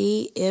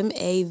Mavdi,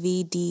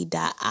 MAVD.I,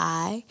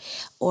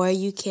 or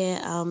you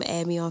can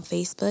add me on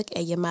Facebook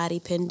at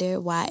Yamadi Pinder,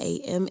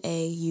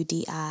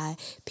 YAMAUDI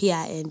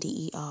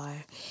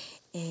PINDER.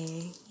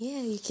 And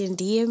you can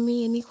DM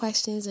me any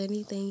questions or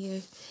anything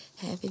you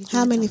have.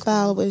 How many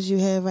followers you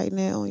have right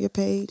now on your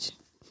page?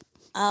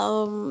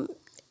 I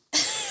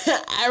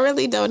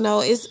really don't know.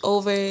 It's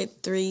over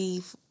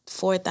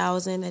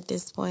 4,000 at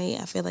this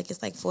point. I feel like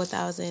it's like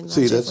 4,000.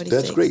 See,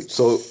 that's great.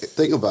 So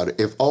think about it.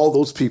 If all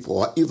those people,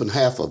 or even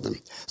half of them,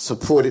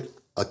 supported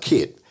a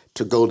kid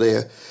to go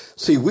there,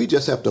 see, we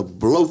just have to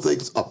blow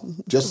things up,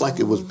 just like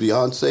it was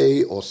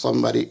Beyonce or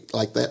somebody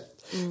like that.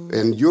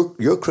 And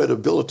your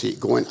credibility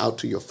going out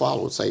to your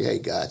followers, say, hey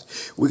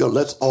guys,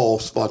 let's all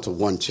sponsor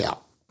one child.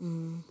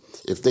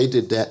 If they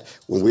did that,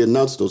 when we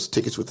announced those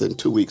tickets within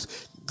 2 weeks,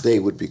 they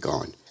would be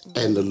gone.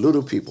 And the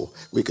little people,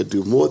 we could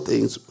do more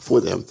things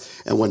for them.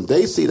 And when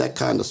they see that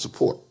kind of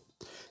support,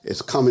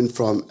 it's coming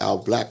from our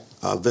Black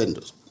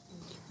vendors,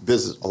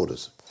 business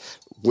owners,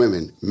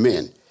 women,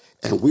 men.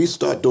 And we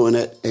start doing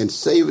that and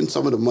saving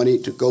some of the money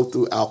to go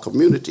through our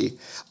community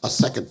a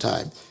second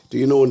time. Do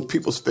you know when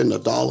people spend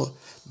 $1,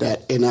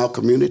 that in our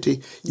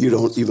community, you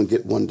don't even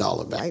get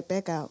 $1 back. Right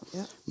back out.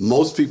 Yep.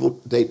 Most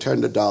people, they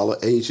turn the dollar,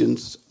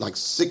 Asians, like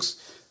six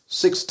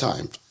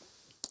times.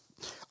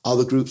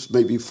 Other groups,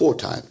 maybe 4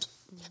 times.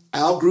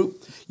 Our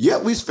group,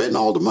 we spend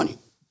all the money,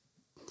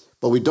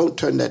 but we don't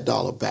turn that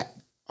dollar back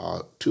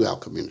to our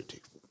community.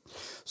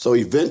 So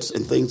events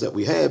and things that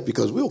we have,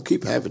 because we'll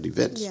keep having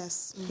events.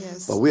 Yes.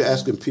 But we're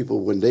asking people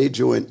when they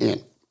join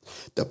in,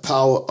 the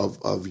power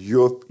of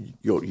your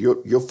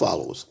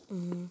followers.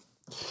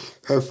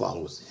 her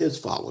followers, his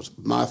followers,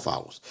 my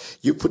followers.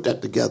 You put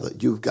that together,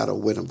 you've got a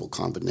winnable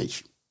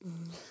combination.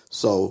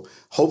 So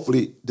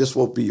hopefully this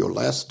won't be your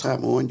last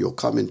time on. You'll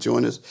come and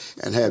join us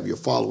and have your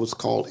followers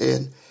called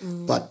in.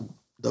 But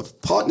the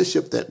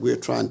partnership that we're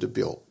trying to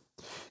build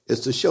is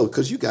to show,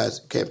 because you guys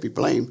can't be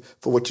blamed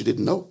for what you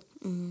didn't know.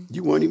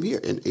 You weren't even here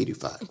in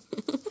 85.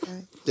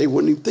 Right. They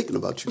weren't even thinking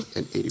about you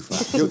in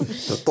 85.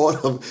 The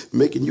thought of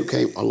making you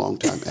came a long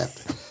time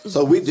after.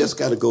 So we just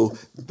got to go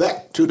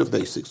back to the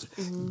basics,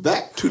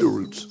 back to the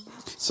roots,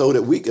 so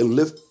that we can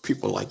lift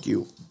people like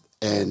you,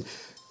 and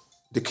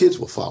the kids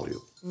will follow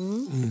you.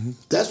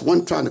 That's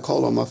one trying to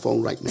call on my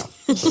phone right now.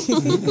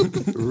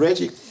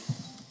 Reggie?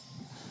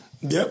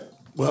 Yep.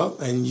 Well,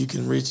 and you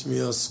can reach me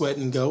on Sweat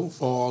and Go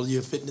for all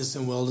your fitness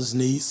and wellness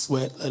needs.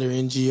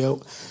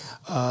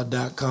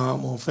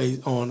 SweatNGO.com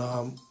on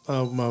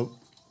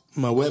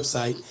my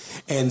website,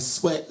 and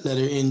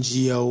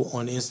Sweat_NGO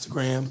on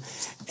Instagram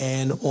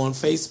and on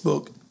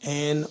Facebook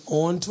and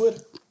on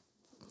Twitter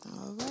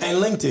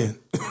and LinkedIn.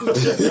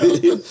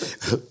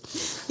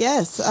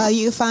 Yes,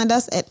 you can find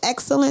us at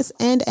Excellence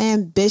and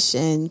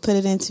Ambition. Put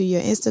it into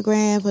your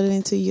Instagram, put it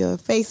into your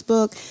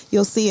Facebook.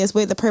 You'll see us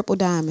with the purple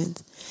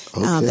diamonds.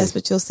 Okay. That's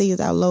what you'll see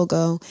is our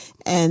logo.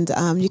 And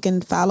you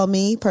can follow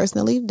me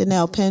personally,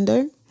 Danelle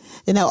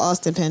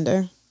Austin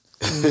Pender.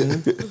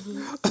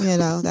 You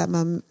know, got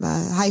my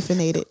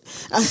hyphenated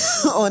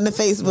on the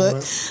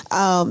Facebook.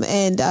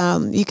 And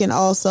you can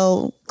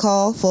also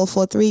call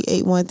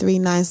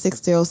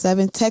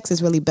 443-813-9607. Text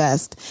is really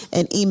best.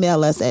 And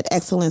email us at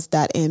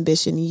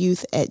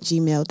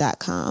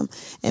excellence.ambitionyouth@gmail.com.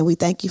 And we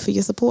thank you for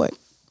your support.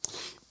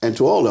 And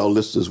to all our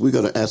listeners, we're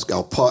going to ask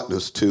our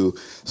partners to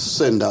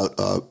send out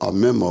a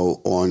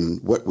memo on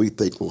what we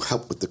think will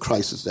help with the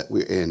crisis that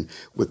we're in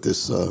with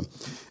this.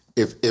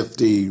 If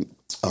the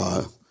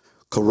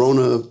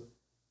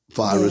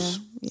coronavirus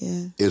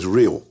is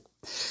real,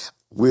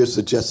 we're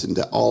suggesting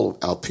that all of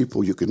our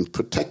people, you can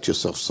protect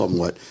yourself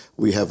somewhat.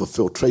 We have a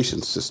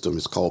filtration system.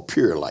 It's called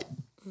Pure Light.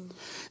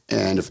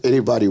 And if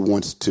anybody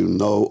wants to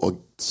know or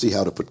see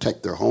how to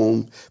protect their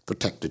home,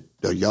 protect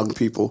the young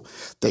people,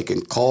 they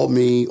can call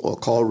me or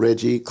call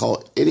Reggie,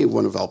 call any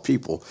one of our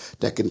people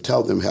that can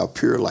tell them how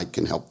Pure Light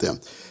can help them.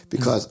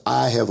 Because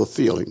I have a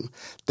feeling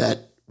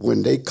that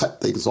when they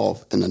cut things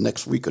off in the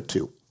next week or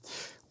two,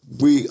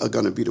 we are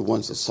going to be the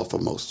ones that suffer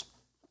most.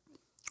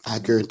 I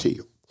guarantee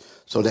you.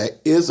 So there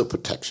is a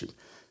protection.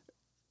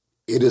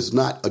 It is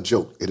not a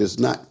joke. It is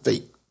not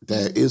fake.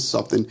 There is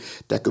something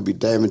that could be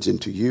damaging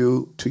to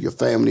you, to your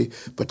family,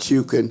 but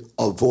you can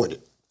avoid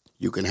it.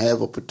 You can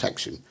have a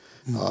protection.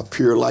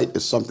 Pure Light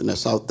is something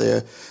that's out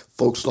there.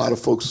 A lot of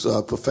folks,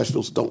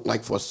 professionals don't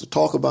like for us to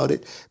talk about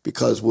it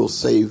because we'll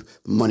save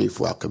money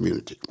for our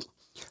community.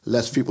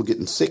 Less people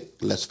getting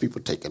sick, less people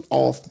taking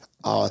off,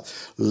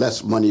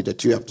 less money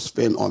that you have to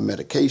spend on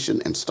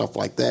medication and stuff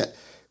like that.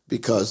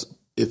 Because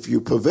if you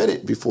prevent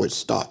it before it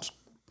starts,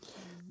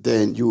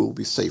 then you will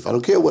be safe. I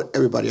don't care what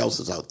everybody else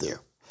is out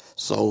there.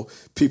 So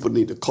people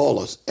need to call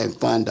us and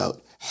find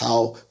out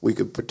how we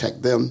can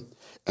protect them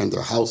and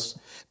their house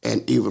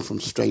and even from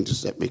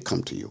strangers that may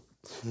come to you.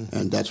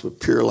 And that's with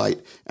Pure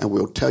Light. And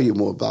we'll tell you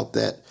more about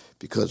that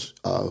because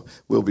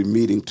we'll be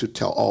meeting to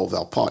tell all of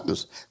our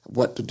partners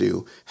what to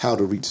do, how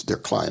to reach their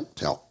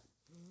clientele.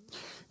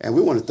 And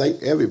we want to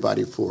thank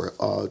everybody for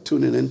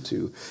tuning in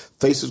to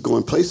Faces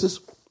Going Places.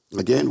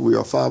 Again, we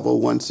are a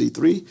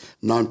 501c3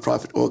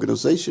 nonprofit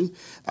organization.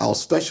 Our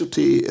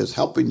specialty is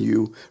helping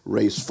you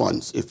raise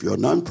funds. If you're a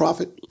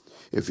nonprofit,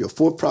 if you're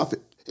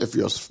for-profit, if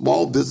you're a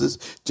small business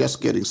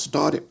just getting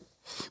started,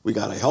 we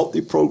got a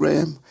healthy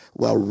program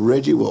where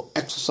Reggie will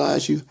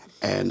exercise you,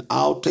 and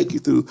I'll take you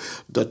through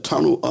the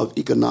tunnel of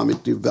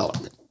economic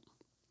development.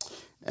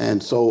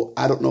 And so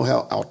I don't know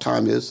how our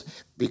time is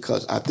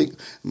because I think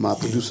my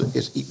producer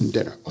is eating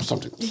dinner or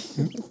something.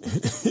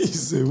 He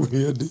said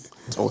weird.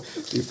 So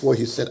before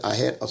he said I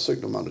had a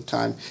certain amount of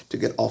time to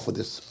get off of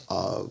this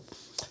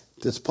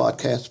this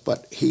podcast,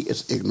 but he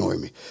is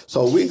ignoring me.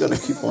 So we're going to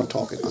keep on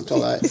talking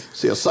until I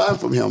see a sign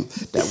from him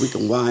that we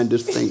can wind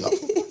this thing up.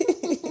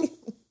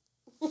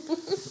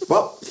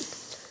 Well,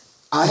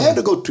 I had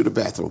to go to the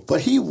bathroom,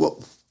 but he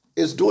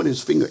is doing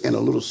his finger in a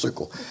little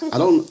circle. I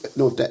don't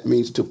know if that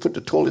means to put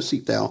the toilet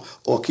seat down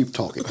or keep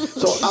talking.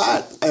 So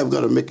I am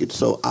going to make it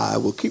so I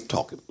will keep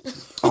talking.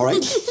 All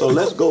right? So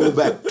let's go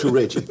back to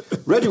Reggie.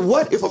 Reggie,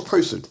 what if a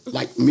person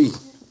like me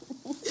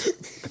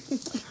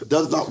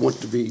does not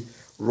want to be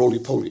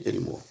roly-poly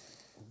anymore?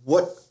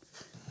 What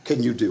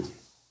can you do?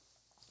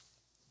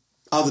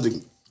 Other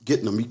than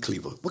getting a meat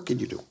cleaver, what can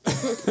you do?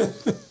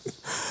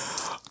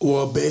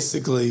 Well,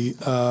 basically,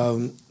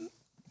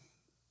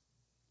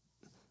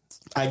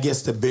 I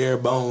guess the bare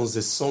bones,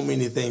 there's so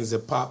many things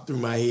that pop through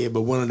my head,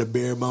 but one of the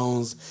bare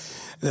bones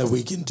that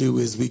we can do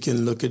is we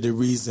can look at the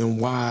reason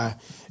why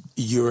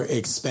you're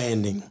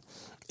expanding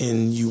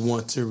and you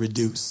want to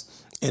reduce.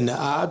 And the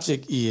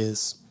object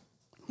is,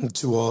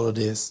 to all of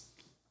this,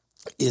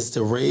 is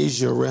to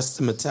raise your rest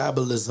of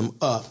metabolism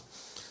up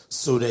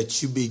so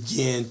that you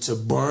begin to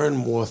burn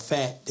more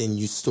fat than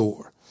you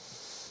store.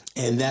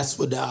 And that's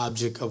what the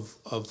object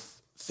of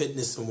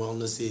fitness and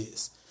wellness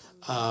is.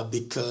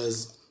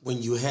 Because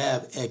when you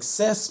have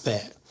excess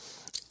fat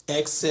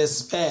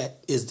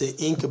is the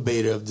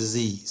incubator of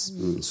disease.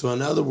 So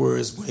in other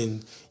words,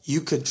 when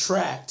you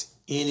contract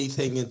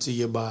anything into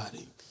your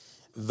body,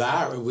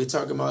 we're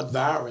talking about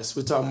virus,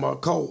 we're talking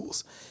about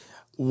colds,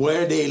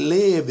 where they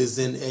live is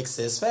in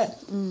excess fat.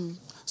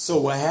 So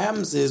what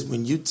happens is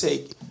when you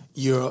take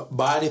your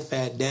body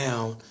fat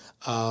down,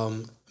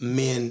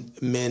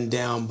 men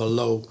down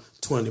below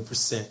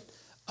 20%,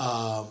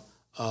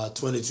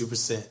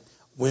 22%,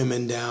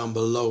 women down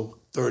below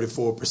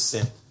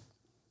 34%,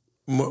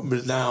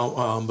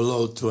 down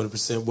below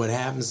 20%. What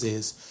happens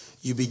is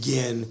you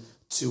begin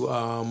to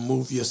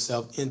move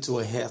yourself into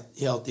a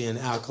healthy and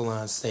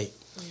alkaline state.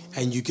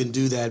 And you can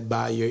do that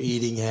by your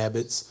eating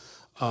habits,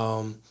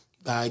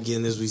 by,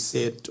 again, as we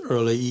said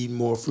earlier, eating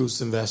more fruits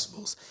and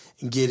vegetables,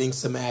 and getting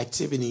some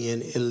activity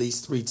in at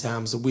least 3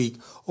 times a week,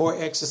 or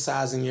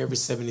exercising every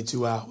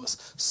 72 hours.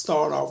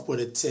 Start off with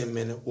a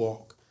 10-minute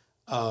walk,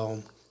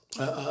 a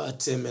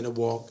 10-minute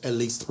walk at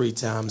least 3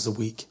 times a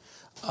week,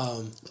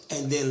 and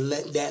then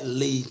let that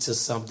lead to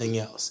something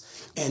else.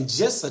 And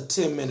just a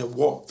 10-minute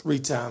walk 3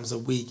 times a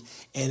week,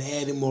 and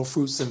adding more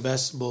fruits and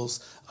vegetables,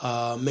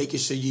 making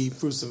sure you eat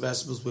fruits and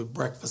vegetables with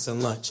breakfast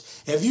and lunch.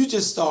 If you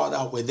just start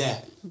out with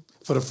that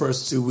for the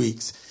first 2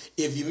 weeks,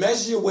 if you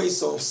measure your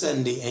waist on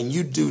Sunday and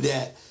you do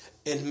that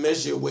and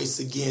measure your waist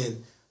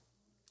again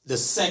the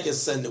second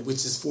Sunday,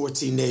 which is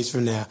 14 days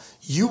from now,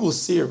 you will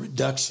see a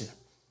reduction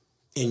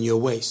in your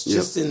waist,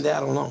 just in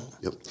that alone.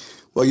 Yep.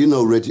 Well, you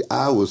know, Reggie,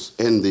 I was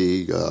in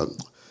the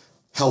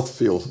health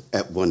field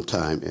at one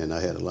time, and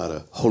I had a lot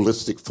of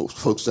holistic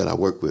folks that I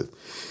worked with.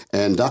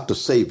 And Dr.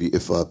 Sebi,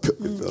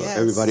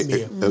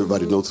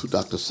 everybody knows who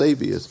Dr.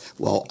 Sebi is.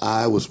 Well,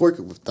 I was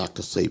working with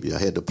Dr. Sebi. I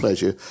had the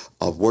pleasure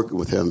of working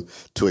with him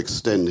to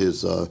extend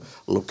his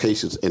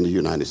locations in the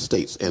United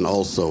States, and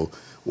also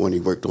when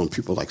he worked on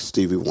people like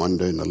Stevie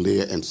Wonder and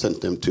Aaliyah and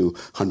sent them to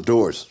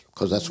Honduras,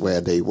 because that's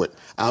where they went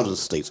out of the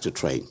States to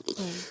train.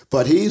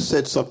 But he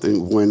said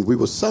something when we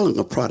were selling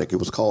a product. It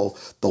was called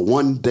the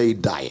one-day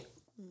diet.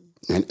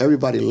 And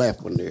everybody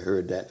laughed when they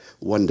heard that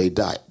one-day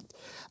diet.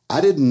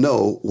 I didn't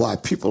know why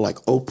people like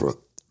Oprah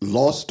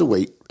lost the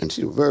weight, and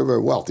she was very,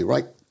 very wealthy,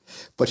 right?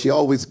 But she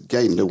always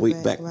gained the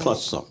weight back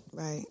plus some.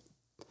 Right.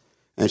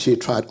 And she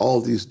had tried all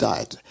these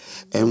diets.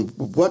 And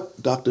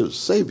what Dr.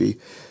 Sebi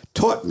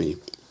taught me,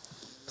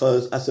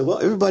 because I said, well,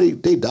 everybody,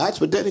 they diets,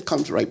 but then it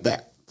comes right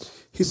back.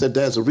 He said,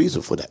 there's a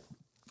reason for that.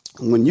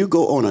 When you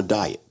go on a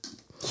diet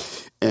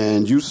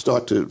and you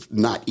start to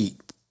not eat,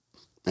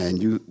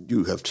 and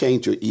you have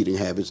changed your eating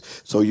habits,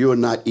 so you're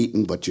not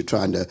eating, but you're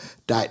trying to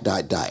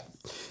diet.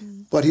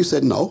 But he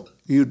said, no,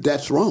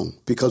 that's wrong.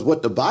 Because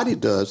what the body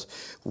does,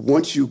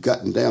 once you've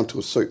gotten down to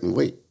a certain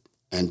weight,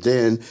 and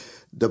then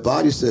the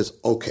body says,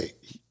 okay,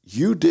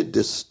 you did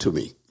this to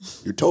me.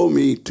 You told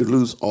me to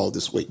lose all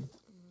this weight.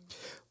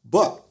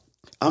 But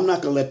I'm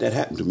not going to let that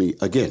happen to me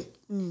again.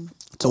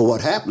 So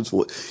what happens,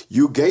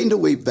 you gain the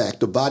weight back,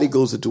 the body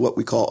goes into what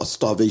we call a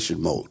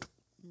starvation mode.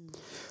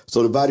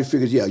 So the body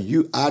figures,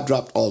 I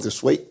dropped all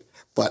this weight,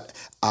 but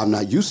I'm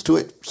not used to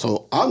it,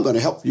 so I'm going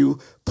to help you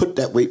put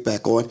that weight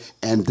back on,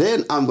 and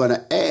then I'm going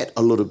to add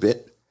a little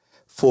bit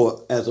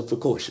as a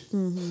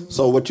precaution.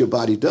 So what your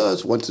body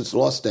does, once it's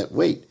lost that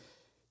weight,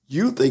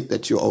 you think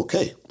that you're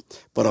okay.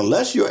 But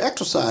unless you're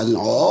exercising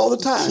all the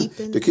time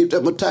to keep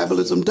that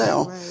metabolism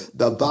down,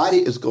 the body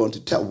is going to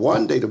tell,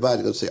 one day the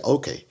body is going to say,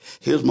 okay,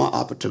 here's my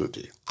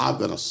opportunity. I'm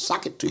going to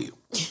suck it to you.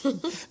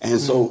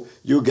 And so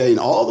you gain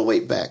all the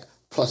weight back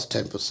plus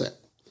 10%.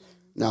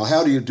 Now,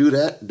 how do you do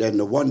that? Then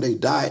the one-day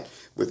diet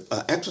with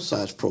an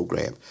exercise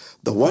program.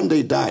 The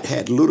one-day diet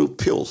had little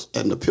pills,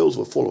 and the pills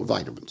were full of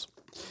vitamins.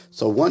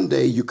 So one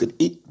day you could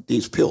eat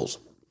these pills.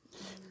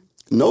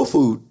 No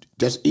food,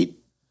 just eat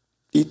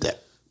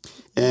that.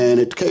 And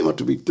it came up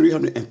to be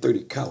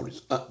 330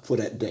 calories for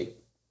that day.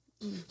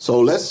 So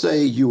let's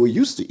say you were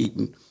used to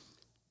eating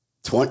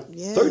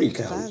 30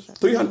 calories,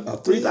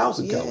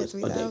 3,000 calories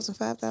a day. 5,000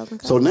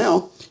 calories. So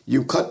now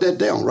you cut that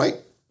down, right?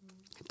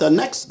 The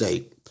next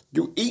day,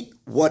 you eat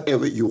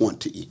whatever you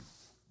want to eat.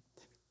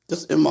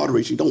 Just in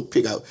moderation, don't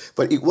pick out,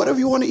 but eat whatever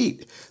you want to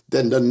eat.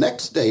 Then the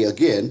next day,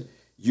 again,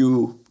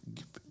 you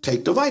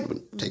take the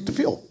vitamin, take the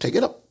pill, take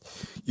it up.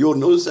 You'll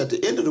notice at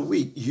the end of the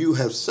week, you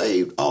have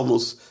saved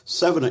almost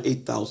 7,000 or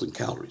 8,000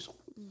 calories.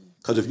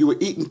 Because if you were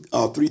eating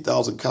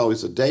 3,000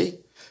 calories a day,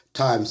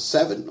 times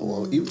 7,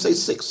 or even say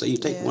 6, say you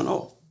take one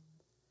off.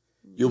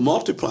 You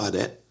multiply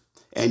that,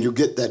 and you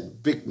get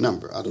that big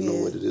number. I don't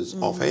know what it is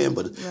offhand,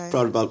 but it's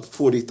probably about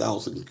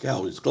 40,000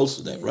 calories, close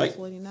to that, right?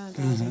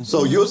 49,000.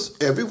 So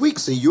every week,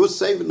 you're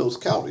saving those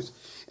calories.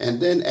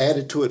 And then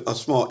added to it a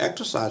small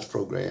exercise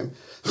program.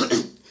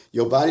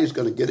 Your body's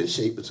going to get in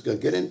shape. It's going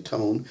to get in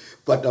tone.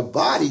 But the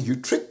body, you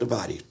trick the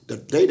body. The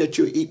day that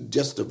you eat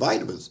just the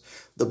vitamins,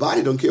 the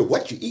body don't care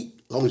what you eat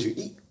as long as you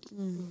eat.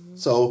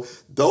 So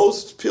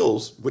those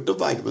pills with the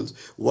vitamins,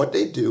 what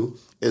they do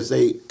is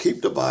they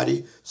keep the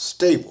body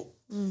stable.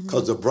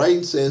 Because the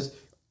brain says,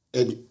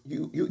 and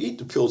you eat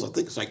the pills, I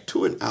think it's like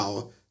 2 an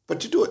hour,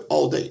 but you do it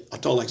all day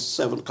until like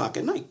 7 o'clock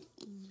at night.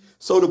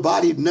 So the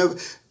body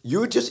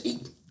you're just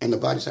eating. And the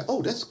body said,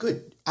 oh, that's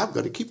good. I'm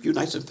going to keep you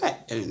nice and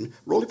fat and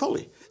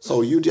roly-poly.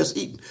 So you just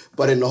eating.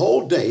 But in the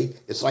whole day,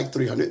 it's like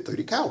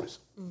 330 calories.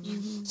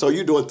 Mm-hmm. So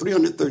you're doing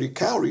 330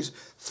 calories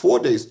 4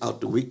 days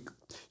out the week.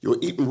 You're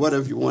eating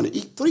whatever you want to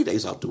eat 3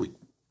 days out the week.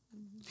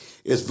 Mm-hmm.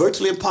 It's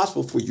virtually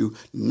impossible for you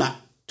not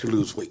to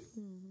lose weight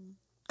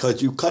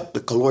because you cut the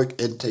caloric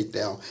intake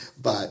down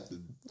by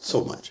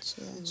so much.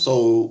 Yeah.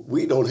 So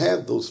we don't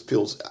have those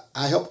pills.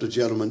 I helped a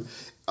gentleman.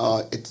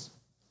 It's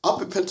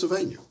up in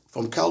Pennsylvania,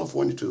 from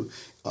California to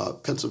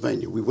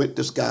Pennsylvania.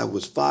 This guy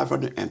was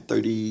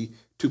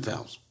 532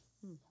 pounds.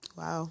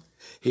 Wow.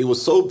 He was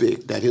so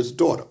big that his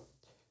daughter,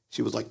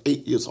 she was like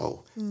 8 years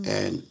old,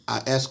 and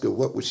I asked her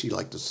what would she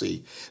like to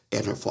see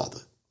in her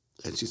father.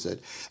 And she said,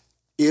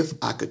 if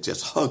I could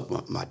just hug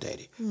my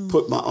daddy,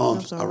 put my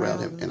arms around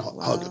him and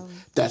hug him,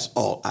 that's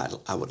all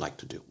I would like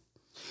to do.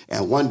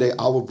 And one day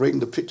I will bring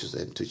the pictures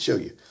in to show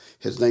you.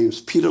 His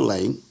name's Peter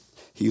Lane.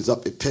 He's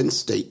up at Penn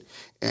State,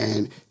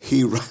 and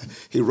he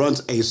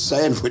runs a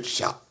sandwich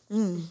shop.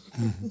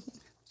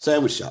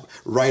 Sandwich shop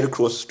right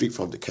across the street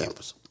from the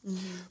campus.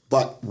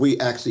 But we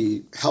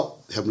actually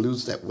helped him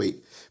lose that weight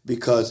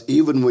because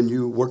even when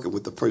you're working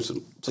with a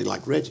person, say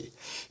like Reggie,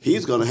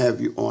 he's going to have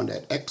you on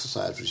that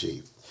exercise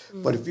regime.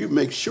 But if you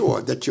make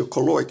sure that your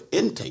caloric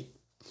intake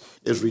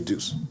is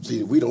reduced.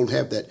 See, we don't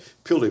have that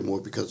pill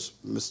anymore because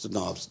Mr.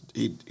 Knobs,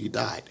 he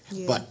died.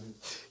 Yeah. But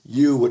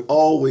you would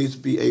always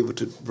be able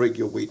to bring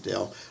your weight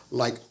down.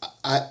 Like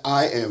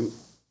I am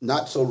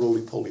not so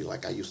roly-poly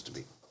like I used to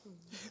be.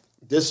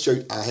 This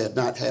shirt I had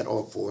not had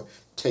on for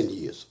 10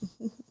 years.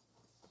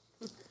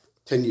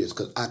 10 years,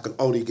 because I could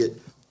only get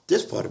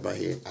this part of my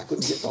head. I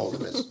couldn't get all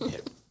the rest of the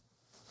head.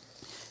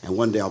 And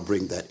one day I'll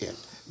bring that in.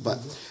 But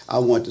I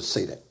wanted to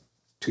say that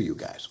to you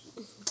guys.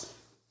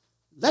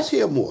 Let's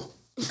hear more,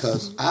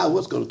 because I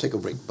was going to take a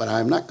break, but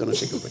I'm not going to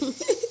take a break.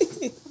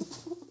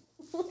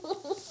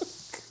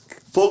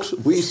 Folks,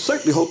 we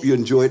certainly hope you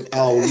enjoyed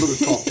our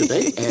little talk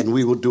today, and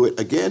we will do it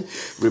again.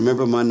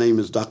 Remember, my name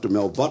is Dr.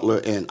 Mel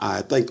Butler, and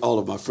I thank all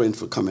of my friends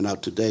for coming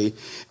out today.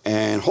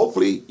 And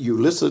hopefully you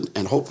listen,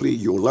 and hopefully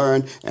you'll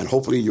learn, and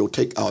hopefully you'll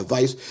take our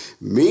advice.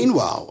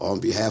 Meanwhile, on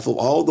behalf of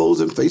all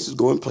those in Faces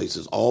Going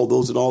Places, all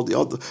those in all the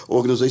other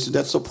organizations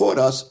that support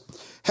us,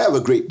 have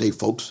a great day,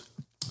 folks.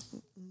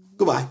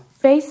 Goodbye.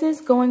 Faces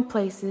Going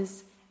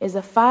Places is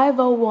a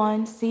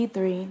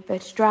 501c3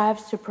 that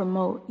strives to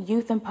promote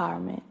youth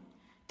empowerment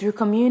through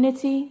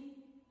community,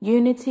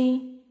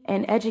 unity,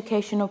 and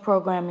educational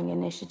programming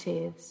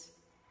initiatives.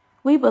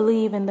 We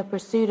believe in the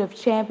pursuit of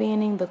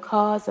championing the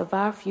cause of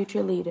our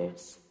future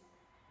leaders.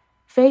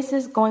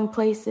 Faces Going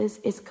Places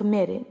is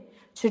committed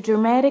to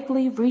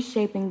dramatically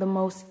reshaping the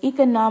most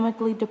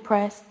economically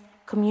depressed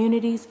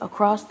communities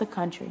across the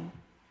country.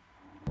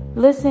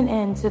 Listen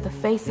in to the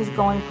Faces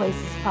Going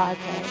Places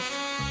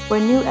podcast, where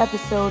new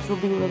episodes will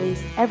be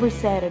released every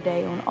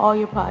Saturday on all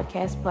your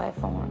podcast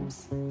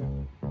platforms.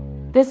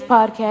 This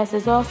podcast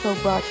is also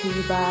brought to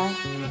you by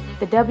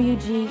the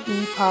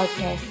WGE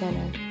Podcast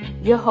Center,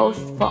 your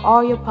host for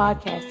all your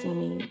podcasting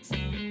needs.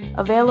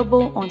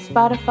 Available on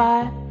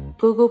Spotify,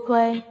 Google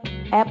Play,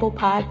 Apple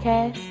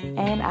Podcasts,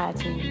 and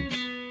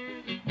iTunes.